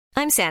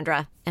I'm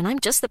Sandra, and I'm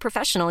just the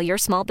professional your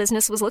small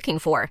business was looking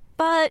for.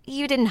 But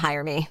you didn't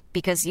hire me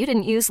because you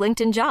didn't use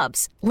LinkedIn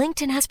Jobs.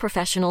 LinkedIn has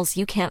professionals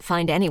you can't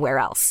find anywhere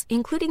else,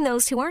 including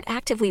those who aren't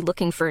actively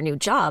looking for a new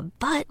job,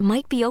 but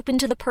might be open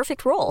to the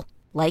perfect role,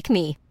 like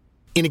me.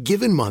 In a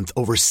given month,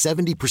 over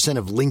 70%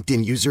 of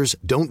LinkedIn users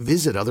don't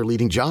visit other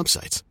leading job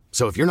sites.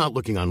 So if you're not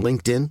looking on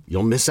LinkedIn,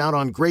 you'll miss out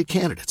on great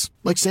candidates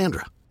like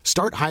Sandra.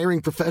 Start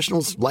hiring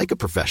professionals like a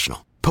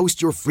professional.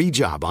 Post your free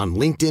job on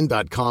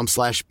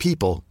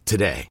linkedin.com/people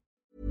today.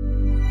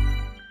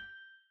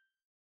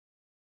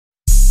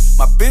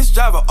 My bitch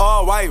drive an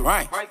all-white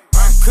rank.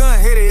 Couldn't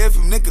hit it if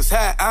you niggas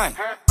had ain't.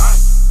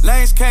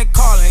 Lanes can't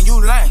call and you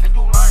lame.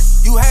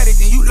 You had it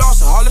and you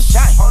lost it, all the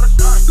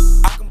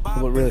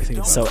shame. What really think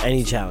about So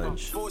any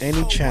challenge.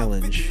 any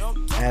challenge,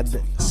 add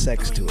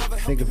sex to it.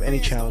 Think of any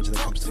challenge that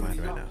comes to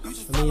mind right now.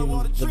 I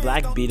mean, the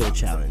Black Beetle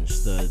challenge,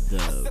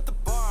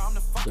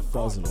 the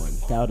frozen one.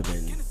 That would have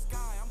been.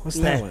 What's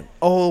Meh. that one?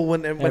 Oh,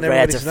 when Everybody had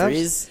everybody to snaps?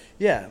 freeze.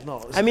 Yeah,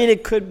 no. I mean,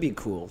 it could be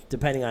cool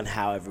depending on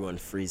how everyone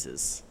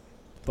freezes,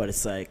 but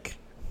it's like.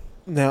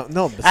 no.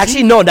 But Actually,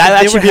 see, no,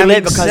 that if would they actually were be lit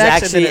having because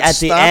sex and actually then it at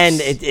the stops-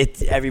 end,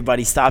 it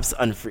everybody stops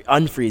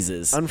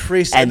unfreezes.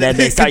 Unfreeze, and then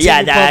they start. Yeah,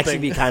 continue that actually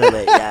pumping. be kind of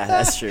lit. Yeah,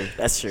 that's true.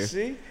 That's true.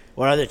 See?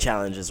 What other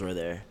challenges were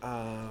there?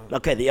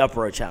 Okay, the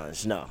uproar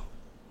challenge. No.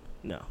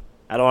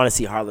 I don't want to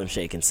see Harlem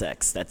Shake and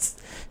sex. That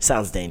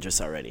sounds dangerous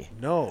already.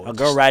 No, A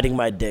girl riding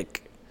my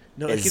dick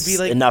No, it is could be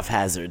like enough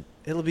hazard.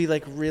 It'll be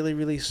like really,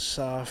 really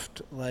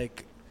soft,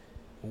 like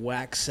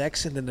whack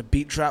sex, and then the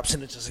beat drops,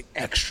 and it's just like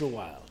extra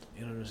wild.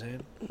 You know what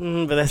I'm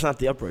saying? But that's not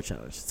the uproar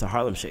challenge. It's a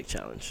Harlem Shake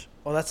challenge.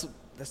 Oh, that's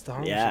the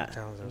Harlem Yeah, Shake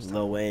challenge. I was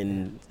Lil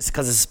Wayne. It's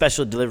because it's a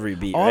special delivery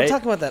beat, Oh, right? I'm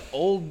talking about that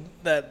old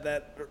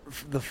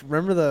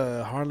remember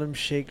the Harlem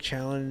Shake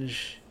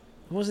challenge?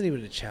 It wasn't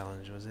even a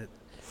challenge, was it?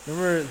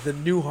 Remember the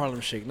new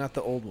Harlem Shake, not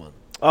the old one.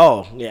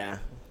 Oh, yeah.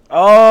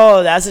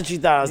 Oh, that's what you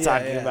thought I was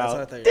talking That's about.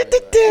 what I thought you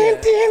were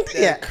talking about.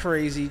 Yeah,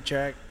 crazy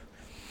track.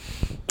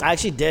 I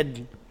actually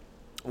did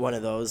one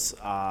of those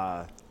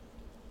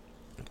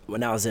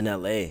when I was in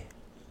LA.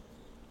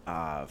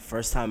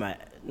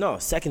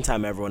 Second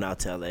time I ever went out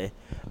to LA,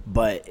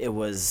 but it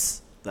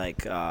was like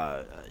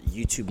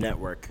YouTube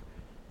Network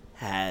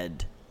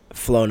had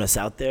flown us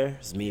out there. It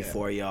was me,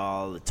 For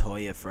Y'all,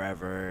 Latoya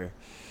Forever.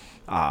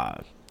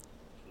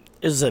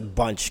 It was a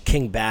bunch.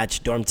 King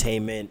Batch,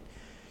 Dormtainment.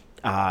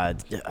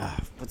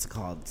 What's it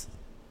called?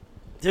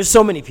 There's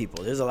so many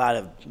people. There's a lot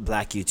of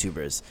black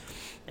YouTubers.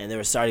 And they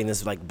were starting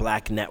this like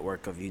black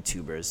network of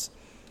YouTubers.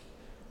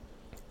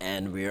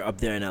 And we were up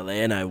there in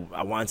LA, and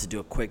I wanted to do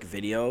a quick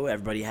video.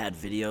 Everybody had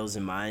videos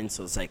in mind,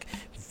 so it's like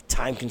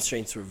time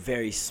constraints were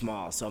very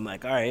small. So I'm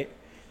like, all right,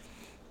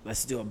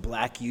 let's do a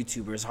black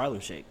YouTuber's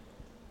Harlem Shake.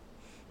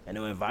 And it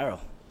went viral.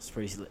 It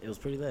was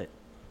pretty lit.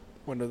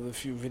 One of the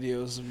few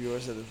videos of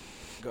yours that have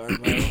gone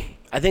viral.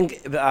 I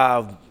think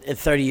in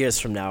 30 years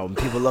from now, when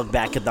people look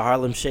back at the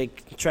Harlem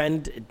Shake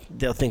trend,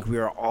 they'll think we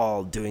were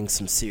all doing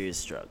some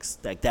serious drugs.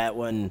 Like that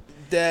one,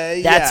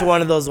 that's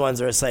one of those ones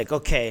where it's like,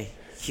 okay,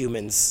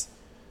 humans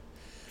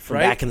from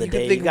back in the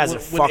day, you guys are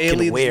fucking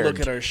aliens weird. Look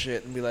at our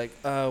shit and be like,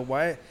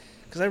 why?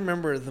 Because I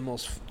remember the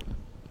most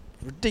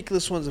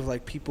ridiculous ones of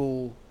like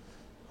people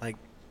like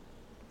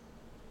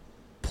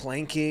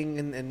planking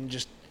and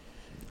just.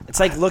 It's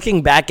like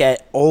looking back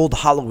at old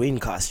Halloween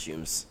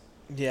costumes.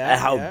 Yeah. At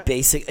how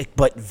basic,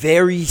 but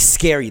very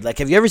scary. Like,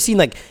 have you ever seen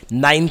like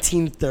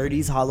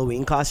 1930s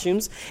Halloween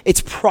costumes?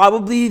 It's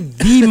probably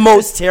the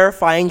most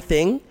terrifying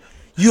thing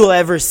you'll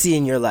ever see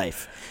in your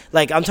life.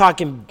 Like, I'm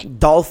talking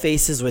doll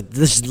faces with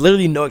there's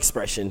literally no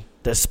expression.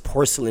 There's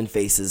porcelain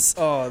faces.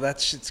 Oh, that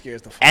shit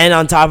scares the fuck. And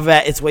on top of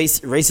that, it's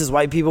racist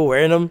white people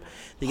wearing them.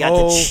 They got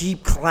the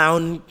cheap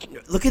clown.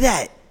 Look at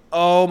that.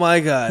 Oh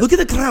my god. Look at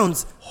the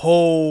clowns.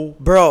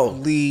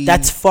 Bro,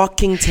 that's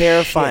fucking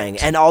terrifying.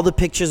 Shit. And all the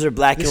pictures are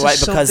black and white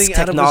because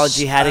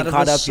technology hadn't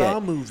caught up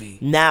yet. Movie.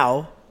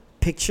 Now,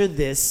 picture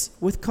this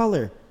with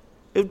color.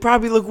 It would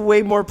probably look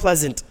way more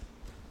pleasant.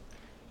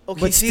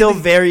 Okay, but still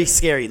very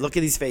scary. Look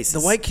at these faces.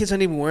 The white kids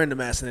aren't even wearing the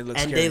mask, and they look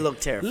scary. And they look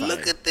terrifying.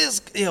 Look at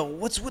this. Yo,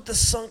 what's with the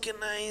sunken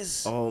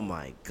eyes? Oh,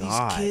 my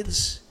God. These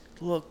kids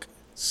look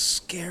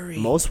scary.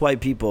 Most white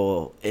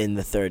people in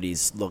the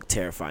 30s look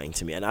terrifying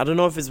to me. And I don't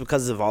know if it's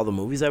because of all the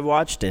movies I've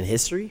watched in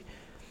history.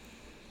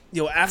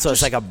 Yo, after so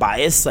it's like a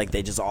bias. Like,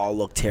 they just all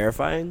look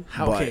terrifying.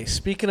 Okay,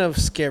 speaking of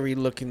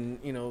scary-looking,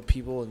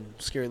 people and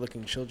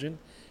scary-looking children,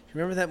 you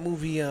remember that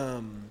movie,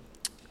 The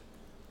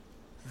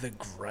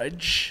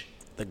Grudge?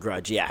 The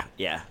Grudge, yeah.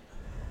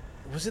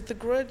 Was it The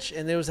Grudge?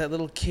 And there was that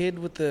little kid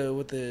with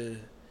the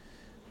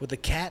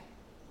cat.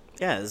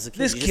 Yeah, this is a kid.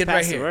 This you kid just right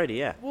passed it here. already,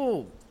 yeah.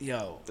 Whoa,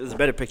 yo. There's a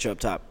better picture up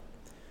top.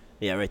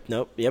 Yeah, right.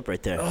 Nope. Yep,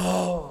 right there.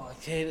 Oh,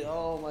 okay.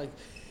 Oh my.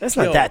 That's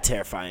not that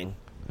terrifying.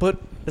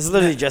 But it's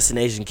literally just an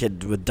Asian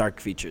kid with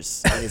dark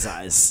features on his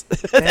eyes.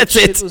 That's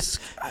it.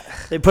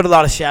 They put a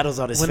lot of shadows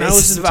on his face. When I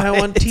was in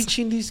Taiwan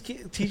teaching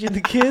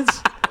the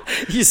kids,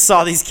 You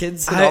saw these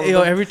kids. And all of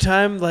them? Every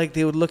time like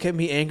they would look at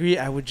me angry,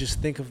 I would just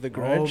think of the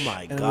Grudge. Oh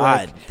my and I'm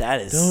god, like,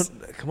 that is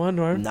come on,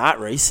 Norm. not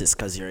racist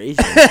because you're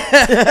Asian.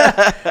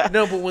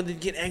 No, but when they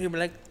get angry, be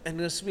like, and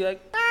just be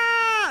like,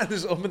 ah,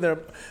 just open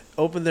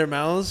their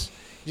mouths.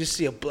 You just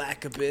see a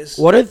black abyss.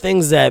 What are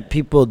things that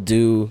people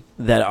do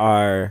that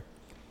are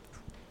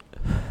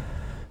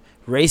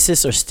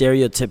racist or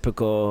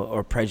stereotypical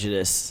or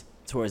prejudiced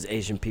towards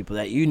Asian people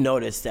that you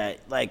notice that,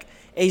 like,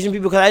 Asian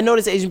people, because I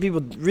notice Asian people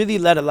really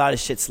let a lot of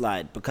shit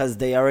slide because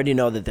they already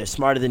know that they're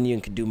smarter than you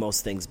and can do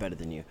most things better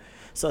than you.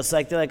 So it's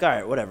like, they're like, all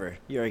right, whatever.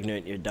 You're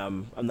ignorant, you're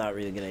dumb. I'm not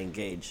really going to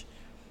engage.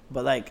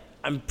 But, like,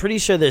 I'm pretty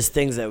sure there's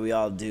things that we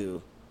all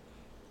do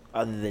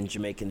other than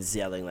Jamaicans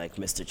yelling, like,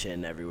 Mr.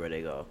 Chin everywhere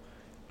they go.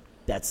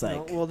 That's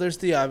like... well, there's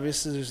the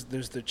obvious.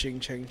 There's the ching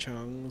chang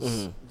chongs.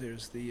 Mm-hmm.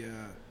 There's the...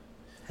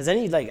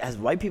 Has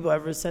white people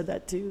ever said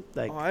that too?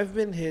 Like, I've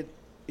been hit,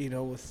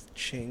 with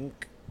chink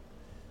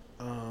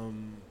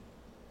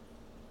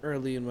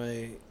early in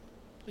my...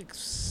 Like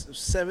 6,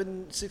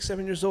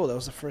 7 years old. That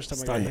was the first time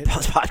starting I the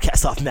got hit.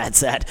 podcast off mad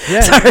sad. Yeah,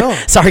 no.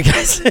 Sorry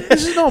guys.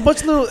 This is no a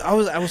bunch of little.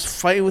 I was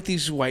fighting with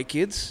these white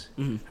kids.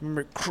 Mm-hmm. I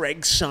remember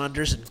Craig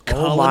Saunders and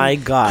Colin. Oh my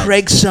god.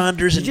 Craig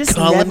Saunders You and just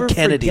Colin never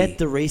Kennedy. forget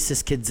the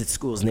racist kids at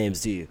school's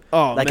names, do you?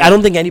 Oh, like, man. I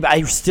don't think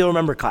anybody. I still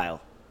remember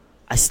Kyle.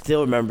 I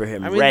still remember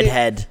him. I mean,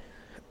 Redhead.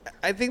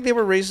 I think they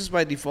were racist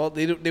by default.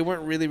 They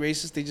weren't really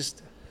racist. They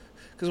just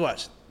because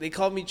watch they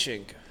called me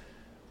chink,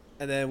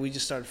 and then we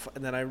just started.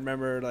 And then I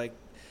remember like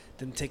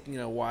them taking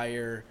a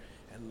wire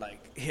and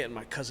like hitting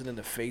my cousin in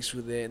the face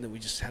with it, and then we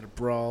just had a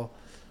brawl.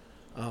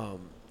 I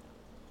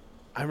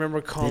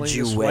remember calling Did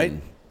you this win?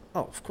 white.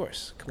 Oh, of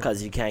course. Come on.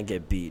 Because you can't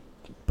get beat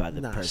by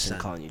the Nah, person son.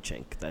 calling you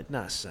chink.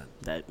 Nah, son.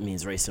 That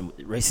means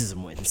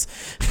racism wins.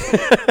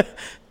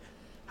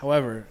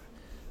 However,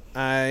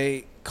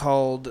 I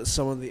called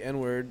someone the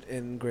N-word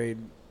in grade.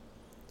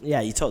 Yeah,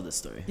 you told this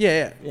story.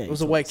 Yeah. Yeah, It you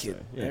was a told white the kid.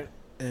 story, yeah. Right?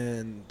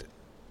 And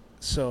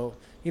so,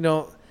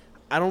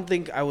 I don't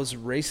think I was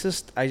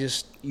racist. I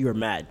just You were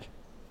mad.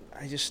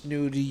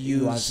 knew to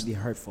You wanted use to be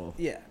hurtful.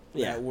 yeah,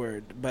 Yeah. that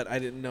word, but I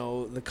didn't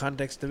know the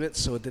context of it,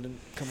 so it didn't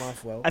come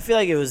off well. I feel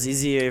like it was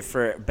easier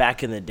for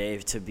back in the day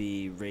to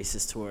be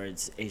racist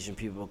towards Asian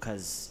people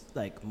because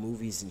like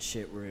movies and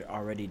shit were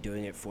already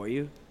doing it for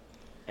you,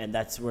 and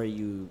that's where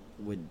you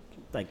would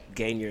like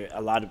gain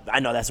I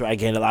know that's where I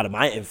gained a lot of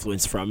my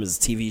influence from is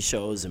TV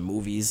shows and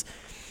movies,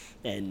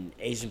 and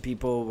Asian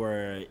people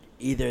were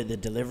either the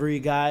delivery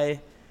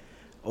guy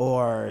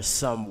or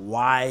some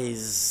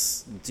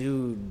wise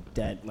dude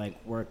that like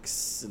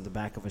works in the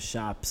back of a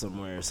shop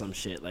somewhere or some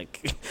shit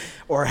like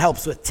or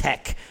helps with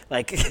tech.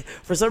 Like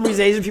for some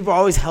reason Asian people are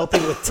always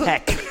helping with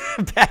tech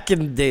back in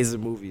the days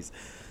of movies.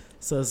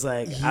 So it's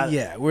like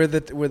we're the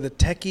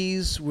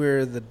techies,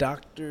 we're the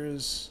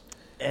doctors,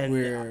 and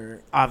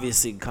we're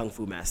obviously kung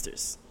fu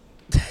masters.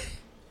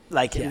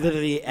 Like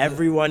literally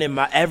everyone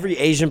every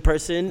Asian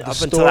person up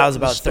until I was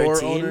about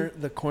 13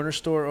 the corner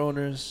store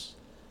owners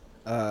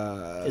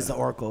is the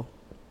Oracle.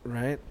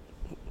 Right?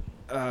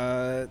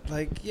 I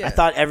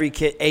thought every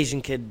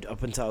Asian kid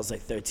up until I was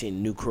like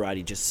 13 knew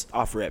karate just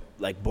off rip,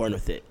 like born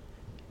with it.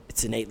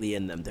 It's innately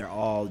in them. They're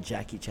all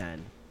Jackie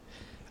Chan.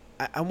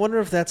 I wonder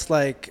if that's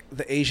like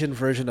the Asian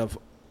version of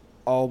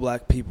all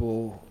black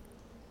people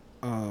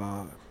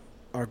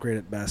are great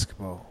at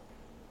basketball.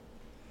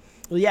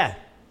 Well, yeah.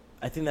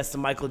 I think that's the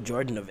Michael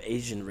Jordan of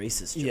Asian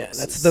racist jokes. Yeah,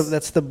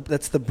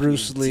 that's the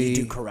Bruce Lee. You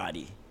do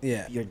karate.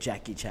 Yeah. You're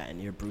Jackie Chan.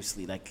 You're Bruce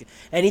Lee. Like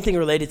anything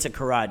related to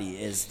karate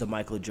is the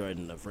Michael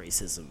Jordan of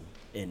racism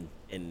in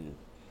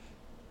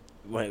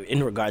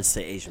regards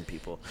to Asian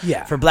people.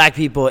 Yeah. For black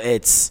people,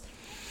 is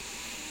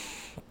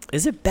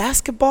it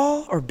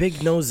basketball or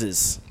big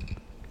noses?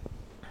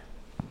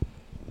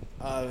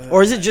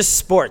 Or is it just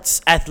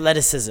sports,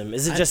 athleticism?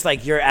 Is it just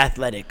like you're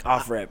athletic,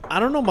 off rip? I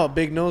don't know about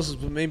big noses,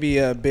 but maybe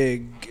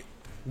big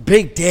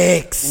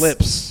dicks.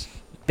 lips.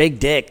 Big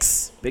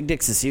dicks. Big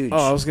dicks is huge. Oh,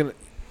 I was gonna.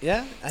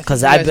 Yeah,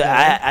 Because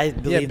I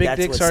believe big that's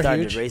dicks what are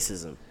started huge.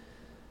 racism.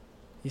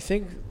 You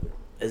think?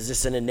 It's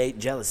just an innate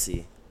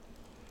jealousy.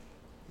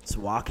 It's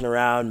walking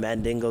around,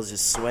 mandingos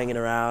just swinging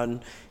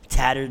around,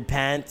 tattered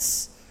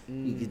pants.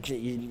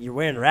 You're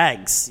wearing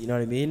rags. You know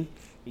what I mean?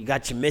 You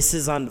got your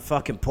missus on the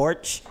fucking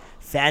porch,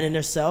 fanning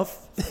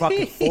herself,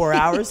 fucking 4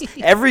 hours.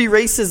 Every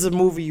racism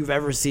movie you've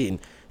ever seen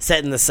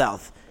set in the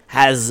South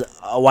has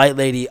a white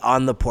lady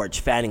on the porch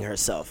fanning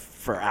herself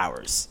for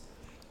hours.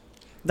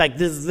 Like,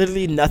 there's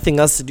literally nothing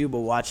else to do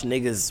but watch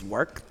niggas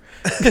work.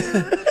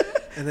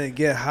 And then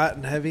get hot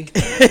and heavy.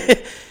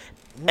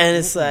 And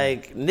it's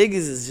like, niggas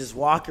is just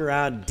walking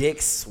around,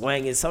 dicks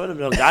swinging. Some of them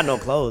don't got no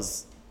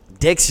clothes.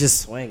 Dicks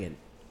just swinging.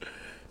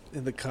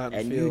 In the cotton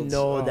And fields. you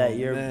know that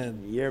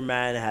man. your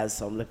man has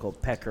some little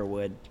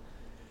peckerwood.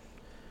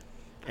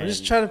 I'm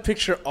just trying to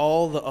picture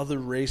all the other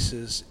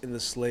races in the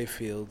slave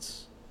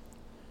fields.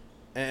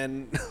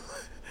 And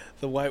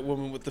the white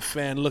woman with the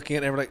fan looking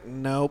at everyone like,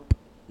 nope.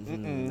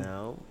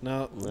 No.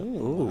 No.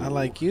 Ooh. I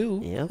like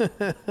you. Yep.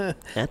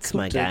 That's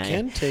my guy.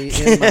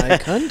 Kente in my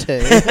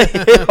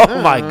Kente.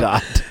 Oh, my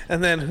God.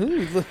 And then,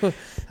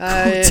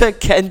 Kunta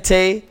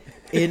Kente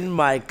in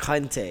my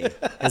cunte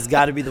has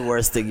got to be the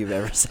worst thing you've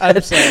ever said.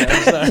 I'm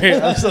sorry.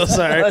 I'm so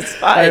sorry. That's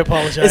fine. I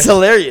apologize. It's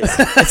hilarious.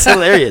 It's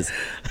hilarious.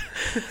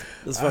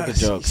 Those fucking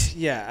jokes.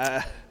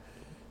 Yeah.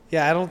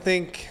 I don't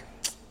think.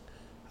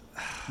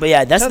 But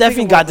yeah, that's Trying to think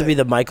definitely of got what to be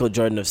the Michael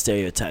Jordan of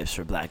stereotypes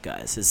for black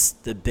guys. Is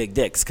the big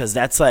dicks, because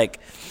that's like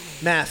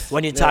Math.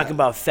 when you're talking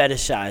about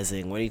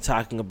fetishizing, when you're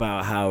talking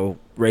about how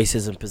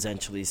racism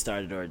potentially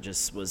started or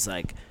just was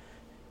like,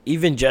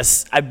 even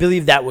just, I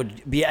believe that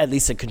would be at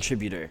least a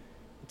contributor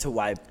to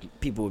why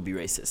people would be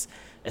racist,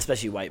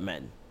 especially white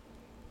men.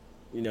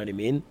 You know what I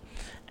mean?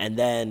 And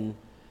then,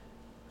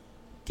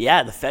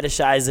 yeah, the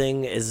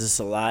fetishizing is just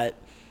a lot.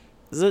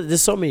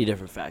 There's so many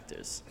different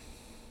factors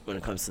when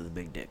it comes to the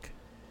big dick.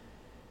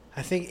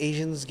 I think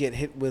Asians get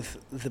hit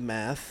with the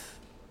math,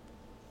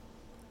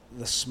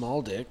 the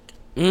small dick.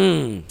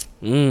 You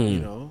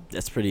know,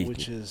 That's pretty.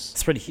 which is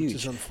It's pretty huge.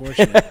 Which is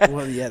unfortunate.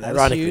 Well, yeah, that's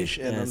Ironically, huge,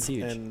 yeah, it's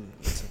huge. and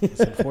it's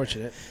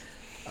unfortunate.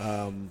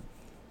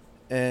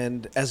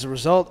 And as a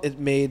result, it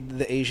made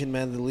the Asian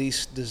man the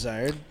least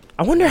desired.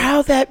 I wonder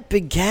how that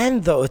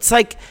began, though. It's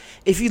like,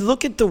 if you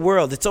look at the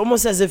world, it's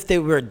almost as if they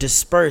were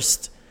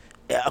dispersed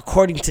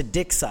according to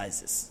dick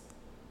sizes.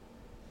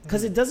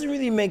 Because it doesn't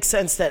really make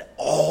sense that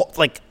all,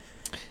 like,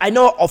 I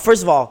know,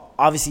 first of all,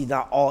 obviously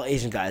not all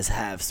Asian guys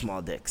have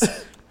small dicks.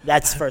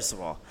 That's first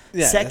of all.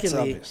 Yeah, that's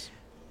Secondly, obvious.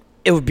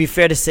 it would be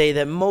fair to say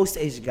that most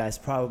Asian guys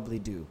probably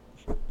do.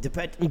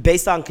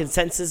 Based on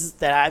consensus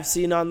that I've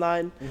seen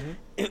online,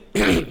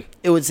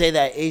 it would say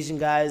that Asian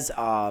guys,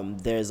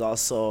 there's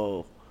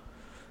also,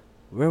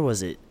 where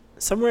was it?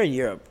 Somewhere in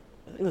Europe.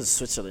 I think it was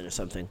Switzerland or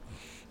something.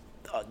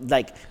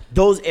 Like,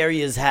 those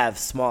areas have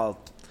small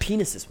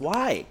penises.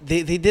 Why?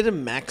 They did a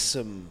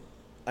Maxim.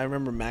 I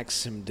remember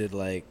Maxim did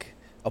like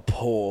a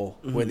poll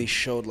where they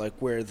showed like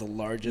where the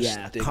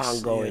largest dicks,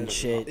 Congo and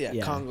shit.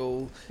 Yeah,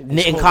 Congo.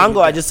 In Congo,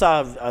 I just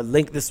saw a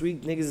link this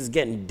week. Niggas is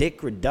getting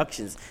dick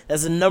reductions.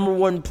 That's the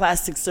 #1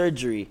 plastic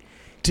surgery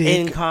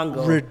in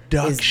Congo.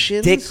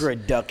 Reductions. Dick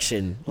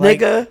reduction, Like,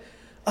 nigga.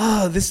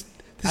 Oh, this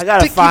I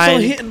gotta dick find-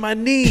 keeps on hitting my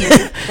knee.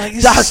 Like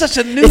it's Doc, such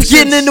a nuisance. it's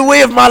getting in the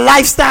way of my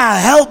lifestyle.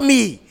 Help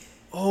me.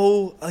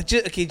 Oh,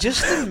 okay.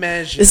 Just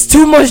imagine. It's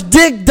too much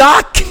dick,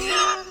 Doc.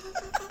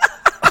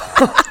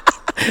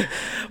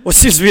 What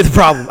seems to be the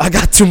problem? I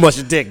got too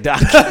much dick, Doc.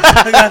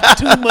 I got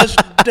too much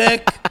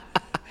dick.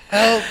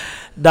 Help.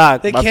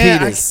 Doc, They my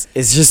can't- penis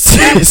is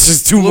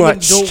just too Women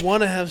much. don't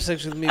want to have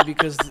sex with me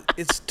because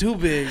it's too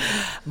big.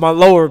 My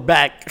lower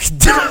back,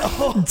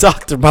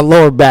 doctor. My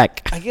lower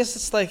back. I guess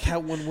it's like how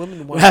when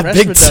women want Have breast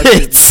big reduction,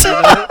 tits. you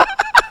know?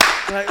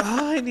 They're like,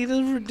 oh, I need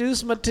to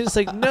reduce my tits.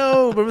 Like,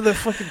 no. Remember the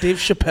fucking Dave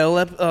Chappelle,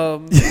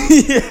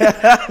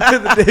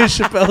 the Dave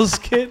Chappelle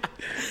skit?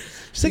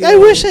 She's like, I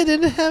wish I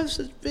didn't have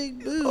such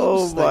big boobs.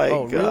 Oh, Like, my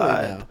really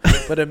God. now?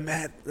 But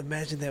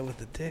imagine that with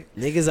the dick.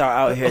 Niggas are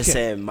out here Okay.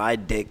 saying my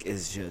dick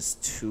is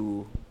just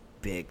too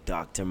big,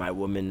 doctor. My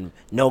woman,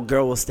 no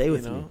girl will stay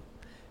with me. know?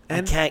 I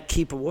And- can't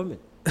keep a woman.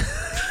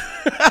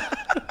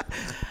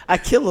 I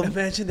kill them.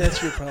 Imagine that's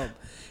your problem.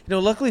 You know,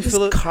 luckily Just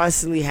Philip.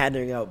 constantly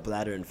handing out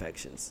bladder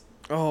infections.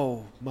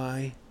 Oh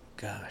my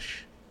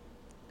gosh.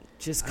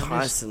 Just I'm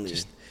constantly.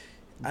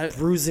 I,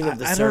 Bruising of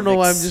the I don't know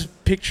why I'm cervix.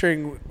 just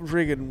picturing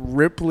friggin'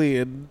 Ripley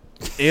and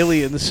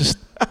Aliens just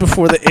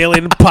before the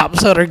alien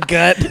pops out her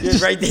gut. You're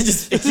right, they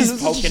just it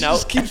keeps poking out.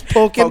 Just keeps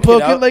poking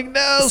out. like,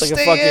 no, It's like a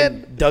stay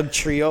fucking in. Doug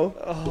Trio.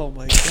 Oh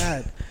my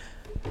God.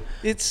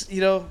 It's,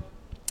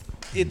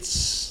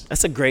 it's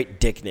That's a great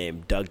dick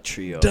name, Doug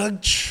Trio.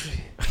 Doug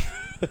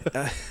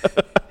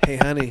hey,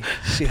 honey,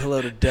 say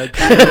hello to Doug.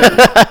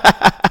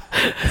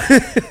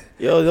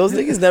 Yo, those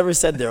niggas never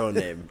said their own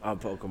name on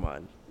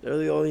Pokemon. They're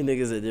the only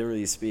niggas that didn't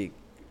really speak.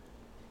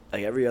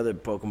 Like every other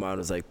Pokemon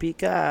was like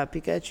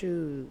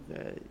Pikachu,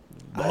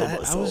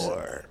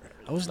 Bulbasaur.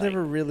 I was Like,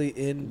 never really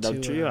into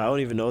Doug Trio. I don't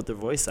even know what their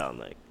voice sound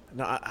like.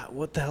 No,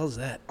 what the hell is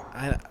that?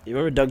 You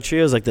remember Doug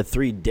Trio's like the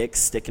 3 dicks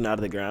sticking out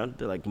of the ground?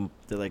 They're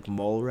like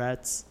mole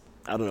rats.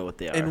 I don't know what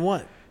they are. And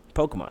what?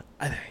 Pokemon.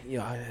 I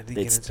didn't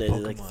There's get into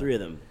Pokemon. like 3 of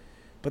them.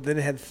 But then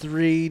it had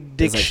 3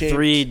 There's like dick-shaped,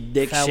 3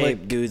 dick-shaped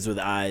phallic- dudes with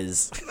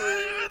eyes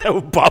that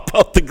would pop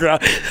out the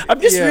ground.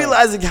 I'm just Yeah.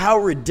 realizing how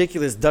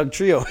ridiculous Doug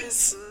Trio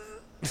is.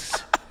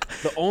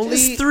 The only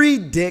Just 3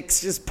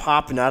 dicks just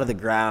popping out of the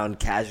ground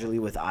casually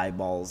with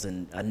eyeballs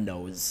and a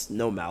nose,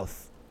 no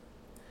mouth.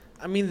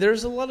 I mean,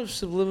 there's a lot of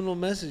subliminal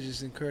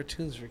messages in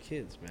cartoons for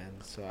kids, man.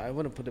 So I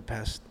wouldn't put it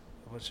past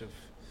a bunch of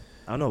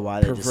I don't know why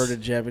they perverted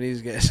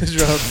Japanese guys to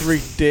draw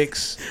 3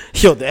 dicks.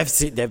 just... Yo,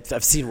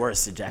 I've seen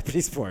worse in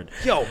Japanese porn.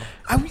 Yo,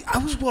 I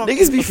was walking.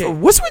 Niggas be... okay.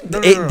 What's with No.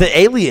 the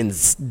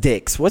aliens'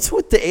 dicks? What's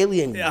with the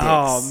alien dicks?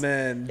 Oh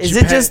man, Is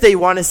it just they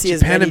want to see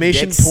as many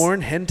Japanimation dicks?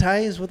 porn?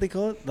 Hentai is what they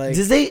call it. Like,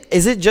 Is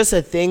it just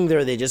a thing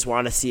where they just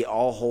want to see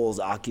all holes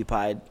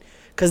occupied?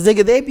 Because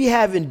nigga, they be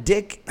having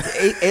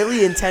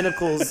alien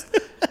tentacles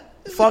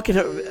fucking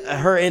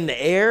her in the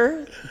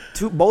air,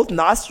 both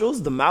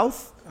nostrils, the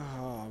mouth.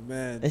 oh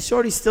man, And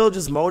Shorty's still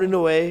just moaning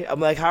away. I'm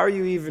like, how are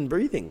you even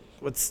breathing?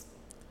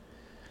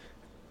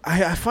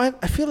 I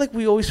feel like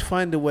we always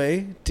find a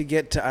way to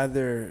get to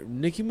either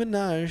Nicki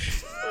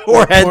Minaj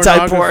Or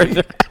hentai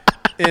pornography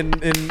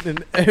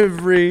in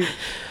every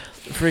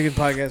freaking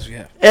podcast we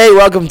have. Hey,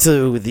 welcome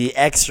to the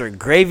Extra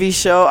Gravy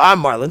Show.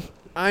 I'm Marlon.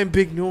 I'm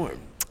Big Norm.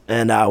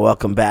 And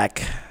welcome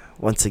back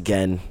once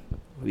again.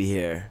 We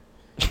here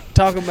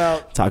Talking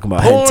about talking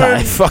about porn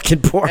hentai,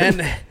 fucking porn,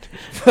 and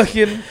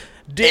fucking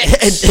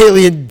dicks. and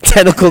alien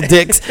tentacle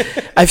dicks.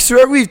 I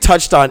swear we've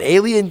touched on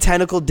alien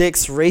tentacle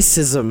dicks,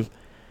 racism,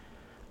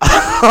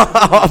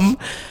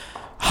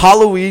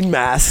 Halloween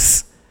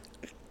masks,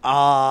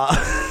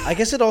 I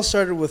guess it all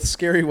started with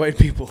scary white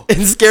people.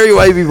 and scary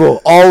white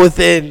people, all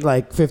within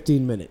like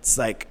 15 minutes.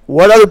 Like,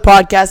 what other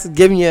podcast is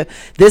giving you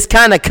this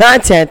kind of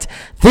content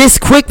this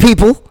quick,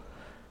 people?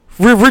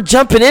 We're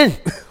jumping in.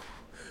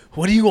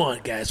 What do you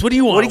want, guys? What do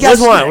you want? What do you guys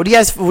What's want?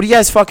 next? What do you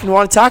guys fucking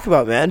want to talk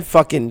about, man?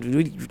 Fucking,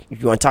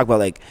 you want to talk about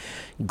like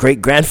great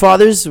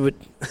grandfathers? What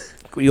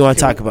do you want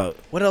to talk about?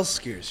 What else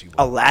scares you?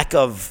 A lack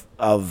of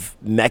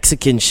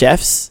Mexican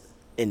chefs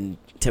in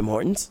Tim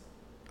Hortons?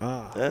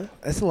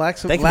 That's a lack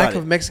Think about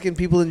of it. Mexican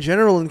people in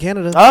general in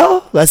Canada.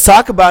 Oh, let's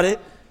talk about it.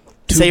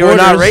 Two Say we're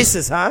not borders.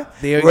 racist, huh?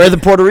 They are- We're the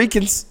Puerto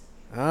Ricans.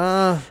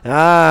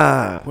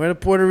 We're the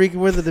Puerto Rican,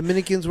 we're the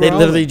Dominicans. We're They all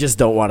literally just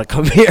don't want to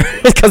come here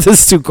because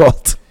it's too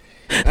cold,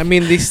 I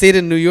mean, they stayed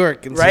in New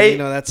York, and right?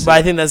 So, that's. But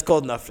I think that's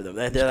cold enough for them.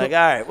 They're like, all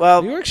right,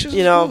 well, New York's just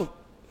you know, cold.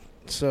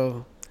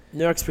 So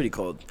New York's pretty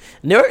cold.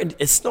 New York,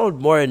 it snowed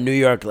more in New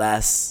York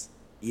last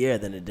year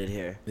than it did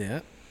here.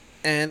 yeah,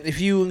 and if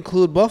you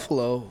include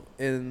Buffalo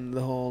in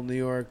the whole New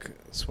York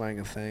swang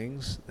of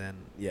things, then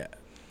yeah,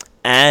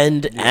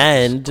 And New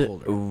York is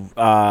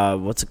colder.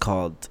 what's it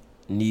called?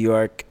 New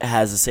York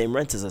has the same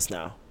rent as us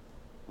now.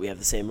 We have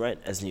the same rent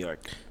as New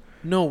York.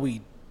 no, we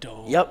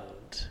don't. Yep.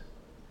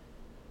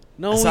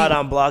 No, I saw it we-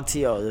 on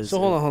BlogTO. So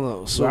hold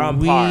on. So We're on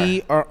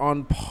we par. are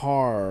on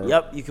par.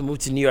 Yep, you can move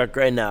to New York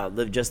right now.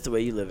 Live just the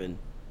way you live in.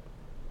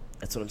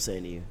 That's what I'm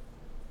saying to you.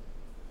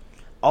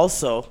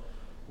 Also,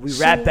 we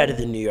rap better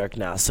than New York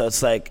now. So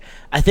it's like,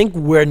 I think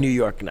we're New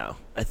York now.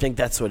 I think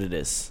that's what it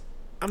is.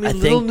 I mean, I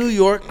Little think- New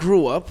York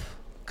grew up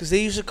because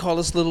they used to call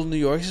us Little New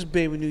York. This is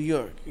Baby New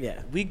York.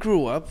 Yeah. We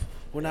grew up.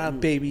 We're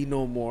not baby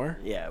no more.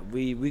 Yeah,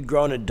 we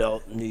grown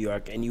adult New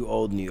York and you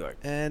old New York.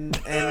 And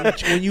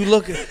when you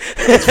look,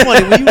 it's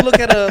funny when you look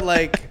at a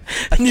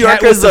New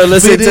cat Yorkers with the are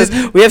listening to fitted-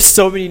 us. We have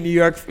so many New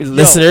York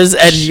listeners,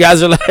 and you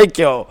guys are like,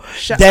 yo,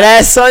 Shut dead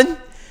ass, son.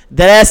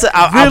 Dead ass.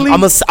 Really?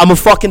 I'm a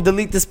fucking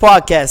delete this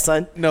podcast,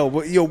 son. No,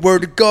 but yo,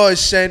 word to God,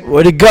 son.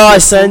 Word to God, For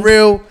son.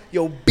 real,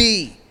 yo,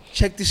 B.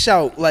 Check this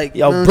out, like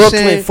Yo, you know what I'm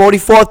Brooklyn, saying?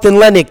 44th and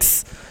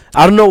Lennox.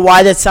 I don't know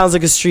why that sounds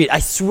like a street. I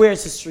swear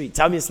it's a street.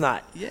 Tell me it's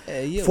not. Yeah,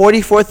 yo.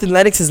 44th and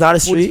Lennox is not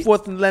a street.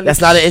 44th and Lennox. That's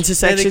not an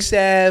intersection? Lennox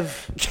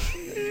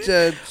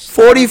Ave.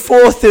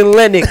 44th and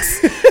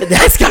Lennox.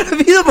 That's gotta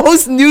be the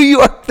most New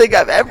York thing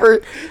I've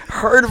ever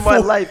heard in my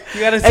life.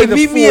 You gotta Hey, say the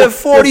meet me at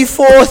fourth.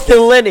 44th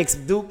and Lennox,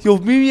 dude. Yo,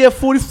 meet me at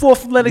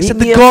 44th and Lennox Meet at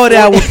me the at guard 40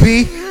 hour,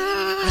 B.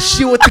 I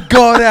see what the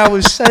guard hour,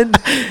 son.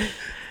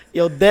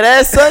 Yo, dead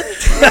ass, son.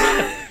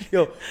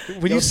 Yo,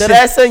 when Yo, you dead say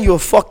ass, son, you a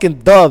fucking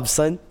dub,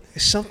 son.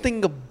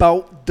 something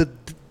about the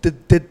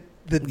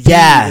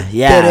Yeah,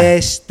 yeah. dead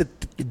ass,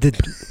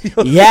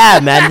 Yeah,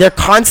 man, their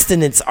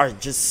consonants are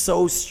just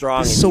so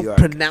strong in so New York.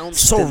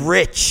 pronounced So and-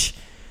 rich.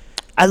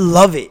 I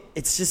love it.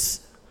 It's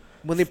just,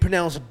 when they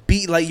pronounce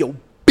B like yo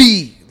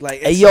B,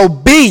 like hey, it's- yo,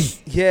 B.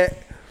 yeah,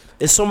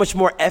 There's so much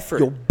more effort.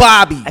 yo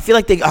Bobby. I feel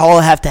like they all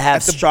have to have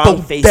At the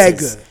strong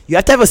faces. bodega. You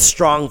have to have a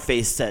strong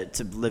face to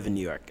live in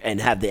New York and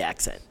have the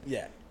accent.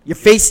 Yeah. Your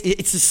face,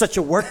 it's just such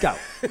a workout.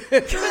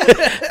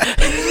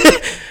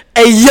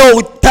 Hey,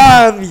 yo,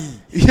 Tommy.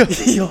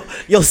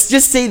 Yo,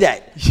 just say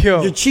that.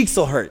 Yo. Your cheeks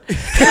will hurt.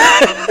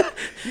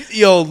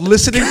 Yo,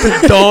 listening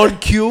to Don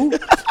Q.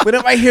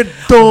 Whenever I hear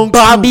Don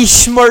Bobby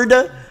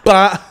Schmurda.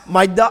 Q,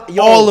 My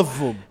yo, all of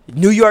them.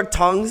 New York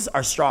tongues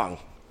are strong.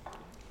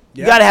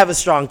 You Yeah. gotta have a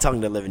strong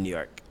tongue to live in New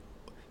York.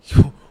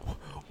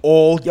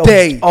 All Yo,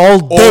 day, all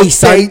day,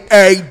 son.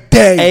 a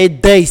day. Hey,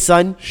 day,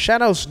 son.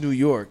 Shout outs New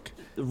York.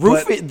 The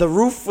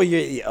roof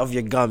of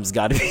your gums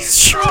gotta be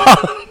strong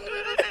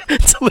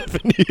to live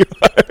in New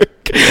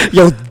York.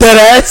 Yo, dead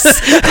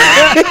ass.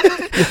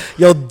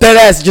 Yo, dead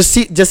ass.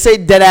 Just say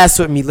dead ass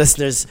with me,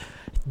 listeners.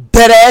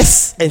 Dead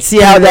ass, and see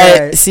how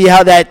Dead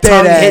that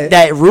tongue ass. hit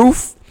that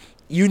roof.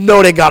 You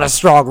know they got a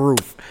strong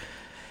roof.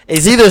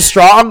 It's either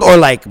strong or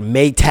like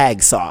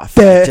Maytag soft.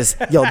 Dead. Just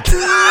yo, like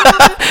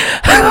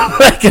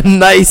a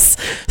nice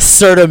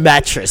Serta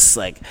mattress,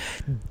 like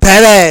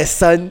dead ass,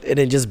 son, and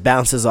it just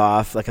bounces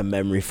off like a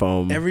memory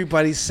foam.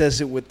 Everybody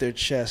says it with their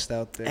chest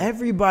out there.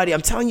 Everybody,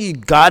 I'm telling you,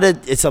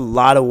 it's a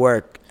lot of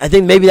work. I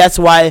think maybe that's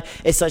why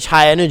it's such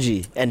high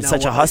energy and Now,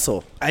 such a what-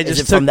 hustle. I Is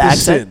just it from took the this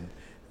accent? in.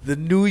 The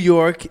New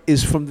York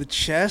is from the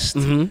chest,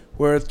 Mm-hmm.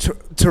 where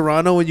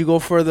Toronto, when you go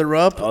further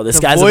up, Oh, this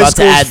the guy's voice about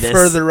to goes add this.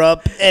 further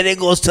up, and it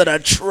goes to the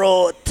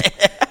throat.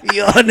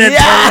 Yo, and then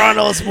Yeah.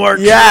 Toronto's more.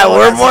 Yeah, throat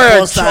we're as more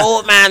opposed to-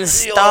 troll man Yo,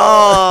 stole.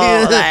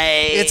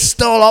 Like, it's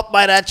stole up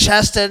by the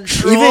chest and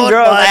throat. even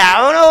girls, but- like, I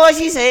don't know what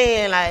she's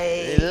saying.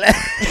 Like,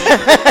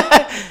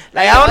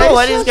 Like, I don't know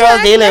what these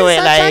girls dealing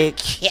with.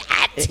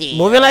 Like,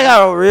 moving like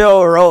a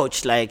real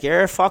roach. Like,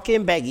 you're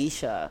fucking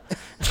Begisha.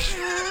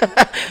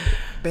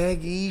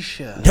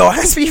 Begisha. Don't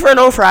ask me for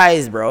no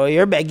fries, bro.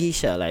 You're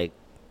Begisha. Like,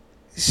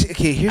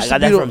 Okay, here's I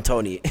got that from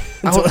Tony.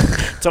 I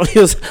Tony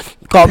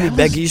called me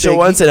Begisha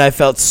once, and I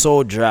felt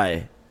so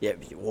dry. Yeah.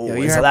 Whoa, Yo,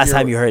 when's the last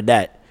time you heard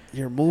that?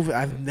 You're moving.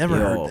 I've never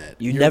heard that.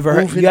 You You're never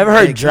heard? moving You ever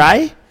heard Begisha.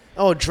 dry?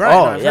 Oh, dry.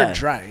 Oh, No, I've yeah. heard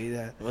dry.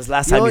 Yeah. When was the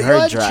last time you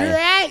heard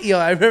dry? Yo,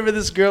 I remember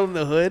this girl in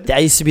the hood.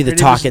 That used to be the Her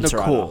name talk was in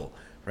Toronto. Nicole,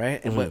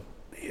 right? And what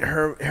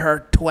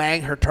her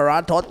twang, her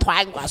Toronto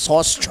twang was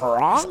so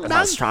strong.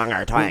 How strong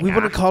our twang. We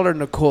wouldn't call her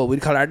Nicole.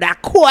 We'd call her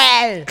Nicole.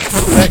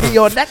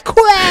 Yo,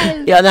 Nicole.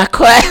 Yo,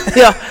 Nakwe.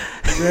 Yo,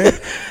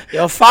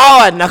 yo,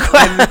 forward,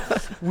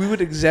 Nakwe. We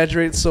would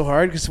exaggerate so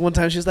hard because one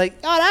time she was like,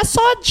 "Yo, that's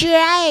so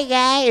dry,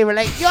 guy." And we're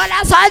like, "Yo,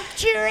 that's so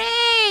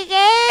dry,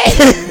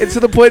 guy." And to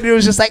the point it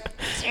was just like,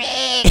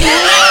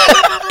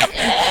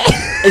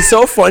 It's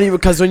so funny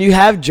because when you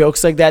have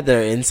jokes like that, that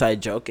are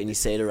inside joke, and you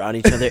say it around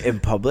each other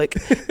in public,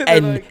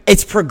 and like-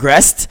 it's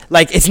progressed,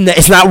 like it's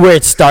not where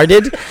it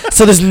started,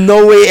 so there's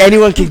no way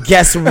anyone can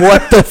guess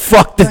what the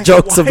fuck the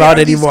joke's why about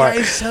are these anymore.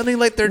 guys sounding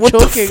like they're What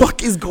joking? the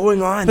fuck is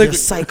going on? Like- You're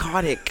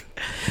psychotic.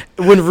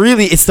 When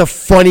really it's the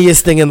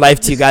funniest thing in life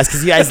to you guys,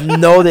 because you guys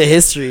know the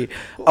history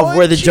of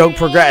where the joke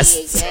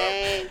progressed.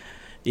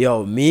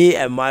 Yo, me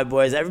and my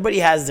boys, everybody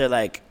has their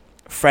like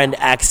friend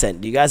accent.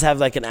 Do you guys have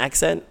like an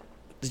accent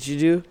that you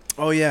do?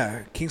 Oh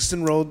yeah,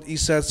 Kingston Road,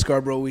 East Side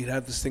Scarborough. We'd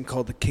have this thing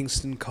called the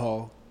Kingston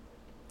Call,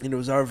 and it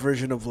was our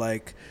version of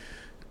like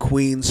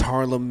Queens,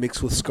 Harlem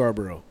mixed with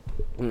Scarborough.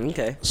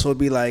 Okay. So it'd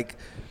be like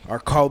our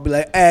call would be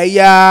like, "Hey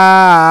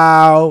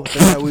yo,"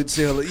 that's how we'd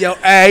say, "Yo,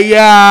 hey yo."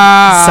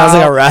 Sounds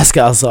like a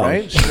Rascal song.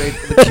 right? Straight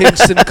the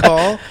Kingston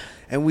Call,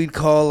 and we'd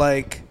call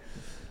like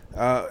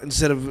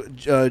instead of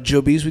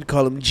Jobies, we'd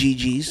call them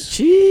GGs.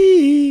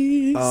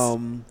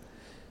 Jeez.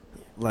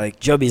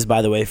 Like Jubbies,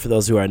 by the way, for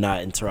those who are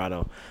not in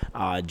Toronto,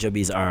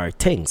 Jubbies are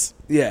tings.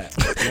 yeah,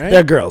 right?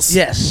 They're girls.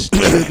 Yes,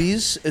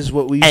 Jobies is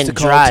what we used to And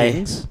call dry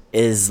things.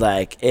 is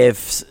like if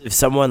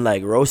someone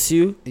like roasts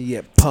you,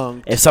 Yeah,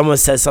 punk. if someone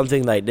says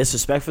something like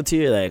disrespectful to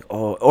you, like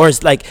oh, or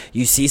it's like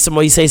you see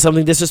someone, you say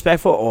something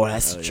disrespectful, oh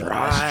that's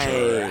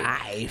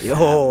dry.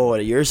 Yo,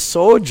 you're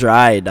so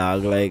dry,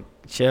 dog. Like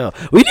chill.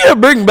 We need to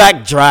bring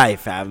back dry,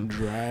 fam.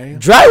 Dry.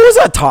 Dry was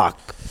a talk.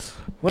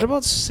 What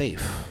about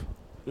safe?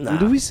 Nah,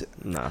 Do we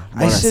nah.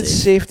 I said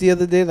safe the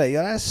other day, like,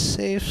 yo, that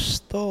safe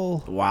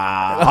stole.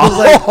 Wow. I was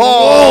like,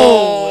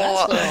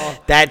 whoa,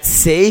 that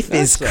safe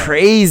is that's a-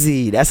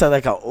 crazy. That's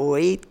like a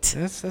 08.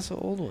 That's an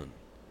old one,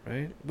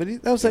 right?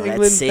 But that was Yo, an that's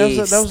England. safe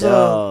That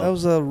still.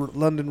 was a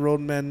London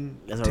roadman.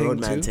 That's a ting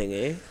roadman too. thing,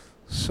 eh?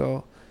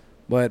 So,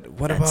 but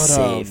what That's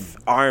about safe.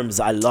 Arms.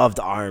 I loved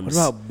arms.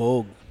 what about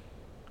Bogue?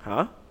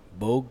 Huh?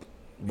 Bogue.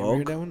 You ever heard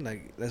Bogue? that one?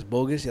 Like that's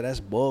bogus. Yeah, that's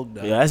Bogue.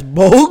 Dog. Yeah, that's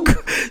Bogue.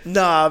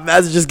 Nah,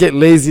 man's just getting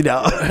lazy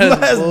now.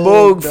 That's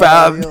Bogue,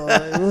 fam. Yo,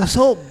 it was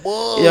so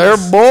bogus. You're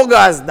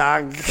bogus,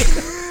 dog.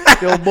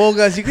 Yo,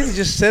 bogus. You could have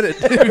just said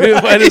it.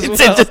 Might as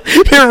well.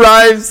 It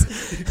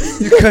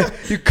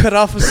rhymes. You cut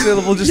off a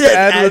syllable just to Yeah,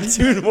 add add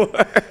two more.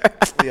 one.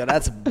 Yo,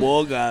 that's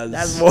bogus.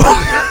 That's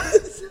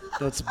bogus.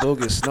 That's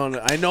bogus. No,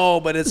 I know,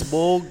 but it's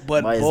Bogue.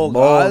 But But it's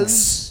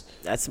bogus.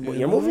 That's You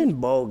you're know? moving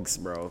bogues,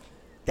 bro.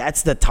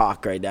 That's the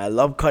talk right now. I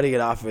love cutting it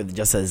off with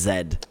just a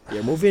Z.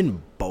 You're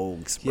moving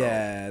bogues, bro.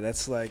 Yeah,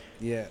 that's like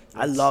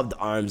I loved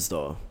arms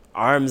though.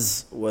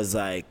 Arms was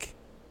like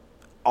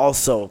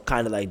also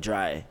kind of like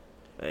dry.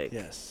 Like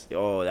Yes.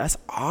 yo, that's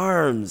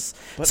arms.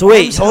 But So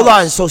wait, Arms hold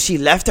House- on. So she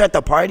left her at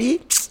the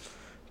party,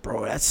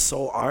 bro. That's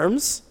so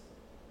arms.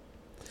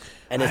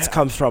 And it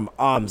comes from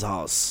Arms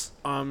House.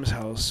 Arms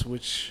House,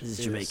 which This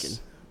is Jamaican.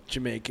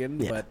 Jamaican,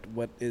 Yeah. but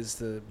what is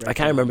the? I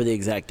can't remember the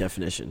exact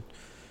definition.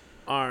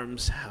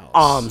 Arms House.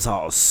 Arms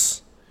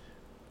House.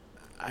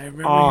 I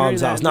remember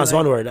Arms hearing House. that, No, it's like,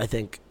 one word. I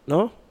think.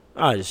 No.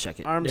 I'll just check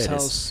it. Arms There it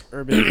is. House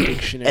Urban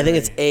Dictionary. I think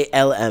it's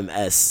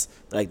ALMS,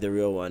 like the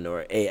real one,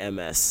 or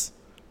AMS.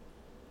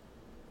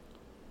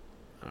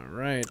 All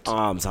right.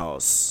 Arms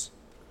House.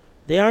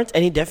 There aren't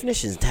any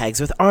definitions tags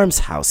with Arms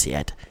House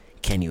yet.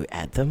 Can you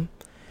add them?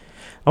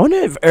 I wonder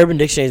if Urban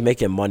Dictionary is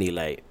making money,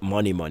 like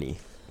money.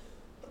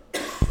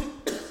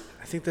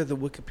 I think they're the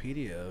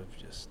Wikipedia of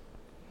just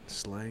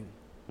slang.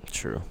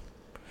 True.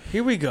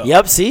 Here we go.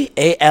 Yep, see?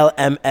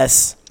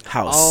 ALMS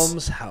House.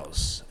 Alms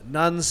House.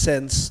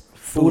 Nonsense.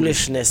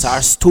 Foolishness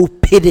or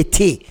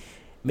stupidity.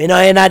 Me no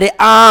in the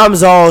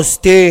Arms House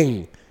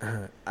thing.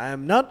 I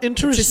am not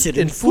interested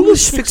in in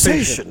foolish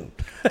fixation.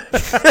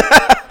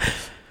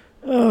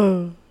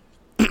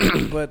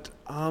 But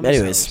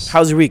Anyways, House.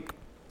 how's your week?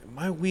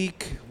 My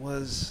week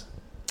was,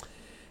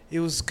 it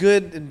was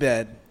good and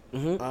bad.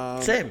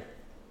 Same.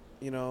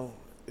 You know,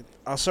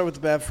 I'll start with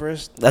the bad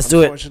first. Let's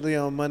do it. Unfortunately,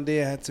 on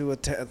Monday, I had to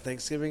attend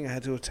Thanksgiving. I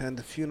had to attend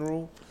the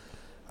funeral.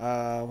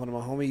 One of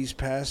my homies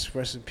passed.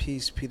 Rest in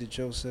peace, Peter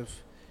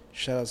Joseph.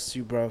 Shout out to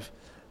you, bruv.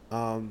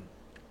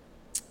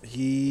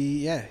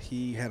 He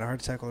had a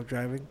heart attack while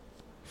driving,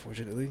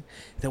 unfortunately.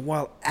 Then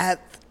while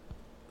at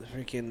the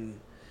freaking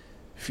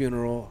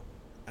funeral,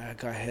 I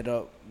got hit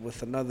up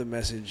with another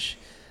message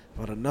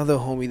about another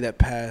homie that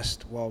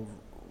passed while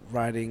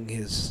riding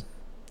his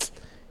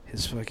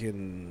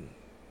fucking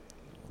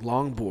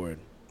longboard.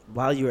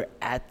 While you were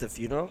at the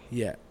funeral?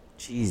 Yeah.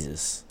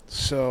 Jesus.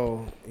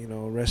 So,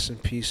 rest in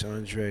peace,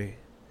 Andre.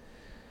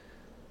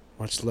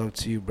 Much love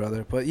to you,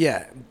 brother. But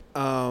yeah,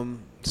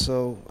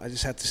 so I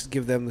just have to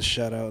give them the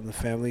shout out and the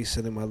family,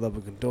 send them my love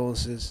and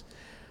condolences.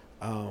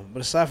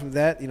 But aside from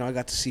that, I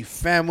got to see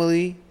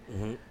family.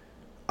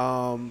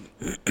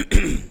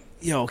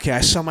 Okay,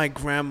 I saw my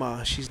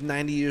grandma. She's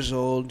 90 years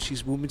old.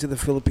 She's moving to the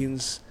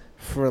Philippines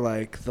for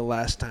like the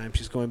last time.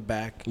 She's going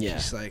back. Yeah.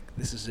 She's like,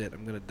 this is it.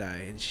 I'm going to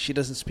die. And she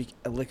doesn't speak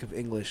a lick of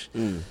English.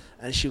 And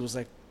she was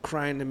like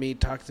crying to me,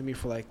 talking to me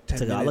for like 10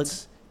 Tagalog?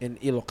 minutes in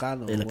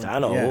Ilocano.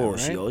 Ilocano, right?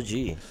 she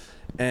OG.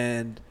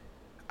 And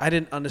I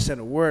didn't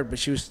understand a word, but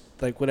she was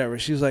like, whatever.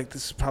 She was like,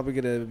 this is probably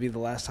going to be the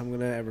last time I'm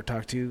going to ever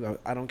talk to you.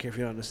 I don't care if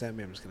you don't understand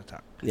me. I'm just going to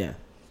talk. Yeah.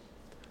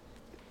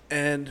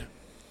 And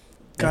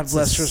God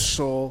bless her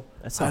soul.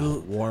 That's a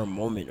warm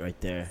moment right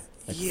there.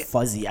 Like Yeah.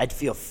 fuzzy. I'd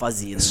feel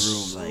fuzzy in the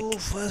room. So Like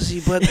fuzzy,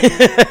 but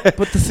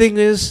but the thing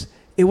is,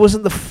 it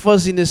wasn't the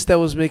fuzziness that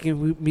was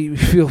making me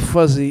feel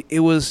fuzzy. It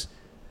was,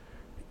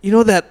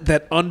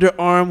 that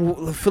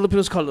underarm. The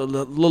Filipinos call it a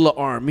lula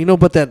arm.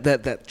 But that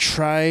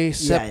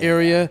tricep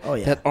area, Oh,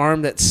 yeah. that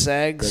arm that they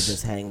sags.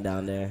 just hang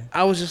down there.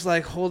 I was just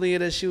like holding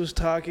it as she was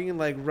talking and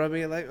like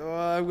rubbing it, like, oh,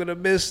 I'm gonna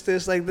miss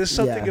this. Like, there's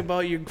something Yeah.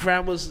 about your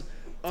grandma's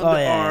Oh,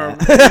 yeah, underarm.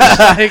 It's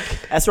like,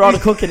 That's where all the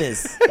cooking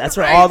is. That's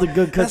where Right. all the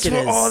good That's cooking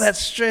where is. all that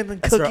strength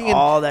and That's where cooking and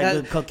all that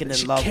good cooking and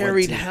she love went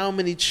carried to. how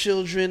many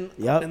children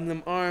Yep. in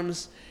them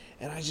arms,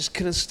 and I just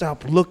couldn't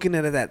stop looking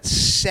at that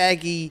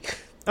saggy.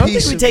 I don't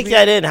piece think we of take meat.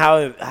 that in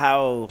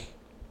how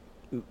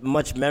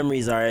much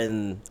memories are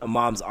in a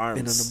mom's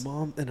arms.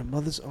 in a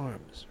mother's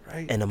arms,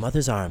 right? In a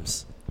mother's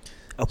arms.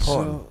 A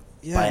poem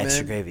yeah, by man.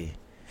 Extra Gravy.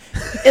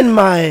 In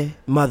my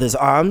mother's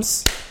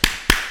arms,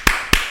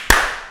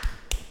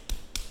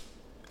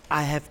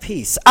 I have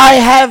peace. I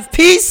have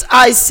peace,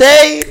 I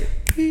say.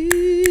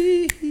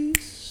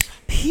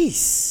 Peace.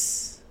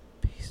 Peace.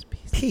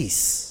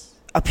 Peace.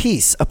 A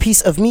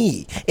piece of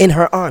me in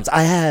her arms.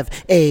 I have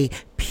a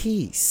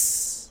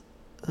piece.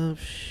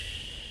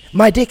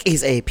 My dick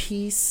is a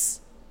piece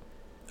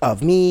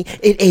of me.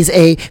 It is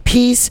a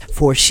piece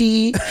for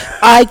she.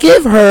 I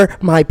give her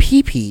my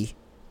pee-pee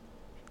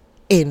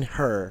in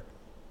her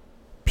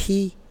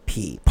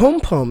pee-pee.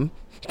 Pum-pum.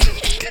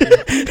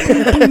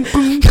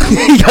 You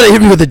gotta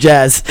hit me with the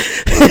jazz.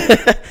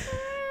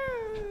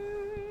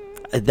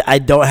 I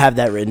don't have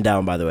that written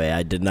down, by the way.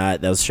 I did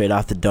not. That was straight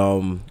off the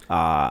dome.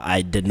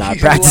 I did not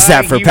He's practice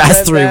lying. that for He past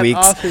read 3 that weeks.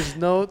 Off his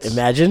notes.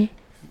 Imagine.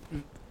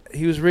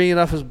 He was reading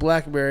off his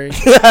BlackBerry.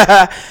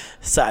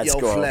 Side Yo,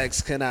 scroll.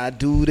 Flex, can I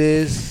do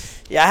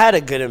this? Yeah, I had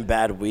a good and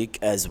bad week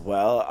as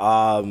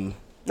well.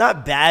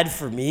 Not bad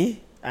for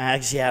me. I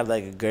actually had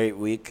like a great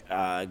week.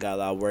 Got a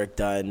lot of work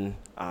done.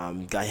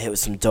 Got hit with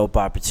some dope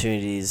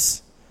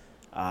opportunities.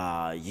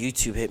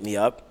 YouTube hit me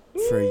up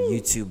for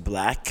YouTube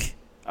Black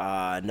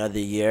another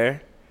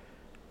year.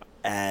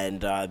 And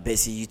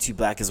basically YouTube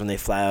Black is when they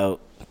fly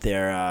out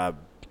their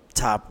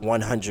top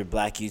 100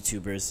 black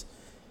YouTubers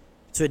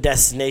to a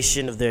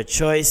destination of their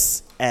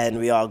choice, and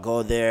we all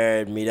go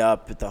there and meet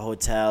up at the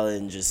hotel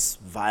and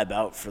just vibe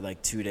out for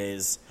like 2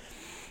 days.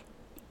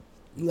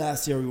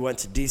 Last year we went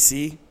to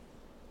DC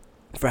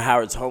for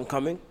Howard's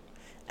Homecoming,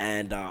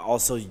 and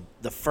also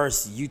the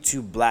first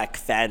YouTube Black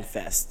Fan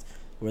Fest,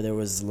 where there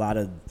was a lot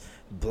of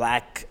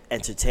black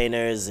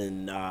entertainers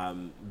and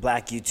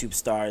black YouTube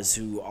stars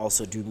who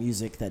also do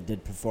music that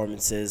did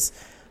performances.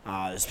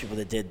 There's people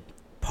that did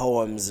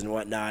poems and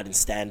whatnot and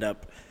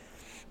stand-up.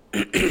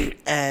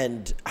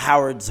 And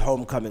Howard's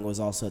Homecoming was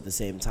also at the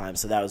same time,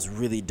 so that was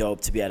really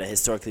dope to be at a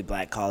historically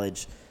black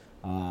college.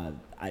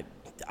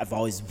 I've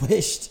always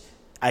wished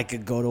I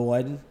could go to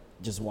one,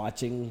 just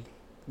watching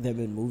them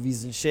in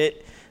movies and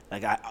shit.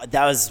 Like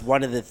that was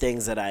one of the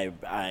things that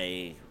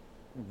I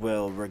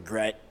will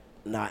regret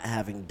not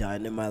having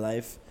done in my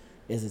life,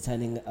 is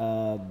attending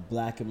a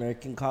black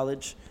American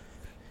college.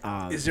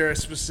 Is there a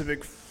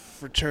specific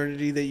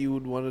fraternity that you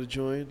would want to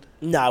join?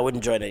 No, I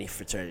wouldn't join any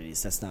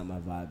fraternities. That's not my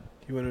vibe.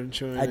 You want to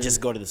join? I just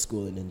go to the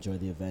school and enjoy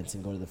the events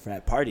and go to the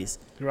frat parties.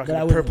 You're rocking But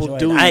I a wouldn't purple join.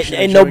 dude. You should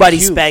Ain't join nobody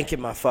Cube.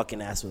 spanking my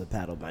fucking ass with a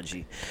paddle, my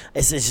G.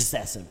 It's just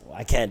that simple.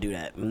 I can't do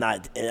that.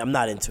 I'm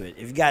not into it.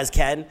 If you guys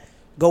can,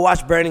 go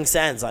watch Burning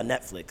Sands on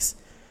Netflix.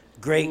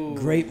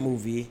 Great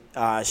movie.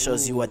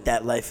 Shows you what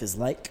that life is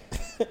like.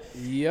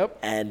 Yep.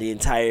 And the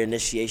entire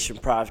initiation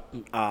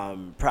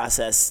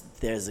process.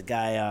 There's a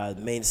guy,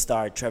 main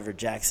star Trevor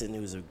Jackson,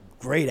 who's a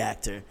great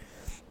actor.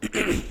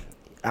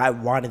 I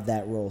wanted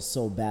that role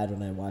so bad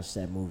when I watched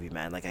that movie,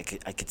 man. Like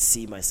I could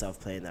see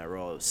myself playing that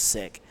role. It was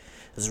sick.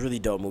 It was a really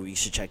dope movie. You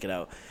should check it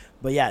out.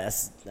 But yeah,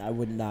 I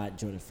would not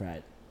join a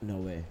frat. No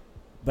way.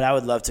 But I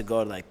would love to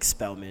go to like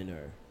Spelman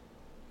or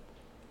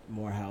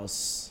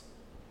Morehouse,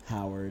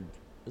 Howard.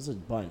 There's a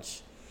bunch.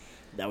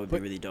 That would be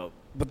really dope.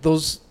 But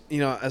those,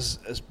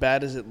 as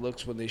bad as it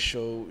looks when they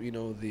show,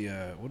 the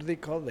what do they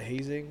call it? The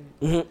hazing?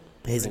 Mm-hmm.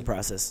 The hazing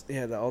process.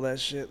 Yeah, all that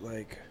shit.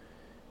 Like,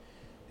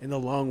 in the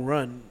long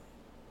run,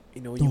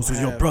 Those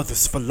are your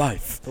brothers for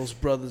life. Those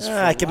brothers. For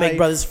I can life. make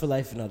brothers for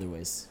life in other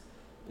ways,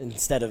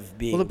 instead of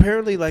being. Well,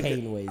 apparently, like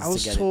pain ways I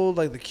was to get told,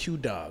 like the Q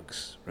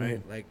dogs,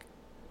 right? Mhm. Like,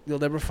 you'll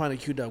never find a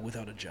Q dog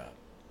without a job.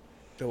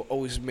 They'll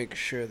always make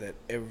sure that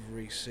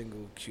every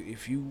single Q,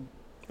 if you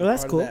Well,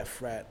 that's part cool. of that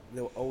frat,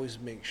 they'll always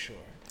make sure.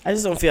 I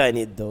just don't feel I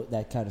need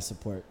that kind of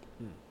support.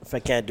 If I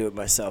can't do it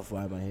myself,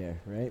 why am I here,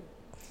 right?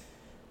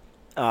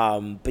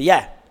 But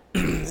yeah,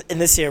 in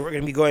this year we're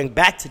gonna be going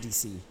back to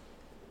DC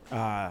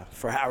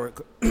for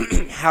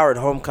Howard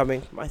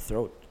Homecoming. My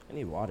throat, I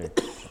need water.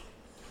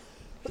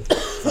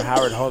 For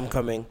Howard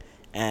Homecoming,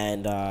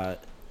 and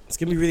it's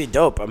gonna be really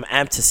dope. I'm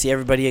amped to see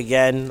everybody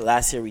again.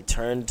 Last year we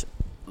turned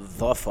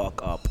the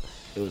fuck up.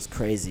 It was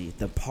crazy.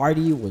 The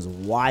party was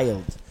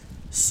wild.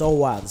 So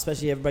wild,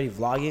 especially everybody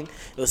vlogging.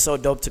 It was so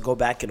dope to go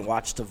back and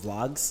watch the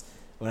vlogs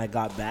when I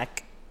got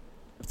back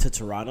to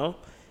Toronto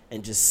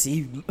and just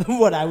see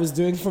what I was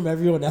doing from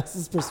everyone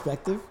else's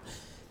perspective.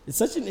 It's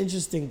such an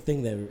interesting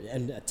thing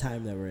and a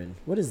time that we're in.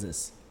 What is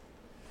this?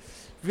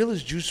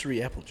 Village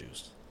Juicery apple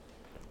juice.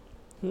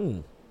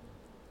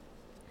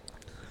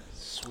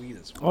 Sweet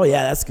as Oh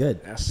yeah, that's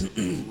good. That's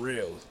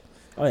real.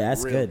 Oh yeah,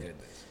 that's real good.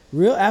 goodness.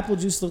 Real apple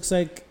juice looks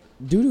like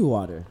doo-doo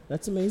water.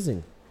 That's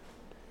amazing.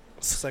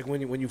 It's like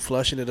when you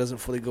flush and it doesn't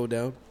fully go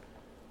down.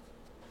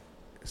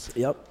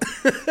 Yep.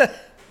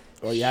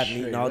 Or you haven't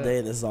eaten Straight all up. day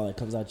and this is all that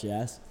comes out your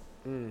ass.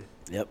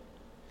 Yep.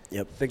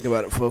 Think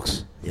about it,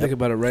 folks. Yep. Think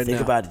about it right now.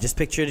 Think about it. Just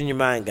picture it in your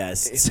mind,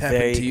 guys. It's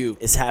happening to you.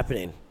 It's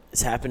happening.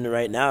 It's happening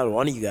right now to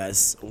one of you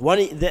guys.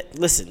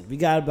 Listen, we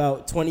got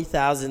about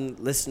 20,000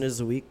 listeners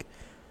a week.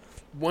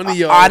 One of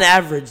y'all On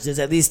average, there's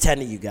at least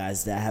 10 of you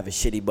guys that have a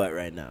shitty butt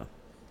right now.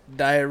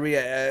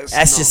 diarrhea ass.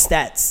 That's just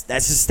stats.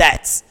 That's just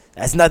stats.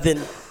 That's nothing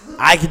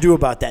I can do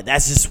about that.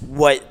 That's just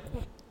what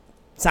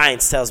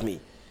science tells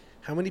me.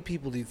 How many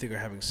people do you think are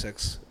having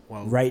sex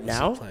while Right this is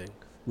now? playing?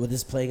 With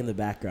this playing in the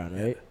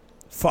background, right?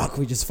 Fuck,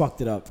 we just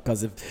fucked it up.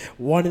 Because if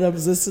one of them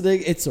is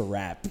listening, it's a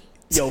wrap.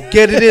 Yo,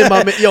 get it in,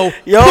 my man. Yo,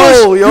 Yo,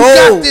 push. You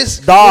got this.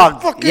 dog. Yo,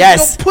 fucking,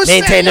 Yes, yo, push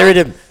maintain that, the yo.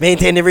 rhythm.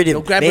 Maintain the rhythm.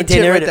 Yo, grab your maintain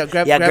tit the right rhythm.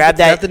 there. Yeah, grab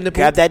that. the nipple.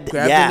 Grab that.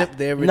 Grab yeah. the nip.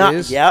 There it No,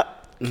 is. Yep.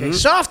 Okay,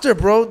 softer,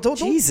 bro. Don't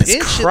Jesus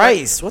pinch it.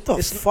 Christ! What the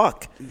It's-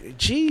 fuck?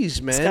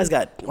 Jeez, man. This guy's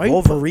got Why you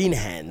Wolverine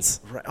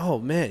hands. Right. Oh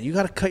man, you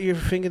gotta cut your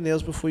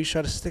fingernails before you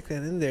try to stick that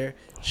in there.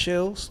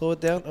 Chill, slow it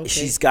down. Okay.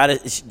 She's got to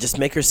just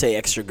make her say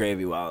extra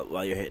gravy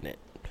while you're hitting it.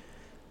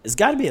 There's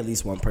got to be at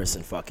least one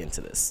person fucking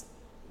to this.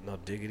 No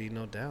diggity,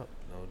 no doubt.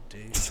 No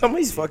diggity.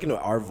 Somebody's fucking with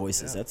our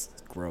voices. That's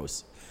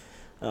gross.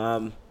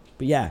 But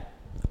yeah.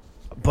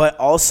 But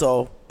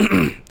also,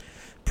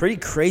 pretty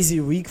crazy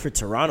week for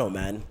Toronto,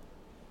 man.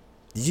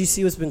 Did you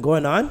see what's been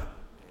going on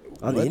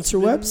the What's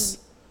interwebs?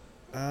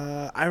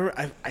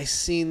 I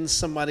seen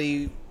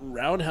somebody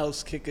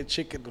roundhouse kick a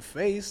chick in the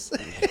face.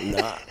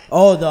 Nah.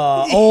 Oh,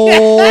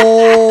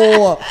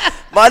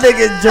 my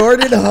nigga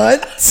Jordan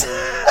Hunt.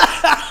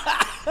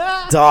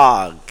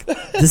 Dog.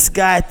 This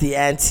guy at the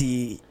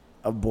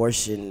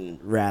anti-abortion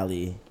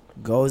rally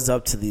goes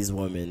up to these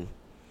women,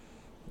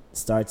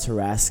 starts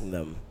harassing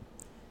them,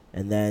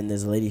 and then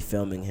there's a lady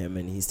filming him,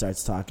 and he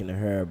starts talking to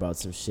her about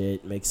some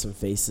shit, makes some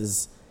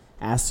faces,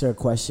 asks her a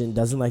question,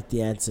 doesn't like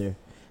the answer,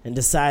 and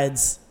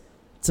decides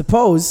to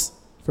pose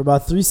for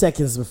about 3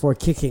 seconds before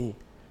kicking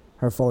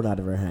her phone out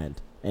of her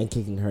hand and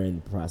kicking her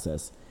in the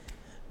process.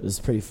 It was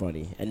pretty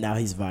funny. And now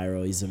he's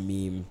viral. He's a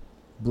meme.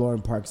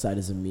 Blorin Parkside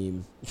is a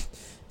meme.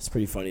 It's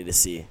pretty funny to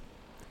see.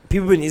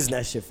 People been using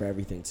that shit for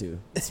everything, too.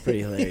 It's pretty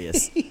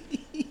hilarious.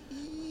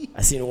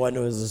 I seen one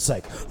who was just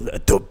like,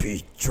 let the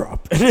beat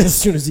drop. And as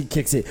soon as he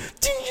kicks it,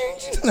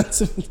 that's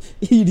some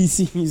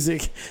EDC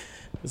music.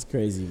 It was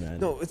crazy, man.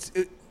 No,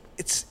 it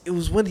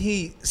was when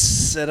he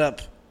set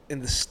up in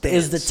the stance. It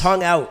was the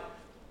tongue out.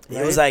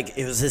 Right? It was like,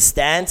 it was his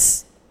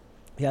stance.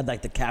 He had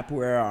like the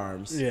capoeira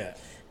arms. Yeah.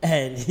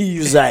 And he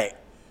was like,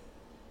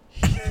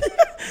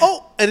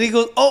 Oh, and he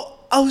goes, oh,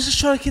 I was just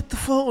trying to get the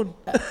phone.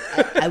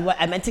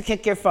 I meant to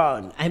kick your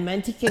phone. I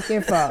meant to kick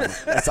your phone.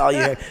 That's all you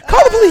heard.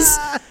 Call the police.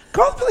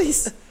 Call the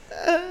police.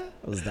 I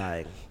was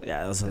dying.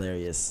 Yeah, that was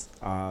hilarious.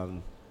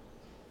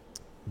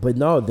 But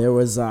no, there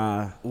was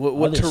What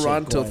other shit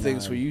Toronto going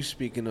things on. were you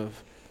speaking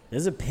of?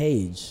 There's a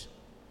page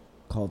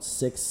called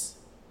 6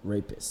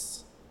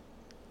 Rapists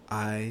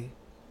I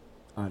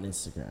on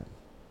Instagram.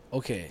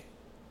 okay.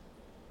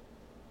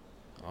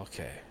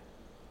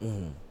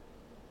 Mm-hmm.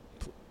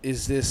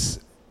 Is this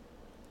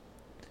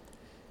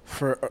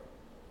for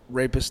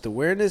rapist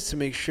awareness to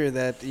make sure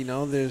that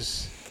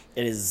there's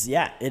It is,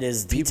 yeah, it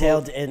is People-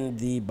 detailed in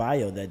the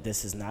bio that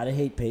this is not a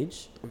hate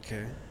page.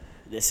 okay.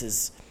 This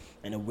is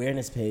an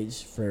awareness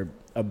page for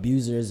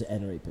abusers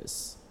and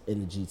rapists in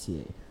the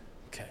GTA.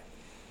 Okay.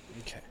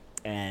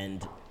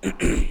 And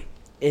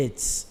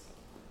it's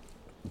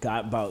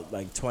got about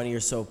like 20 or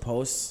so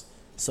posts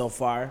so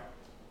far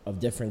of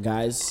different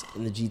guys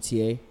in the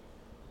GTA.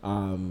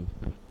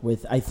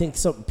 With I think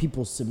some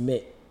people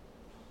submit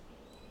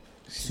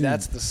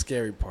That's the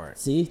scary part.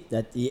 See,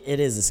 that it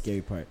is the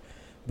scary part.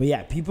 But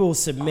yeah, people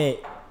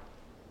submit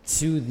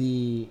to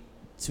the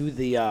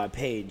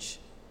page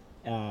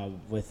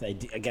with I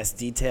guess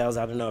details.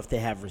 I don't know if they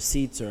have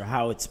receipts or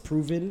how it's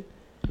proven,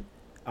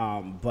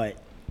 but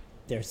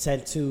they're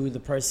sent to the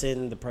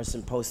person. The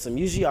person posts them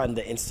usually on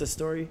the Insta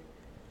story.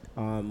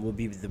 Will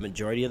be the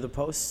majority of the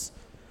posts.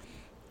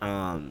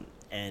 And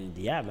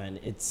yeah, man,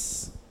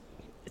 it's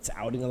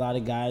outing a lot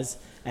of guys.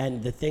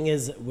 And the thing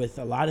is, with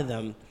a lot of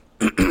them,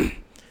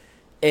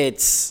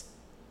 it's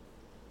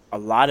a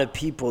lot of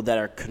people that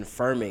are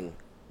confirming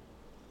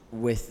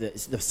with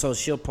the so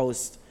she'll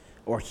post,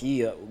 or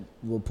he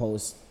will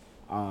post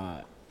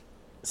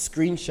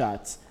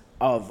screenshots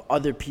of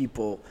other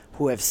people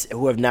who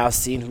have now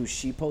seen who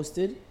she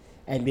posted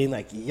and being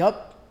like,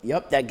 yup,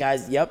 that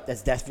guy's,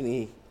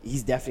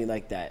 he's definitely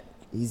like that.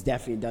 He's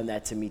definitely done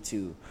that to me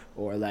too.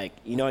 Or like,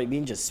 you know what I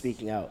mean? Just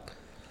speaking out.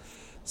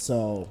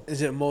 So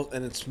is it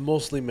and it's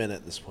mostly men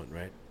at this point,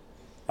 right?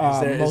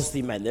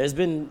 Mostly men. There's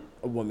been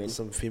a woman.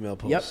 Some female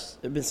posts.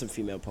 Yep, there have been some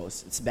female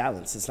posts. It's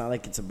balanced. It's not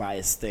like it's a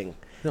biased thing.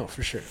 No,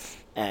 for sure.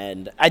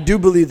 And I do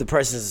believe the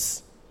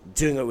person's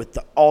doing it with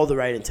all the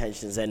right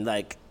intentions. And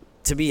like,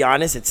 to be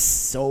honest, it's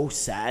so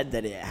sad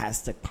that it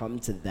has to come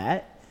to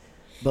that.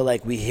 But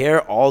like, we hear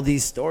all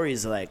these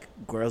stories, like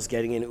girls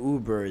getting in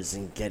Ubers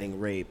and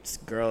getting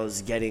raped,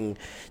 girls getting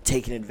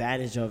taken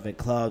advantage of at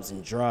clubs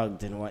and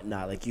drugged and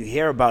whatnot. Like, you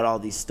hear about all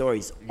these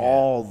stories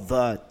all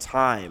the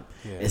time.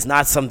 Yeah. It's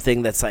not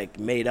something that's like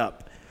made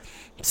up.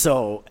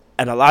 So,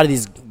 and a lot of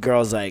these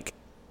girls, like,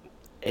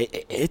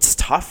 it's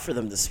tough for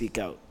them to speak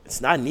out.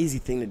 It's not an easy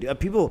thing to do.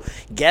 People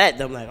get at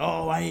them like,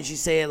 oh, why didn't you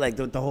say it? Like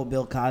the whole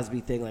Bill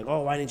Cosby thing, like,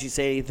 oh, why didn't you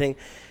say anything?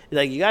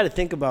 Like, you got to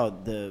think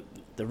about the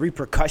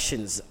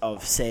repercussions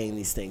of saying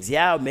these things.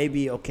 Yeah,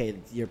 maybe, okay,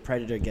 your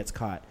predator gets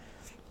caught.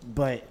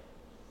 But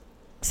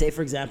say,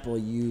 for example,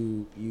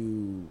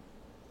 you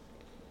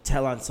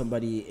tell on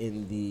somebody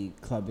in the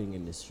clubbing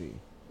industry,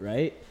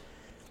 right?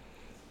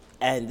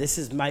 And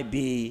this might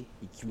be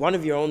one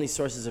of your only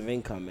sources of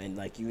income, and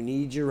like, you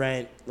need your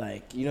rent,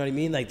 like, you know what I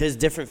mean? Like, there's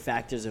different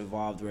factors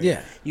involved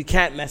where you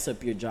can't mess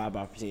up your job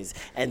opportunities,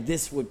 and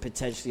this would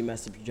potentially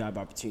mess up your job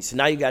opportunities. So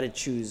now you got to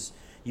choose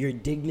your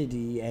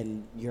dignity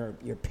and your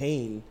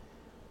pain,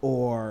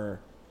 or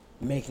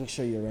making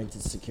sure your rent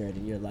is secured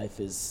and your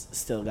life is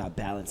still got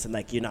balance, and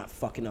like, you're not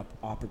fucking up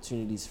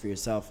opportunities for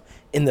yourself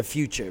in the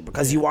future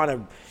because you want to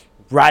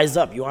rise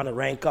up, you want to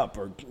rank up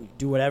or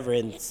do whatever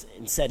in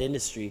said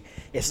industry.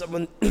 If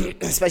someone,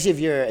 especially if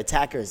your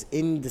attacker is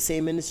in the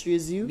same industry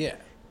as you,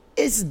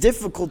 it's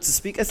difficult to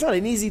speak. It's not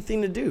an easy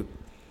thing to do.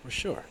 For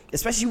sure.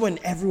 Especially when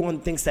everyone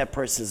thinks that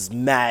person's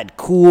mad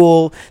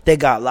cool, they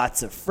got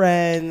lots of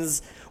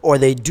friends, or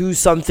they do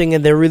something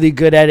and they're really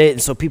good at it,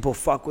 and so people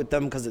fuck with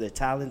them because they're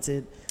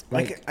talented.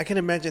 Like, I can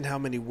imagine how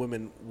many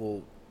women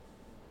will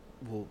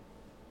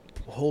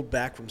hold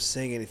back from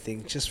saying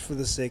anything just for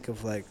the sake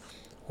of like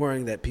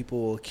worrying that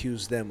people will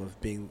accuse them of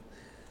being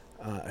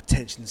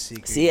attention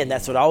seeking. See, and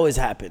that's what always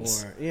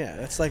happens. Or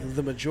that's like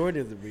the majority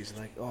of the reason.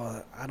 Like,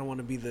 oh, I don't want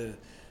to be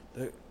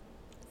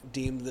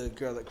deemed the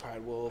girl that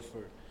cried wolf.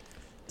 Or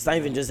it's not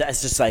even just that.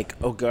 It's just like,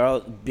 oh,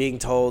 girl being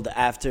told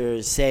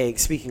after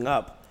speaking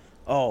up,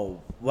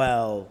 oh,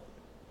 well,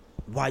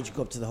 why'd you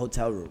go up to the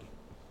hotel room?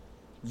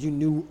 You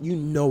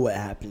know what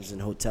happens in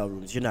hotel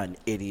rooms. You're not an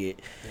idiot.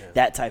 Yeah.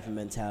 That type of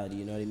mentality,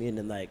 you know what I mean?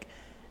 And like,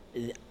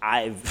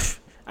 I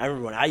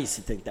remember when I used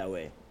to think that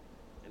way.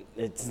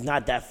 It's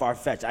not that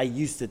far-fetched. I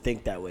used to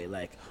think that way.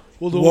 Like,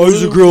 well, why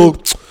is a girl,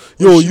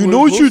 yo, you know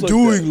what you're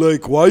doing.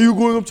 Like, why are you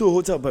going up to a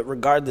hotel? But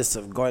regardless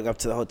of going up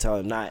to the hotel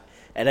or not,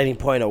 at any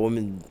point a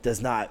woman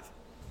does not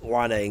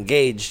want to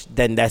engage,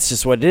 then that's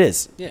just what it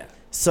is. Yeah.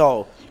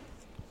 So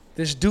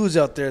there's dudes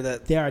out there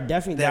that there are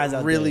definitely guys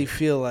out really there.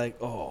 feel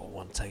like, oh,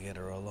 once I get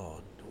her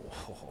alone.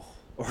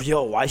 Or,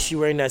 yo, why is she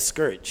wearing that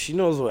skirt? She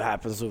knows what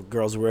happens when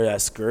girls wear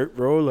that skirt,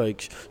 bro.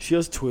 Like, she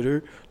has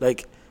Twitter.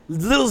 Like,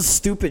 little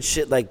stupid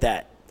shit like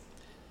that.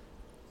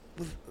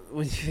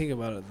 When you think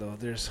about it, though,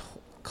 there's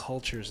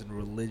cultures and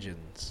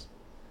religions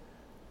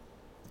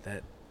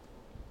that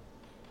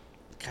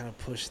kind of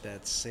push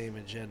that same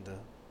agenda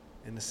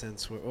in the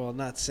sense where, well,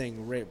 not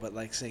saying rape, but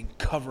like saying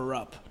cover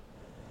up.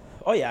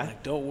 Oh, yeah.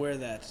 Like, don't wear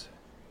that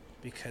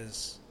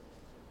because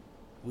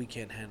we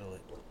can't handle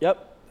it.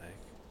 Yep.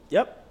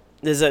 Yep.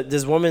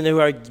 There's women who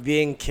are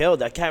being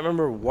killed. I can't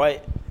remember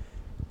what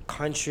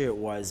country it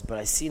was, but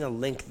I seen a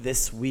link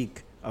this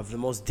week of the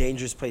most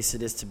dangerous place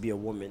it is to be a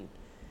woman.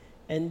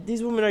 And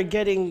these women are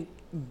getting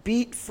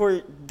beat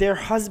for their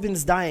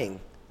husbands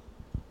dying.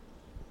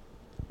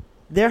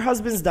 Their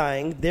husband's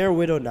dying. They're a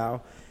widow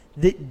now.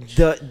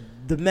 The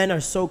men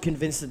are so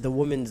convinced that the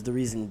woman's the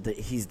reason that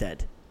he's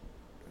dead.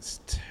 It's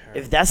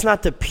terrible. If that's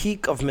not the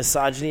peak of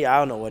misogyny, I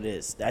don't know what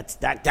is.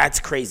 That's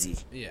crazy.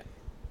 Yeah.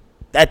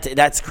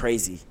 That's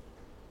crazy.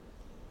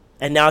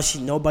 And now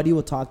nobody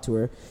will talk to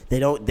her.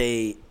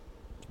 They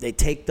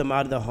take them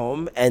out of the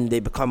home and they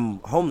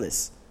become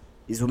homeless.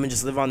 These women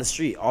just live on the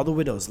street. All the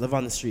widows live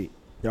on the street.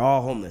 They're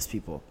all homeless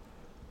people.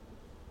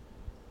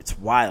 It's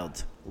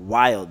wild.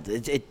 wild.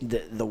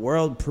 The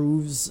world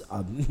proves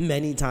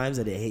many times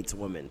that it hates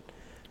women.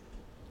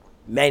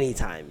 Many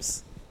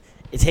times.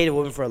 It's hated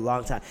women for a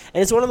long time.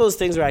 And it's one of those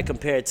things where I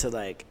compare it to,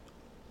 like,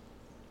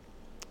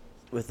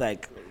 with,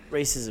 like,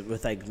 racism,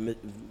 with, like,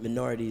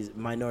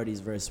 minorities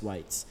versus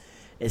whites.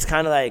 It's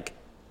kind of like,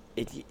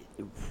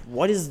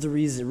 what is the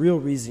real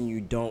reason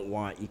you don't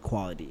want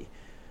equality?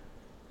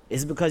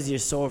 Is it because you're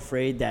so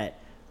afraid that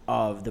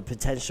of the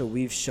potential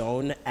we've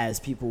shown as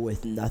people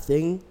with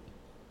nothing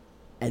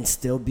and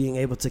still being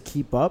able to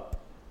keep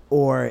up?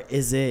 Or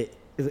is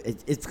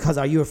it's because,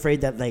 are you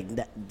afraid that, like,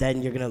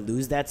 then you're going to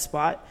lose that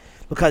spot?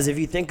 Because if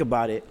you think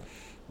about it,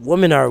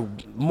 women are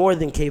more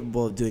than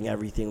capable of doing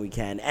everything we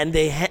can, and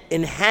they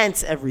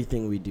enhance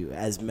everything we do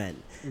as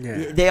men.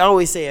 Yeah. They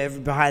always say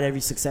behind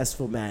every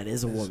successful man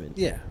is a woman.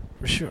 Yeah,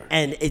 for sure.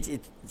 And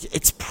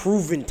it's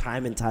proven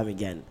time and time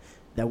again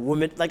that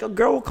women, like, a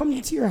girl will come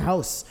into your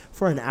house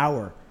for an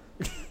hour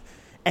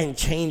and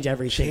change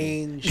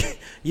everything.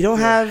 You don't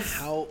have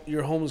how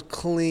your home's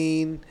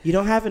clean. You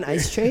don't have an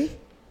ice tray?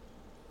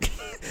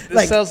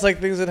 This sounds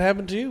like things that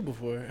happened to you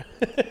before.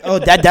 Oh,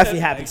 that definitely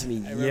happened to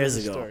me I years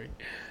ago. Story.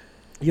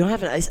 You don't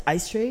have an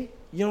ice tray?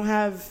 You don't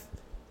have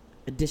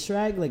a dish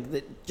rag? Like,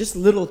 just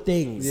little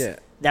things. Yeah.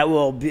 That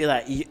will be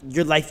like,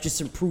 your life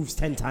just improves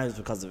 10 times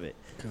because of it.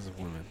 Because of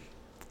women.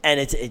 And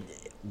it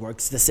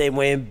works the same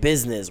way in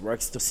business,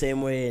 works the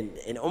same way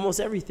in almost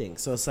everything.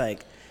 So it's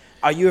like,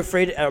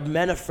 are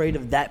men afraid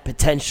of that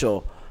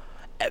potential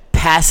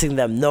passing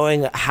them,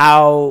 knowing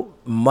how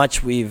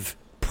much we've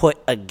put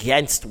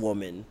against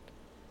women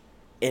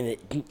in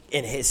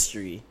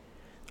history?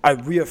 Are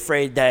we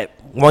afraid that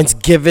once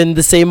given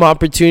the same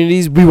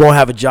opportunities, we won't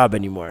have a job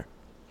anymore?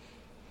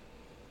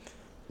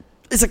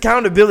 It's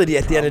accountability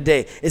at the end of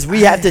the day.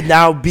 We have to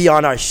now be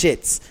on our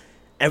shits.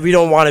 And we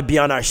don't want to be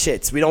on our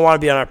shits. We don't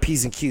want to be on our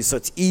P's and Q's. So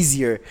it's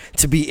easier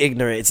to be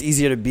ignorant. It's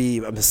easier to be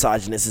a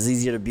misogynist. It's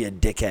easier to be a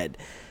dickhead.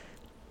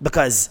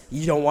 Because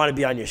you don't want to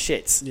be on your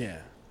shits. Yeah.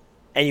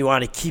 And you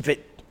want to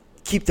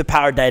keep the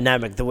power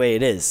dynamic the way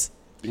it is.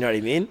 You know what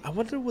I mean? I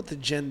wonder what the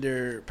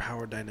gender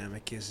power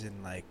dynamic is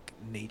in, like,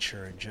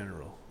 nature in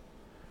general.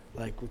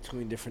 Like,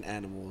 between different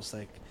animals.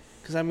 Like,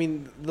 because, I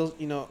mean, those,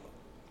 you know,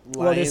 lions,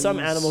 well, there's some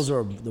animals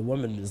where the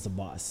woman is the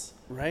boss.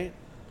 Right?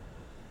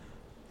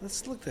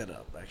 Let's look that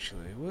up,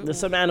 actually. There's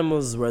some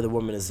animals where the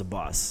woman is the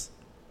boss.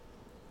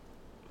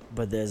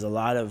 But there's a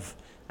lot of,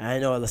 I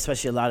know,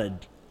 especially a lot of,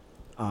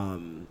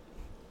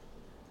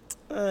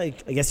 I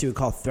guess you would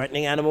call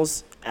threatening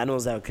animals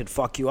that could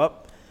fuck you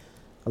up.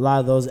 A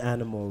lot of those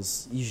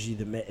animals, usually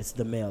it's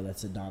the male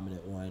that's the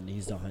dominant one.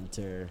 He's the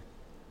hunter,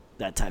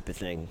 that type of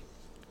thing.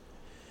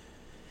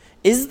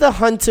 Is the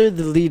hunter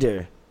the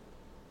leader?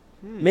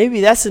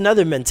 Maybe that's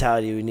another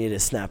mentality we need to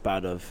snap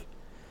out of.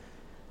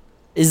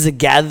 Is the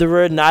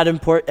gatherer not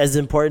as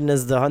important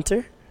as the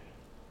hunter?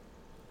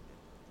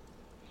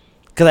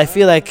 Because I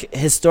feel like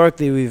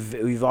historically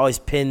we've always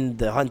pinned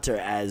the hunter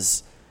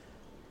as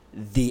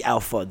the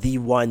alpha, the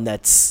one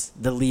that's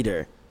the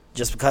leader,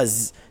 just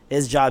because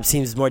his job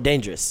seems more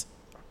dangerous,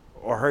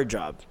 or her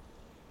job.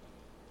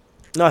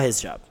 Not his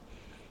job.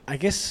 I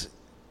guess,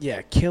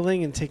 yeah,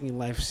 killing and taking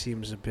life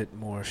seems a bit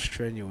more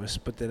strenuous,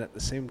 but then at the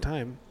same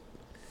time,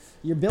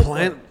 you're built for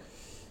it.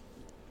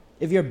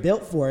 If you're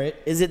built for it,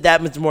 is it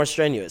that much more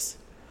strenuous?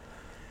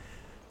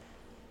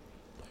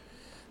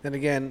 Then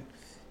again,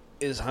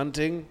 is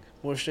hunting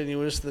more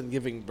strenuous than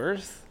giving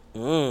birth?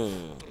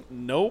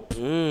 Nope.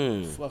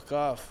 Fuck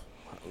off.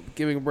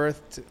 Giving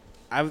birth to,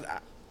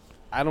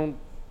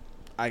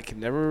 I can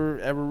never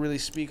ever really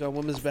speak on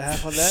women's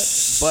behalf on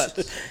that.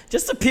 But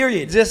just a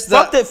period.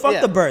 Fuck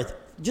the birth.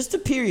 Just a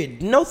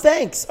period. No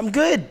thanks. I'm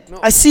good. No.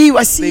 I see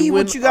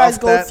what you guys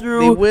go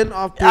through. They win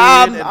off period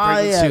and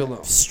pregnancy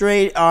alone.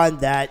 Straight on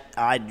that.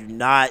 I do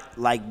not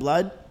like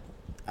blood.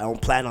 I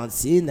don't plan on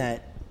seeing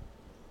that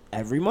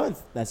every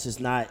month. That's just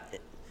not.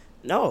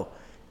 No.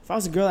 If I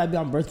was a girl, I'd be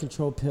on birth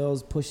control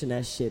pills, pushing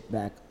that shit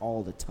back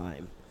all the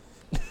time.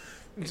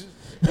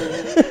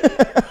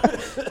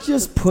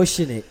 Just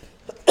pushing it.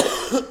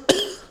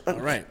 All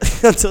right.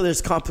 Until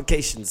there's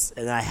complications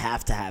and I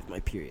have to have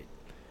my period.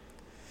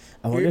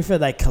 I wonder if it,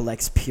 like,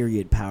 collects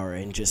period power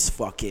and just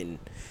fucking...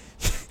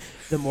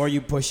 the more you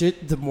push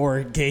it, the more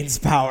it gains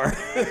power.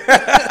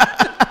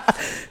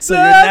 So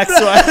your next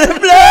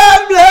one...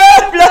 blah,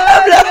 blah,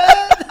 blah,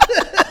 blah.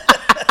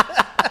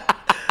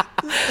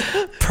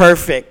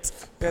 Perfect.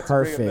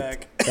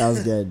 Perfect. That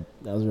was good.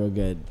 That was real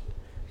good.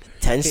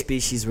 10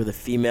 species where the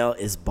female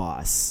is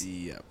boss.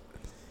 Yep.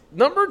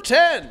 Number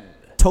 10.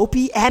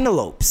 Topi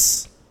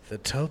antelopes. The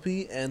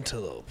Topi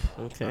antelope.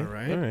 Okay. All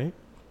right. All right.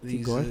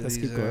 Let's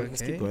keep going.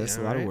 It's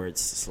a lot of words.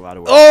 It's a lot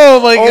of words.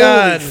 Oh my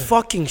god! Holy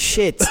fucking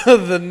shit!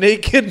 The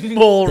naked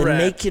mole rat. The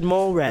naked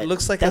mole rat. It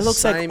looks like a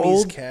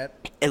Siamese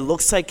cat. It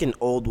looks like an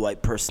old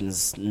white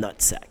person's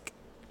nutsack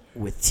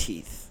with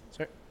teeth.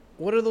 Sorry.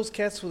 What are those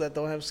cats that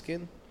don't have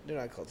skin? They're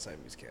not called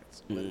Siamese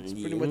cats. But it's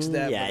pretty much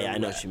that. Yeah, I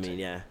know what you mean.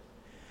 Yeah.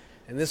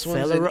 And this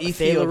one's in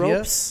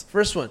Ethiopia.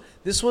 First one.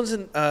 This one's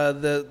in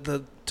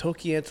the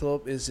toki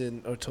antelope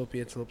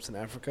antelope's in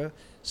Africa.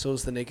 So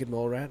is the naked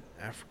mole rat.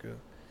 Africa.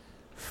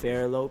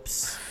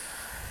 Phalaropes.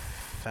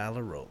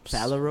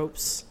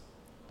 Phalaropes.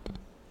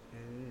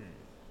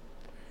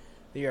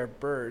 They are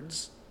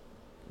birds.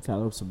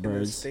 Phalaropes are In the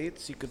birds.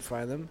 States, you could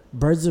find them.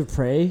 Birds of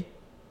prey.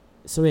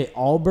 So wait,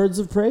 all birds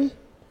of prey?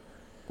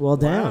 Well,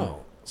 damn. Wow.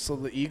 So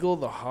the eagle,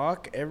 the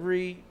hawk,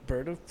 every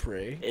bird of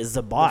prey Is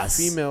the boss.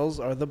 The females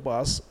are the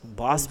boss.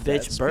 Boss of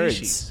bitch that birds.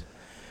 species.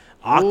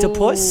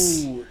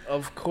 Octopus. Ooh,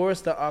 of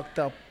course, the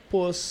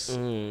octopus.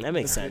 That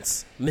makes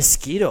sense.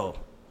 Mosquito.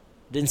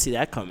 Didn't see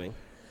that coming.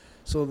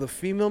 So the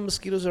female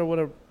mosquitoes are what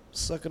are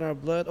sucking our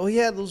blood. Oh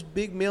yeah, those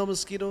big male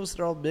mosquitoes.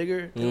 They're all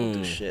bigger. They don't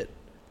do shit.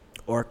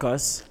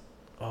 Orcas.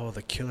 Oh,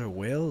 the killer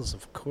whales,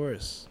 of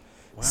course.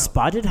 Wow.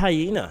 Spotted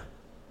hyena.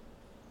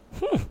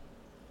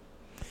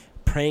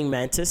 Praying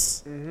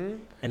mantis. Mm-hmm.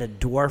 And a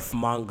dwarf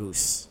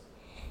mongoose.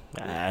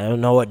 I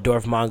don't know what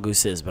dwarf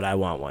mongoose is, but I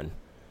want one.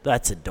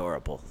 That's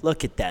adorable.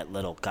 Look at that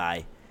little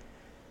guy.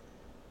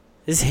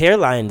 His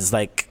hairline is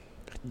like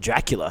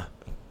Dracula.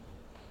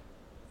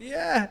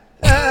 Yeah.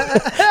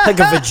 Like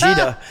a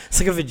Vegeta. It's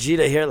like a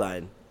Vegeta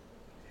hairline.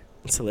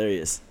 It's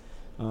hilarious.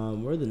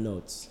 Where are the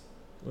notes?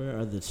 Where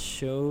are the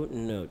show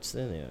notes?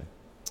 There they are.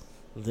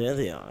 There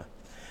they are.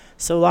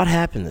 So a lot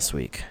happened this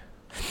week.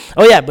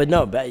 Oh yeah, but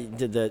no,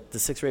 the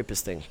six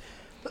rapist thing.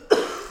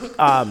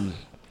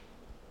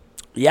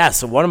 Yeah,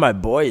 so one of my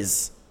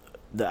boys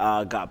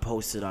got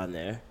posted on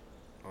there.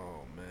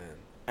 Oh man.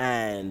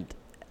 And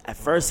at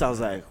first I was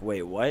like,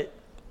 wait, what?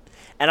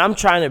 And I'm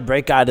trying to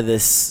break out of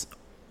this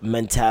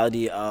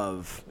mentality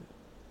of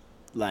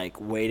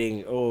like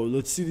waiting, oh,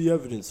 let's see the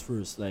evidence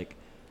first. Like,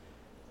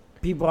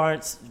 people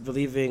aren't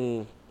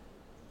believing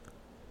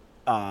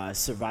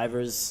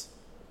survivors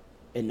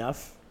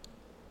enough.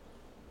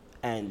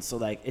 And so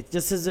like it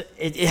just is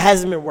it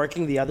hasn't been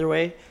working the other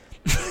way.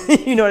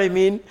 You know what I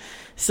mean?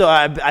 So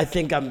I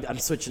think I'm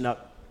switching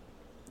up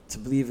to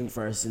believing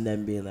first and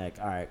then being like,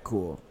 all right,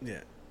 cool.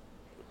 Yeah.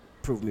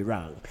 Prove me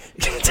wrong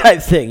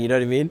type thing, you know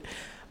what I mean?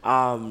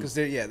 Because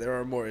there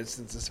are more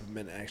instances of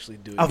men actually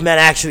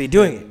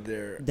doing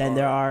it than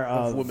there are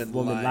of women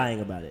lying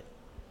about it.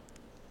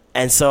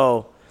 And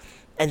so,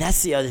 and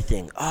that's the other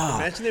thing. Oh,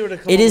 imagine they were to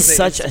come it up is with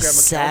such an a Instagram account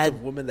sad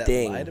of women that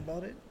thing. lied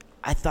about it.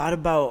 I thought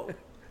about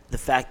the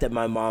fact that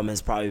my mom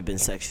has probably been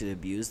sexually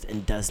abused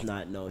and does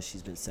not know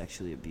she's been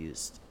sexually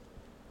abused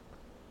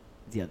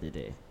the other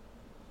day.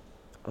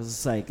 I was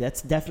just like,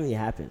 that's definitely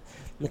happened.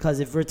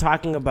 Because if we're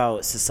talking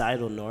about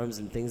societal norms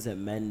and things that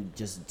men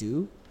just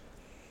do,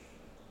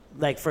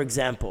 like, for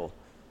example,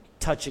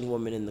 touching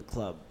women in the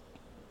club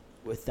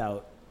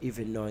without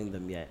even knowing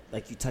them yet.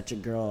 Like, you touch a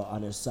girl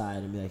on her side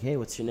and be like, hey,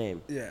 what's your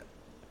name? Yeah.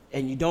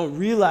 And you don't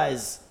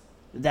realize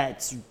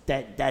that's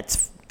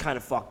kind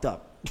of fucked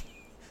up.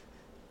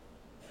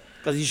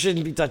 Because you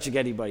shouldn't be touching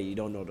anybody you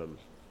don't know them.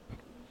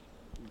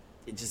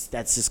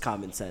 That's just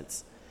common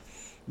sense.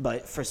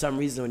 But for some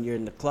reason, when you're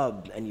in the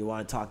club and you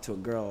want to talk to a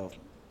girl,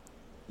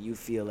 you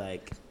feel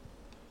like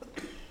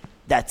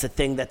that's a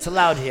thing that's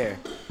allowed here.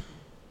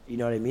 You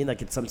know what I mean?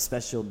 Like it's some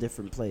special,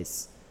 different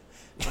place.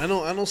 I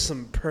know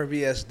some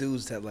pervy ass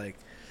dudes that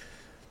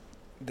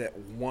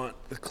want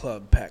the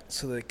club packed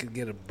so they could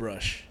get a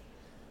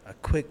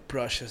quick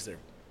brush as they're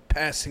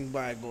passing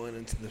by going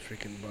into the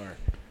freaking bar.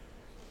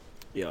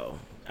 Yo,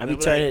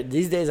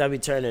 these days I be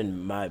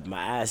turning my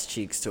ass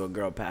cheeks to a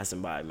girl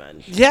passing by,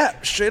 man. Yeah,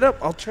 straight up.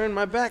 I'll turn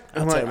my back.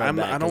 I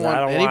don't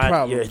want any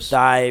problems. Your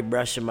thigh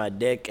brushing my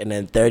dick, and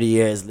then 30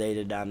 years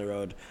later down the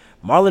road,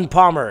 Marlon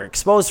Palmer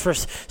exposed for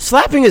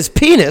slapping his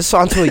penis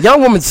onto a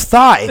young woman's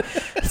thigh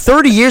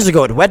 30 years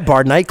ago at Wet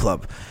Bar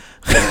nightclub.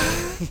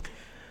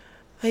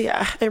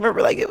 Yeah, I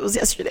remember like it was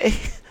yesterday.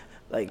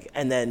 Like,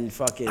 and then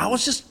fucking. I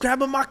was just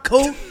grabbing my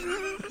coat.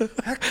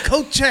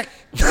 Coat check.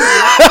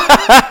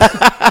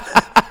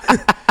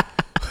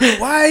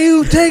 Why are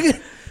you taking?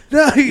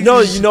 No,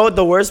 you know what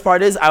the worst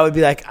part is? I would be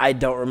like, I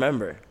don't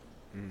remember.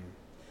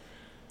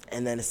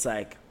 And then it's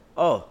like,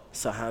 oh,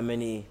 so how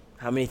many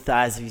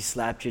thighs have you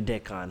slapped your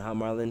dick on, huh,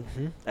 Marlon?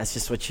 Mm-hmm. That's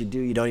just what you do.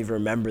 You don't even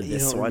remember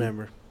this one.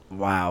 Remember.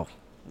 Wow,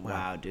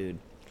 dude,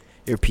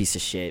 you're a piece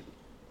of shit.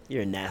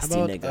 You're a nasty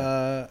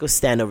nigga. Go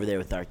stand over there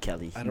with R.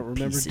 Kelly. I don't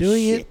remember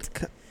doing it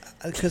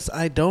because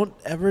I don't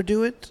ever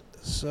do it.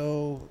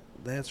 So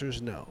the answer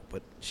is no.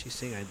 But she's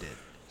saying I did.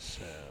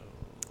 So.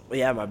 Well,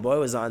 yeah, my boy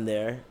was on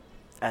there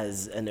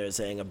and they were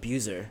saying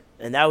abuser,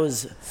 and that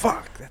was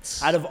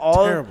that's out of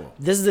all terrible.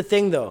 This is the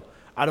thing though.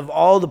 Out of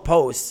all the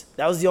posts,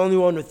 that was the only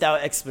one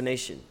without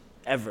explanation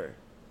ever.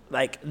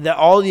 Like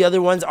all the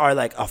other ones are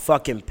like a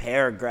fucking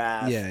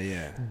paragraph,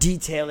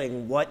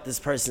 detailing what this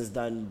person's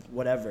done,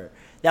 whatever.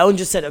 That one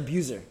just said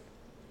abuser,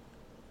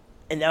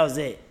 and that was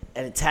it.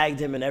 And it tagged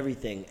him and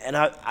everything. And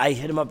I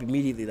hit him up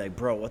immediately, like,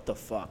 bro, what the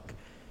fuck?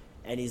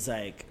 And he's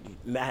like,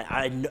 man,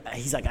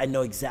 I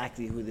know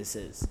exactly who this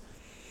is.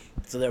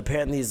 So there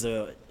apparently is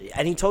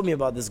and he told me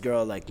about this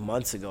girl like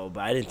months ago,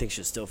 but I didn't think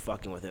she was still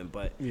fucking with him.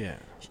 But yeah,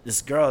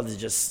 this girl is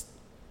just,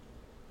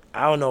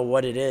 I don't know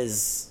what it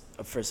is,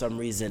 for some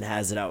reason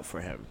has it out for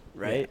him,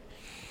 right?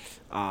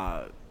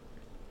 Yeah.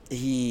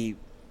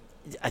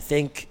 I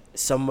think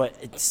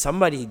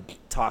somebody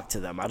talked to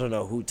them. I don't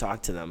know who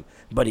talked to them,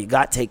 but he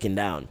got taken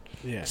down.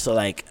 Yeah. So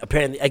like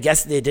apparently, I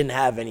guess they didn't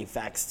have any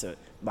facts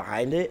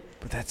behind it.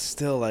 But that's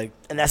still like.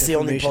 And that's the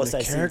only defamation post of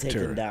I seen character.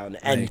 taken down.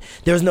 And Like,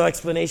 there was no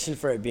explanation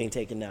for it being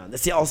taken down.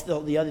 That's the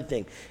other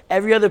thing.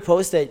 Every other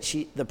post that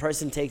the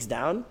person takes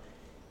down,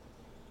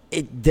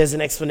 there's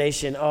an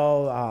explanation.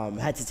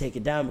 Had to take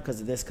it down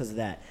because of this, because of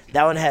that.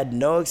 That one had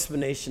no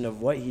explanation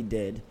of what he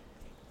did,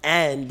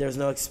 and there's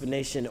no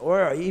explanation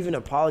or even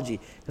apology.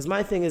 Because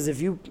my thing is, if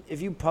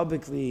you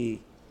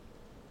publicly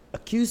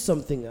accuse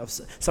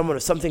someone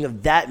of something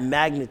of that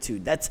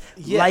magnitude, that's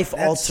life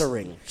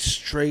altering.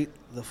 Straight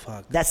the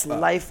fuck. That's up.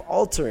 life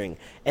altering.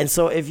 And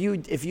so if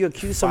you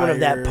accuse someone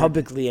of that Fired.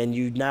 publicly and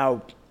you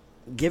now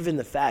given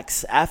the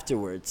facts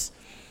afterwards,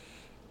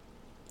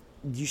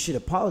 you should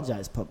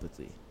apologize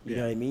publicly. You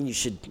know what I mean? You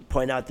should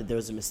point out that there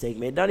was a mistake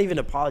made. Not even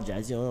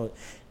apologize. You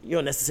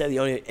don't necessarily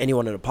owe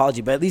anyone an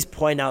apology, but at least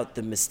point out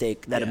the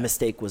mistake, that a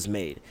mistake was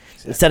made.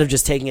 Exactly. Instead of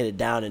just taking it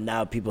down and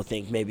now people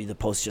think maybe the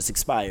post just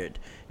expired.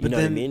 You know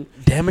what I mean?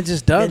 Damage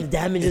is done. Then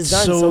damage is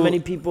done. So many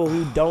people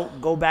who don't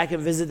go back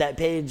and visit that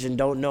page and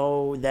don't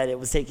know that it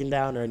was taken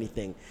down or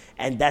anything.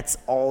 And that's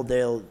all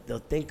they'll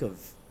think of.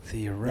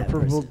 The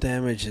irreparable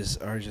damages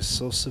are just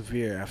so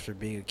severe after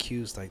being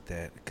accused like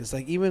that. Because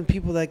like even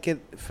people that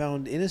get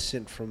found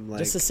innocent from like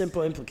just a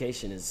simple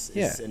implication is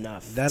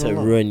enough that to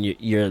alone. ruin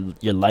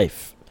your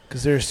life.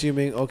 Because they're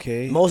assuming,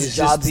 okay, most is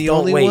jobs this the don't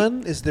only wait.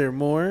 one? Is there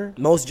more?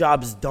 Most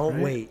jobs don't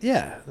wait.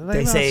 Yeah, like,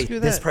 they no, say screw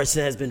this that.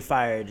 person has been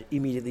fired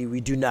immediately. We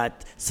do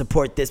not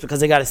support this because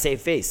they got to save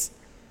face.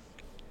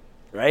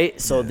 Right?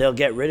 So they'll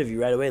get rid of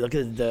you right away. Look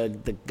at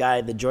the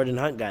guy, the Jordan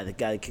Hunt guy, the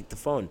guy that kicked the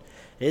phone.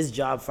 His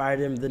job fired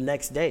him the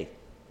next day.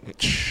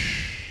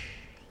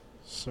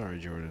 Sorry,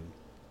 Jordan.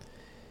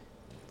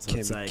 So Can't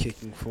it's be like,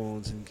 kicking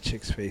phones in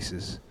chicks'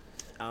 faces.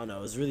 I don't know.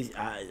 It was really.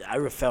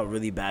 I felt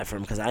really bad for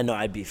him because I know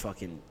I'd be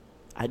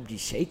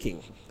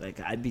shaking.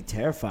 Like I'd be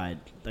terrified.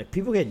 Like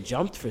people get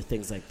jumped for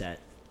things like that.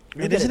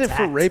 And isn't it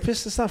for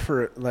rapists? It's not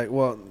for like.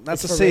 Well, not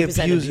It's to for say rapists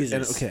and abusers.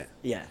 abusers. Okay.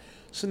 Yeah.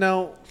 So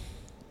now,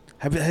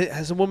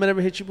 has a woman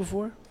ever hit you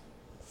before?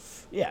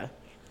 Yeah.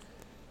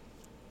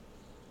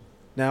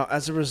 Now,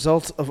 as a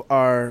result of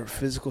our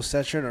physical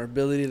stature and our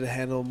ability to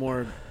handle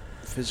more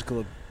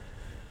physical,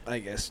 I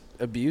guess,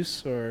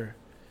 abuse, or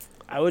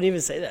I wouldn't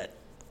even say that.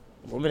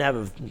 Women have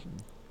a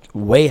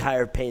way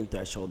higher pain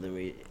threshold than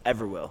we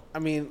ever will. I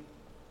mean,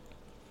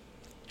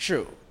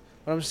 true.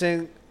 But I'm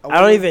saying I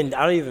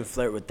don't even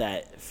flirt with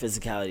that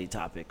physicality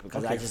topic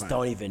because Okay, I just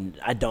fine.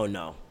 I don't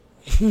know.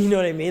 You know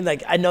what I mean?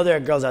 Like I know there are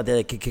girls out there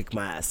that can kick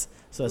my ass.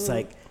 So it's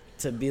like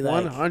to be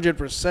like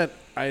 100%.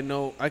 I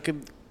know. I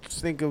could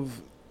think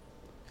of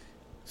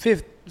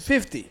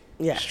 50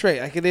 straight.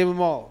 I can name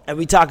them all. And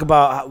we talk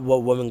about